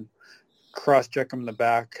him and cross-check him in the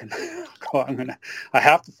back, and I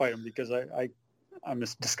have to fight him because I'm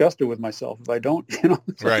just disgusted with myself if I don't.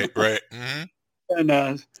 Right. Mm-hmm.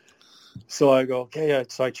 And so I go, okay.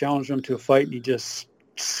 So I challenged him to a fight, and he just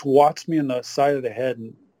swats me in the side of the head,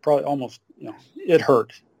 and probably almost, it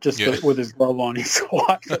hurt just with his glove on. He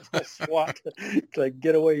swat, like,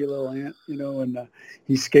 get away, you little ant, and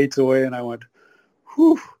he skates away, and I went,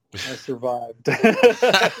 whew, I survived.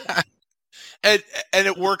 And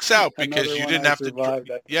it works out because you didn't have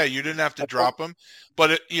to. You didn't have to drop him,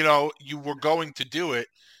 but you were going to do it,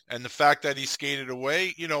 and the fact that he skated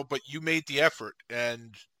away, but you made the effort,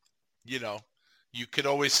 and you could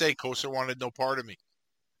always say Kocur wanted no part of me.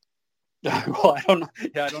 Well, I don't know.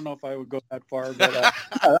 Yeah, I don't know if I would go that far, but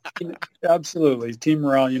absolutely, team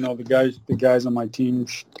morale. The guys on my team,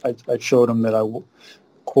 I showed them that I,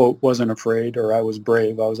 quote, wasn't afraid, or I was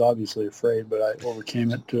brave. I was obviously afraid, but I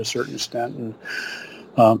overcame it to a certain extent, and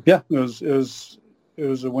it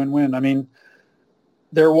was a win-win. I mean,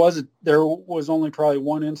 there was only probably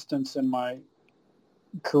one instance in my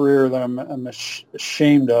career that I'm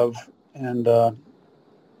ashamed of, and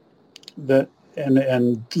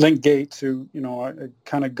and Link Gates, who I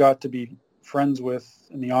kind of got to be friends with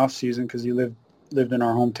in the off season because he lived in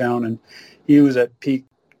our hometown, and he was at peak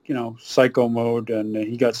psycho mode, and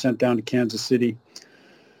he got sent down to Kansas City.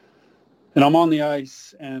 And I'm on the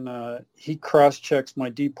ice, and he cross-checks my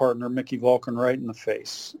D partner, Mickey Vulcan, right in the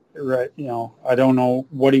face. Right, I don't know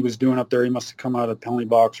what he was doing up there. He must have come out of the penalty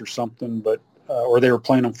box or something, but or they were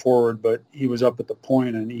playing him forward, but he was up at the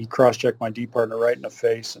point, and he cross-checked my D partner right in the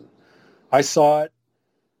face. And I saw it,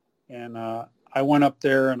 and I went up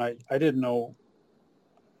there, and I didn't know.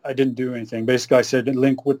 I didn't do anything. Basically, I said,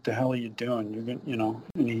 Link, what the hell are you doing? You're gonna,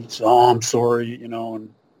 and he said, oh, I'm sorry, and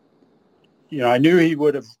I knew he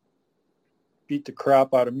would have beat the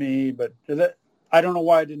crap out of me, but I don't know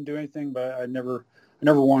why I didn't do anything, but I never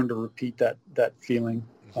wanted to repeat that feeling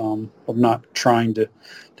of not trying to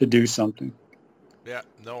do something. Yeah,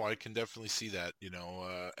 no, I can definitely see that,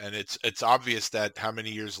 and it's obvious that how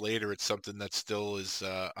many years later it's something that still is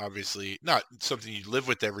obviously not something you live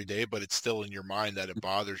with every day, but it's still in your mind that it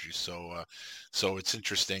bothers you. So it's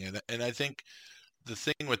interesting, and I think the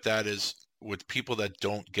thing with that is with people that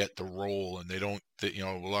don't get the role, and they don't,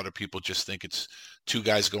 a lot of people just think it's two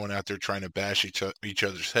guys going out there trying to bash each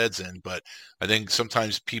other's heads in, but I think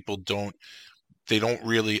sometimes people don't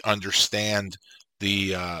really understand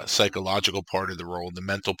the psychological part of the role, the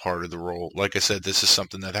mental part of the role. Like I said, this is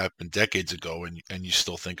something that happened decades ago, and you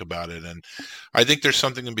still think about it. And I think there's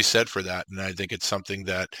something to be said for that. And I think it's something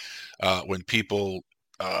that when people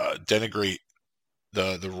denigrate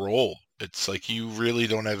the role. It's like you really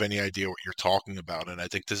don't have any idea what you're talking about, and I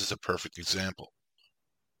think this is a perfect example.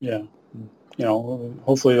 Yeah.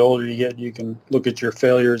 Hopefully the older you get, you can look at your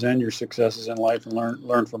failures and your successes in life and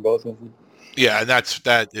learn from both of them. Yeah, and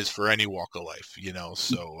that is for any walk of life,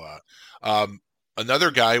 So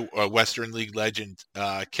another guy, a Western League legend,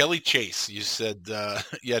 Kelly Chase. You said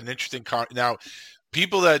you had an interesting now.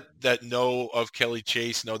 People that know of Kelly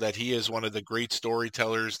Chase know that he is one of the great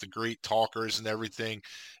storytellers, the great talkers and everything.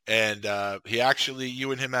 And he actually,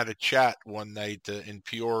 you and him had a chat one night in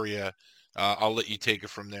Peoria. I'll let you take it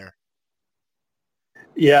from there.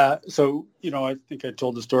 Yeah. So, I think I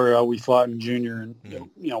told the story how we fought in junior and,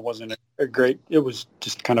 it wasn't a great, it was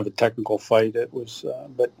just kind of a technical fight. It was,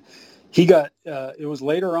 but he got, it was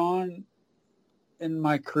later on in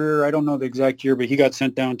my career, I don't know the exact year, but he got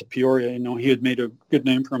sent down to Peoria. He had made a good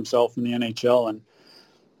name for himself in the NHL, and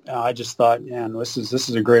I just thought, man, this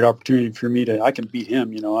is a great opportunity for me I can beat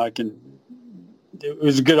him. It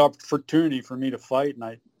was a good opportunity for me to fight, and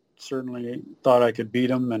I certainly thought I could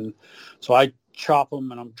beat him. And so I chop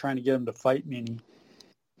him, and I'm trying to get him to fight me, and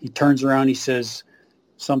he turns around, he says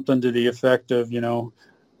something to the effect of, effing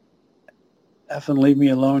leave me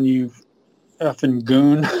alone, you effing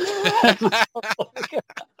goon. I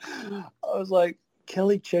was like,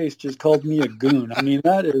 Kelly Chase just called me a goon. I mean,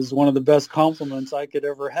 that is one of the best compliments I could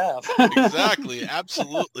ever have. Exactly.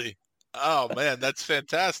 Absolutely. Oh man, that's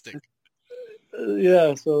fantastic.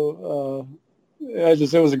 Yeah. So,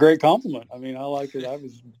 it was a great compliment. I mean, I liked it.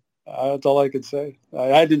 That's all I could say.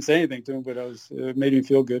 I didn't say anything to him, but it made me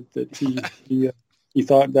feel good that he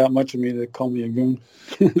thought that much of me to call me a goon.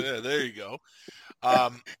 Yeah, there you go.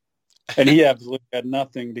 And he absolutely had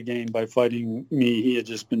nothing to gain by fighting me. He had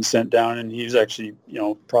just been sent down, and he was actually,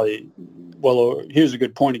 probably, he was a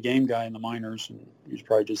good point of game guy in the minors, and he was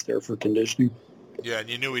probably just there for conditioning. Yeah, and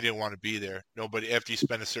you knew he didn't want to be there. Nobody, after you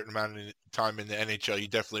spend a certain amount of time in the NHL, you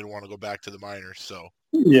definitely don't want to go back to the minors. So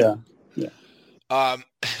yeah.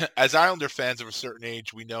 As Islander fans of a certain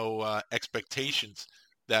age, we know expectations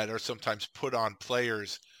that are sometimes put on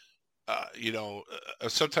players.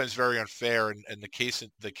 Sometimes very unfair. And the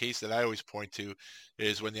case that I always point to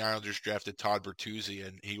is when the Islanders drafted Todd Bertuzzi,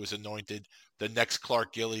 and he was anointed the next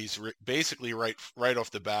Clark Gillies, basically right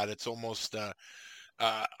off the bat. It's almost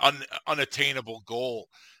unattainable goal.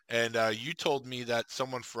 And you told me that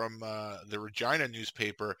someone from the Regina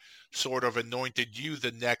newspaper sort of anointed you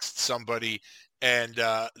the next somebody, and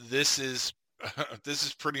this is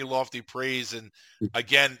pretty lofty praise, and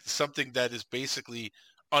again, something that is basically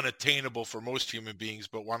unattainable for most human beings.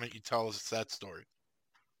 But why don't you tell us that story?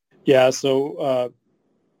 Yeah, so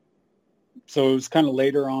it was kind of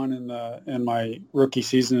later on in my rookie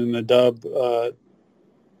season in the Dub.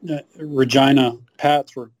 Regina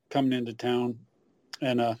Pats were coming into town,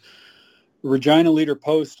 and Regina Leader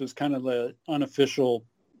Post was kind of the unofficial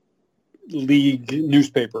league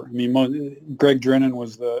newspaper. I mean, Greg Drennan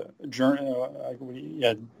was the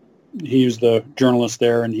he was the journalist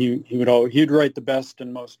there, and he'd write the best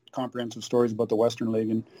and most comprehensive stories about the Western League.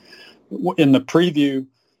 And in the preview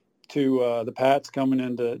to the Pats coming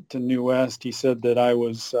into New West, he said that I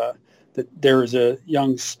was that there was a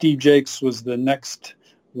young Steve Jakes was the next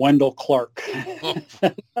Wendell Clark.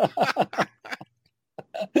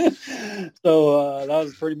 So that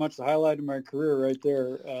was pretty much the highlight of my career right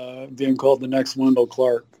there, being called the next Wendell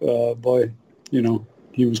Clark. Boy,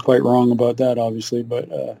 he was quite wrong about that, obviously, but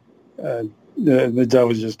that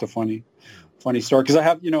was just a funny story. Because I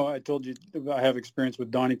have, I told you I have experience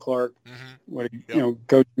with Donnie Clark,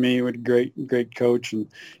 coached me, what a great coach, and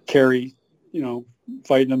Kerry,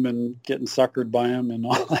 fighting him and getting suckered by him and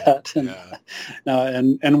all that,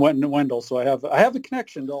 and Wendell. So I have a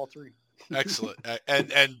connection to all three. Excellent.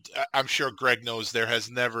 And I'm sure Greg knows there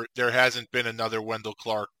hasn't been another Wendell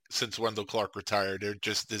Clark since Wendell Clark retired. There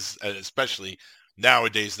just is, especially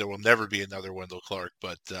nowadays, there will never be another Wendell Clark.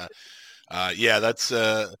 But that's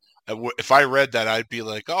if I read that, I'd be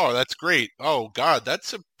like, oh, that's great. Oh God,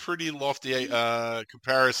 that's a pretty lofty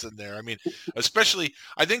comparison there. I mean, especially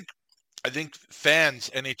I think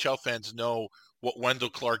NHL fans know what Wendell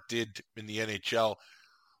Clark did in the NHL,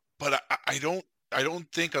 but I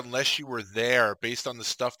don't think, unless you were there, based on the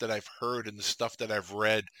stuff that I've heard and the stuff that I've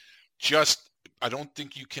read, I don't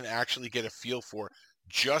think you can actually get a feel for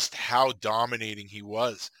just how dominating he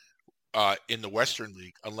was in the Western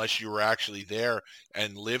League, unless you were actually there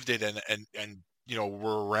and lived it and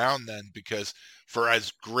were around then. Because for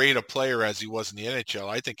as great a player as he was in the NHL,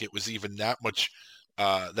 I think it was even that much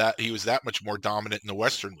that he was that much more dominant in the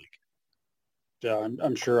Western League. Yeah,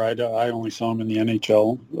 I'm sure. I only saw him in the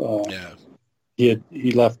NHL.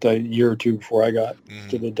 he left a year or two before I got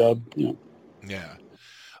to the Dub. Yeah.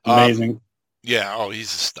 Amazing. Yeah. Oh,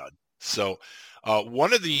 he's a stud. So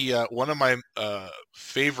one of my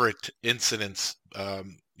favorite incidents,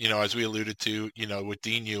 as we alluded to, with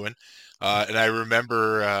Dean Ewan, and I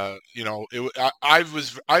remember,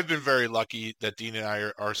 I've been very lucky that Dean and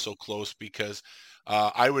I are so close because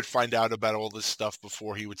I would find out about all this stuff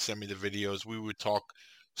before he would send me the videos. We would talk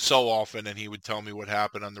so often, and he would tell me what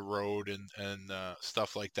happened on the road and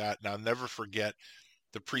stuff like that. And I'll never forget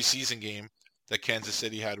the preseason game that Kansas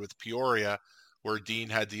City had with Peoria, where Dean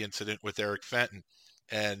had the incident with Eric Fenton.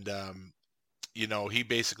 And, he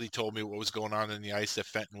basically told me what was going on in the ice, that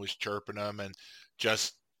Fenton was chirping him, and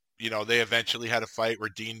just, they eventually had a fight where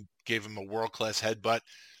Dean gave him a world-class headbutt.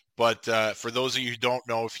 But for those of you who don't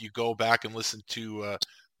know, if you go back and listen to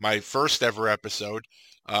my first ever episode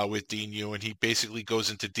with Dean Ewan, he basically goes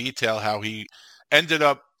into detail how he ended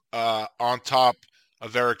up on top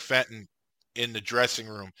of Eric Fenton in the dressing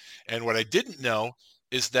room. And what I didn't know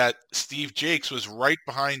is that Steve Jakes was right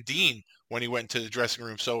behind Dean when he went into the dressing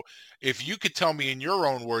room. So if you could tell me in your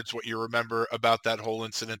own words what you remember about that whole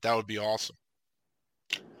incident, that would be awesome.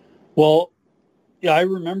 Well, yeah, I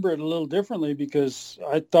remember it a little differently because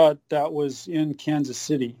I thought that was in Kansas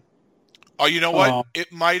City. Oh, you know what?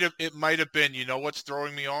 It might have been. You know what's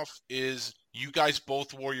throwing me off is you guys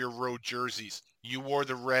both wore your road jerseys. You wore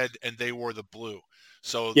the red and they wore the blue.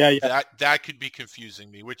 So yeah. that could be confusing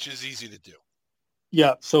me, which is easy to do.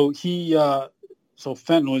 Yeah. So so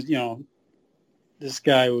Fenton was, this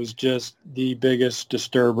guy was just the biggest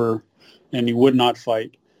disturber, and he would not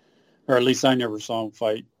fight, or at least I never saw him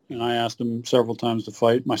fight. And I asked him several times to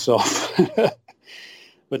fight myself,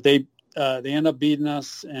 but they end up beating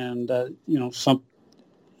us, and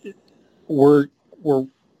we're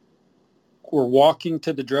walking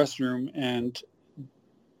to the dressing room, and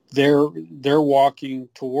they're walking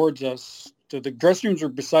towards us. So the dressing rooms are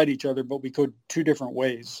beside each other, but we go two different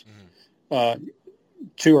ways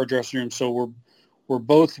to our dressing room. So we're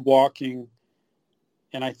both walking,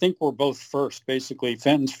 and I think we're both first. Basically,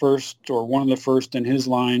 Fenton's first, or one of the first in his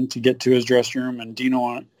line to get to his dressing room, and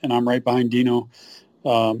Dino and I'm right behind Dino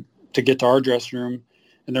to get to our dressing room.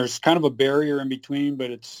 And there's kind of a barrier in between,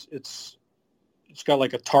 but it's got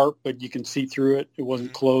like a tarp, but you can see through it. It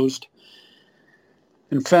wasn't closed.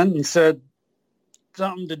 And Fenton said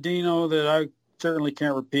something to Dino that I certainly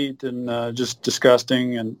can't repeat, and just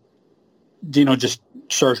disgusting. And Dino just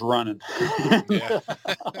starts running. Yeah.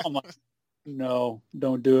 I'm like, no,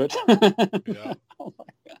 don't do it. Yeah. Oh my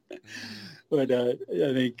God. But I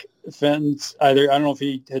think Fenton's I don't know if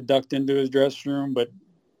he had ducked into his dressing room, but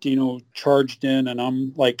Dino charged in, and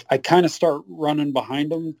I'm like, I kind of start running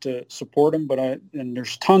behind him to support him, and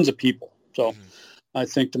there's tons of people. So I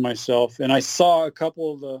think to myself, and I saw a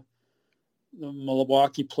couple of the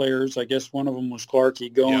Milwaukee players, I guess one of them was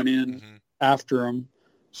Clarkey, going in after him.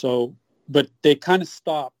 So, but they kind of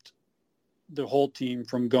stopped the whole team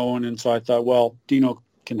from going. And so I thought, well, Dino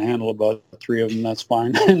can handle about three of them. That's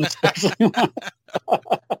fine.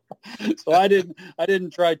 So I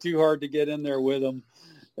didn't try too hard to get in there with him.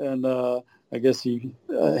 And I guess he'd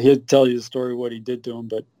tell you the story what he did to him,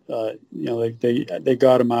 but they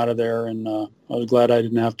got him out of there, and I was glad I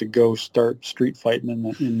didn't have to go start street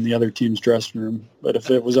fighting in the other team's dressing room. But if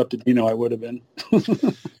it was up to Dino, I would have been.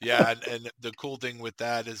 Yeah, and the cool thing with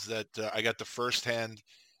that is that I got the firsthand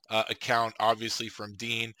account, obviously, from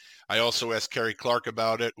Dean. I also asked Kerry Clark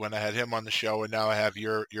about it when I had him on the show, and now I have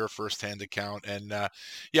your firsthand account. And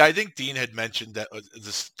I think Dean had mentioned that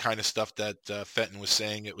this kind of stuff that Fenton was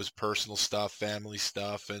saying, it was personal stuff, family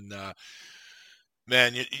stuff, and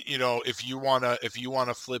man, if you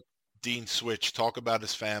wanna flip Dean's switch, talk about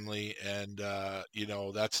his family, and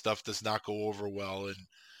that stuff does not go over well. And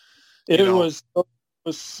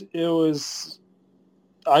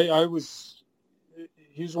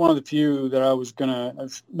he's one of the few that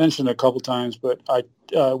I've mentioned a couple times, but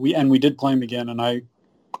we did play him again, and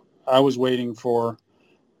I was waiting for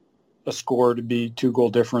a score to be 2-goal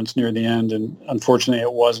difference near the end, and unfortunately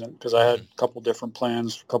it wasn't, because I had a couple different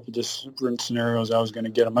plans, a couple different scenarios I was going to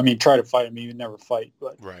get him. I mean, try to fight him, he would never fight,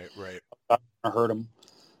 but right, I hurt him.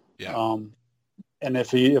 Yeah. And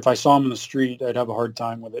if I saw him in the street, I'd have a hard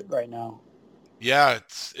time with it right now. Yeah,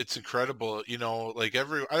 it's incredible. Like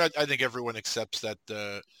I think everyone accepts that.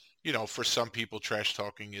 For some people, trash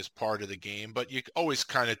talking is part of the game, but you always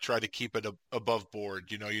kind of try to keep it above board.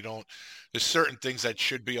 There's certain things that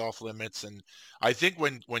should be off limits. And I think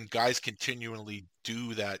when guys continually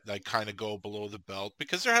do that, like kind of go below the belt,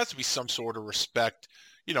 because there has to be some sort of respect.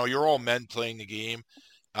 You're all men playing the game.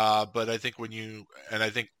 But I think I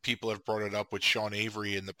think people have brought it up with Sean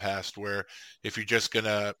Avery in the past, where if you're just going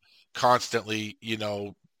to constantly,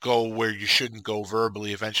 go where you shouldn't go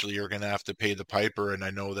verbally, eventually you're going to have to pay the piper. And I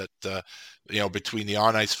know that, between the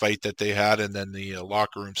on-ice fight that they had and then the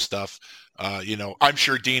locker room stuff, I'm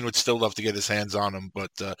sure Dean would still love to get his hands on him, but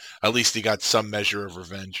at least he got some measure of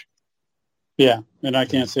revenge. Yeah, and I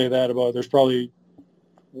can't say that about, there's probably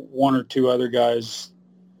one or two other guys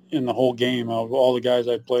in the whole game of all the guys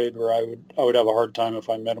I played where I would have a hard time if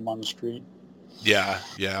I met them on the street. Yeah.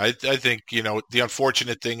 I think, the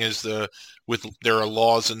unfortunate thing is there are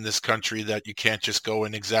laws in this country that you can't just go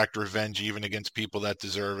and exact revenge even against people that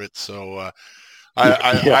deserve it. So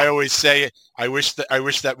I always say I wish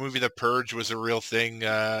that movie The Purge was a real thing.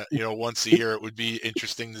 Once a year it would be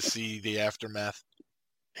interesting to see the aftermath.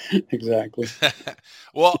 Exactly.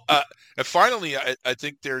 Well, finally, I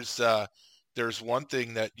think there's one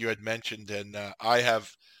thing that you had mentioned, and I have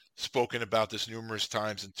spoken about this numerous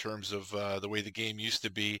times in terms of the way the game used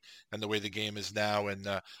to be and the way the game is now. And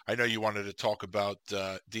I know you wanted to talk about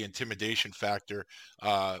the intimidation factor,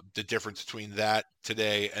 the difference between that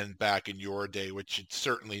today and back in your day, which is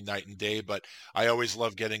certainly night and day. But I always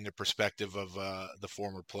love getting the perspective of the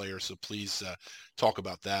former player. So please talk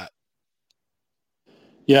about that.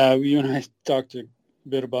 Yeah, you and I talked a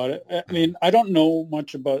bit about it. I mean, I don't know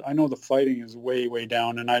much about, I know the fighting is way, way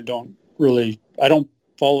down, and I don't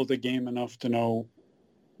follow the game enough to know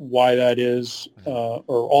why that is, or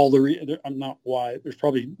all I'm not why. There's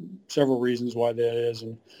probably several reasons why that is,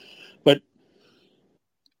 but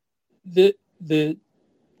the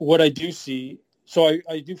what I do see. So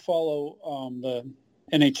I do follow the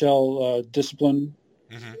NHL discipline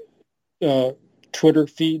Twitter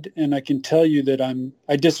feed, and I can tell you that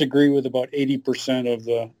I disagree with about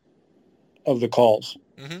 80% of the calls.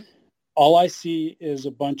 Mm-hmm. All I see is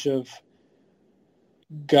a bunch of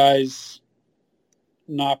guys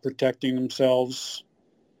not protecting themselves,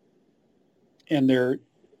 and they're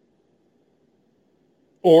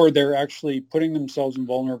actually putting themselves in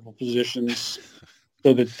vulnerable positions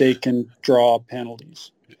so that they can draw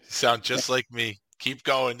penalties. You sound just like me. Keep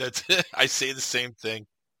going. That's I say the same thing.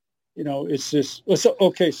 It's just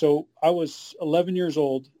okay. So I was 11 years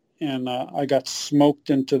old, and I got smoked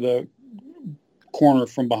into the corner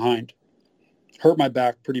from behind. Hurt my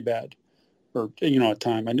back pretty bad. Or at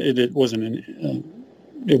time, and it wasn't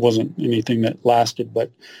anything that lasted.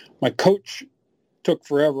 But my coach took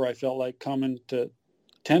forever, I felt like, coming to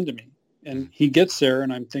tend to me, and he gets there,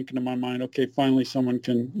 and I'm thinking in my mind, okay, finally someone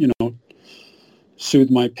can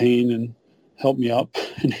soothe my pain and help me up.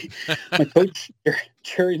 And my coach,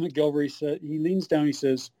 Jerry McGilvery, he leans down, he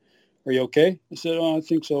says, "Are you okay?" I said, "Oh, I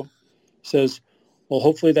think so." He says, "Well,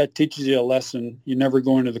 hopefully that teaches you a lesson. You never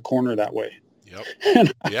go into the corner that way."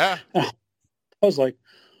 Yep. Yeah. I was like,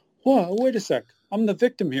 "Whoa, wait a sec! I'm the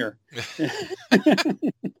victim here."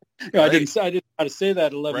 Right. I didn't know how to say that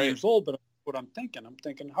at 11 years old, but what I'm thinking,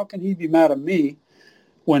 how can he be mad at me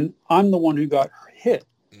when I'm the one who got hit?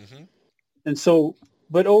 Mm-hmm. And so,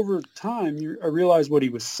 but over time, I realized what he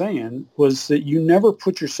was saying was that you never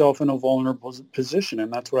put yourself in a vulnerable position,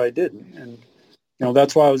 and that's what I did. And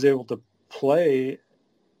that's why I was able to play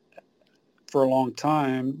for a long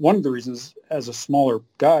time. One of the reasons, as a smaller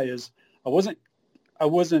guy, is I wasn't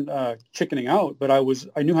chickening out, but I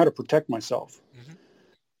knew how to protect myself. Mm-hmm.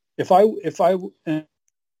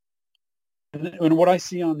 And what I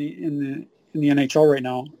see in the NHL right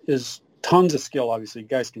now is tons of skill. Obviously,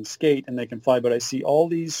 guys can skate and they can fly, but I see all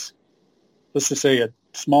these, let's just say a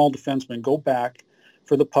small defenseman go back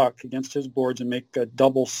for the puck against his boards and make a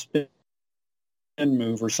double spin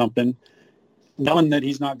move or something, knowing that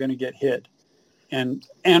he's not going to get hit,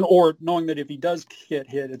 or knowing that if he does get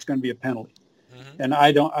hit, it's going to be a penalty. Mm-hmm. And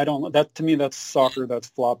I don't, that to me, that's soccer, that's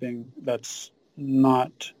flopping, that's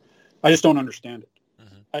not, I just don't understand it.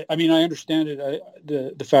 Mm-hmm. I mean, I understand it,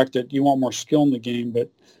 the fact that you want more skill in the game, but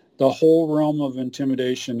the whole realm of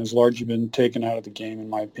intimidation has largely been taken out of the game, in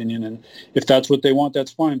my opinion. And if that's what they want,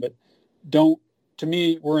 that's fine. But to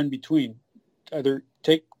me, we're in between. Either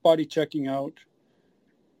take body checking out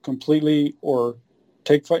completely or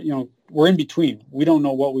take fight, we're in between. We don't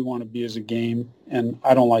know what we want to be as a game, and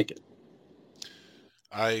I don't like it.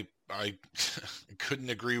 I couldn't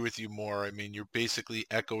agree with you more. I mean, you're basically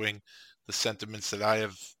echoing the sentiments that I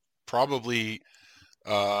have probably.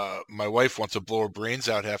 My wife wants to blow her brains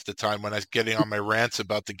out half the time when I'm getting on my rants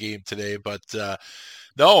about the game today. But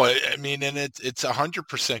no, I mean, and it's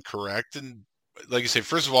 100% correct. And like I say,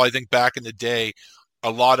 first of all, I think back in the day, a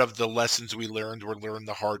lot of the lessons we learned were learned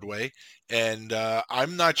the hard way. And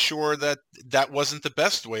I'm not sure that wasn't the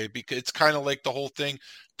best way, because it's kind of like the whole thing,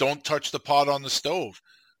 don't touch the pot on the stove.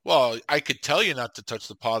 Well, I could tell you not to touch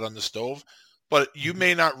the pot on the stove, but you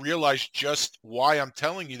may not realize just why I'm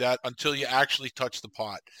telling you that until you actually touch the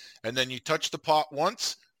pot. And then you touch the pot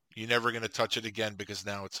once, you're never going to touch it again because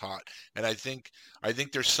now it's hot. And I think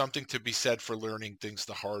there's something to be said for learning things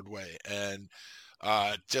the hard way. And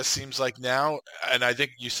it just seems like now, and I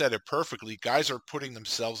think you said it perfectly, guys are putting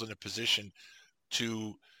themselves in a position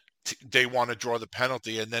to they want to draw the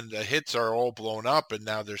penalty, and then the hits are all blown up, and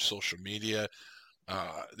now there's social media.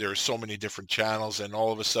 There are so many different channels, and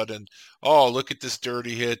all of a sudden, oh, look at this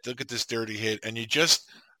dirty hit, and you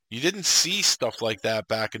didn't see stuff like that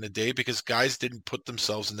back in the day because guys didn't put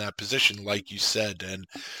themselves in that position, like you said. And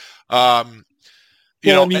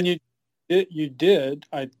you did.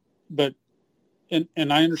 But I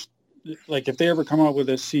understand. Like, if they ever come out with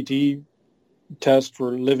a CT test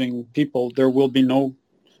for living people, there'll be no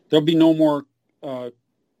more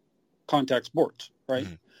contact sports, right?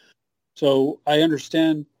 Mm-hmm. So I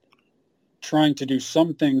understand trying to do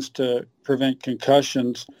some things to prevent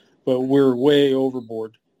concussions, but we're way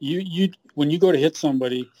overboard. When you go to hit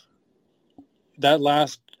somebody, that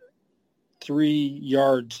last 3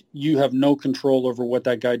 yards, you have no control over what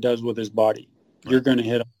that guy does with his body. Right. You're going to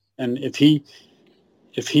hit him, and if he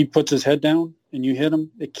puts his head down and you hit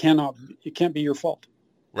him, it can't be your fault,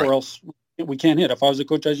 right. Or else we can't hit. If I was a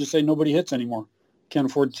coach, I'd just say nobody hits anymore. Can't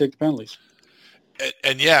afford to take the penalties.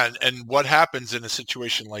 And what happens in a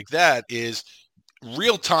situation like that is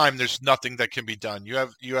real time. There's nothing that can be done. You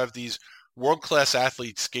have these world-class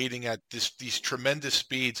athletes skating at these tremendous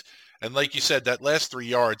speeds. And like you said, that last 3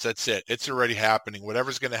 yards, that's it. It's already happening.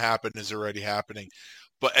 Whatever's going to happen is already happening.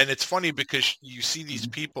 And it's funny because you see these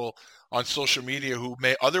people on social media who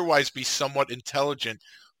may otherwise be somewhat intelligent,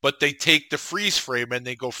 but they take the freeze frame and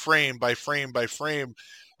they go frame by frame by frame.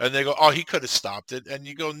 And they go, oh, he could have stopped it. And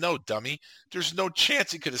you go, no, dummy. There's no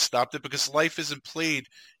chance he could have stopped it because life isn't played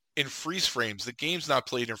in freeze frames. The game's not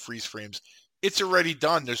played in freeze frames. It's already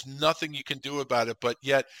done. There's nothing you can do about it. But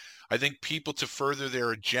yet, I think people, to further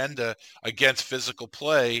their agenda against physical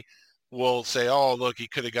play, will say, oh, look, he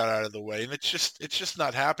could have got out of the way. And it's just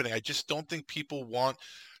not happening. I just don't think people want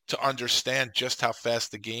to understand just how fast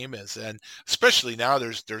the game is. And especially now,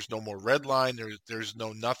 there's no more red line. There's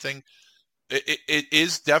no nothing. It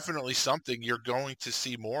is definitely something. You're going to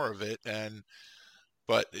see more of it.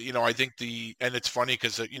 But I think and it's funny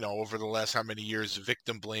because, over the last how many years,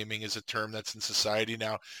 victim blaming is a term that's in society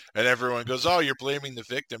now. And everyone goes, oh, you're blaming the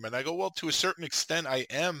victim. And I go, well, to a certain extent I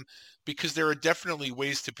am, because there are definitely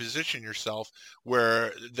ways to position yourself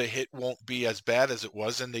where the hit won't be as bad as it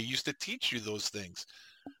was. And they used to teach you those things.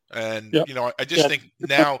 And, I just think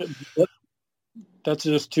now. That's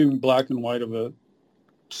just too black and white of a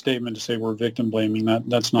statement to say we're victim blaming.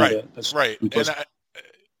 That's not right. it. That's right. And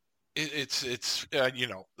it's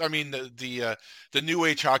I mean, the new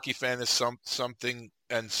age hockey fan is something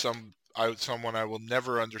and someone I will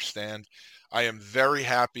never understand. I am very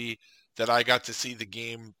happy that I got to see the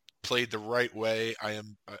game played the right way.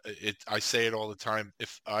 I say it all the time.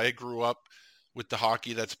 If I grew up with the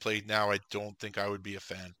hockey that's played now, I don't think I would be a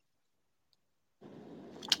fan.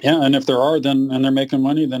 Yeah, and if there are, and they're making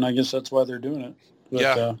money, then I guess that's why they're doing it. But,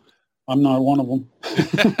 yeah. I'm not one of them.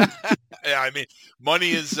 Yeah, I mean,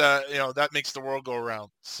 money is, that makes the world go around.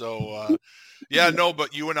 So,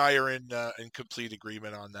 but you and I are in complete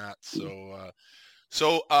agreement on that. So,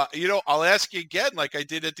 I'll ask you again, like I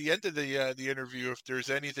did at the end of the interview, if there's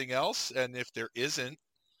anything else, and if there isn't,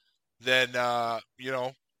 then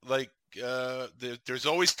there's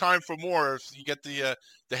always time for more. If you get the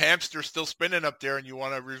hamster still spinning up there and you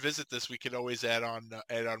want to revisit this, we can always add on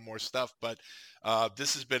more stuff. But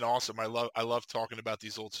this has been awesome. I love talking about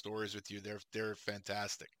these old stories with you. They're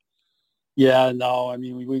fantastic. Yeah, no, I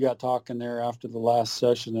mean, we got talking there after the last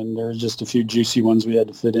session, and there's just a few juicy ones we had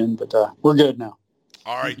to fit in, but we're good now.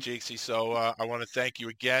 All right, Jakesy. So I want to thank you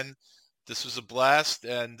again. This was a blast,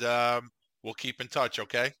 and we'll keep in touch,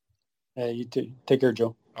 okay? Hey, you too. Take care,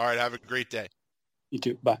 Joe. All right, have a great day. You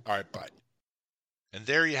too. Bye. All right, bye. And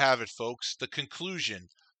there you have it, folks. The conclusion,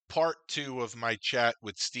 part 2 of my chat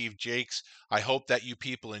with Steve Jakes. I hope that you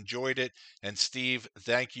people enjoyed it. And Steve,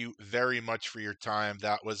 thank you very much for your time.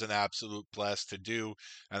 That was an absolute blast to do.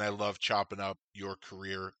 And I love chopping up your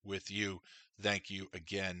career with you. Thank you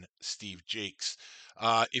again, Steve Jakes.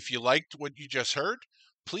 If you liked what you just heard,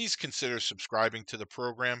 please consider subscribing to the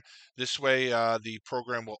program. This way, the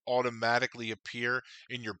program will automatically appear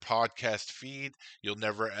in your podcast feed. You'll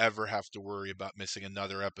never, ever have to worry about missing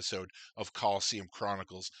another episode of Coliseum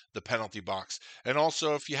Chronicles, The Penalty Box. And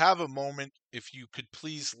also, if you have a moment, if you could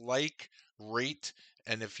please rate,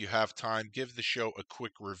 And if you have time, give the show a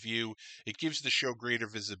quick review. It gives the show greater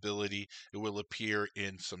visibility. It will appear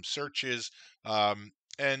in some searches.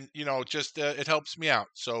 And, just it helps me out.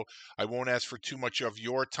 So I won't ask for too much of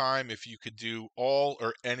your time. If you could do all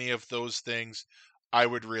or any of those things, I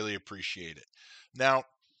would really appreciate it. Now,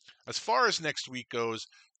 as far as next week goes,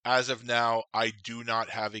 as of now, I do not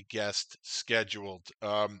have a guest scheduled.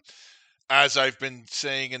 As I've been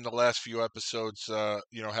saying in the last few episodes,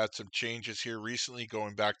 had some changes here recently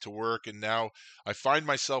going back to work, and now I find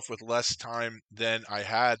myself with less time than I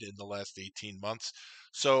had in the last 18 months.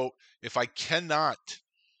 So if I cannot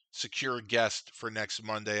secure a guest for next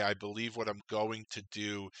Monday, I believe what I'm going to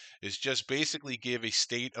do is just basically give a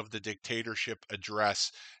state of the dictatorship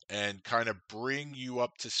address and kind of bring you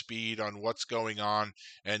up to speed on what's going on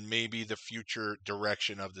and maybe the future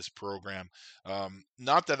direction of this program.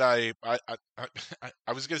 Not that I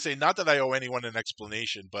was going to say, not that I owe anyone an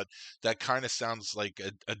explanation, but that kind of sounds like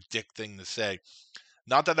a dick thing to say.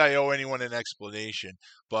 Not that I owe anyone an explanation,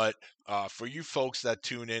 but for you folks that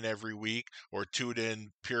tune in every week or tune in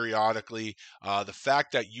periodically, the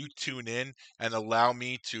fact that you tune in and allow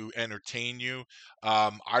me to entertain you,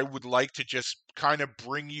 I would like to just kind of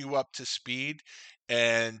bring you up to speed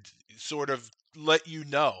and sort of let you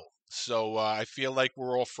know. So I feel like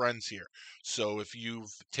we're all friends here. So if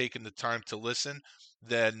you've taken the time to listen,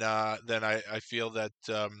 then I feel that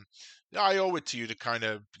I owe it to you to kind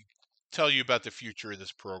of tell you about the future of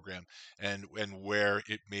this program and where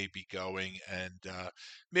it may be going, and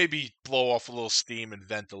maybe blow off a little steam and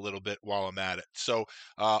vent a little bit while I'm at it. So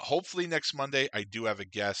hopefully next Monday I do have a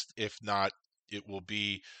guest. If not, it will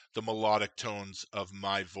be the melodic tones of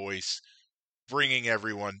my voice bringing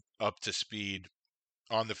everyone up to speed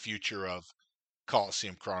on the future of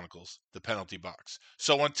Coliseum Chronicles, the penalty box.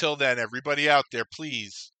 So until then, everybody out there,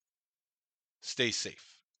 please stay safe.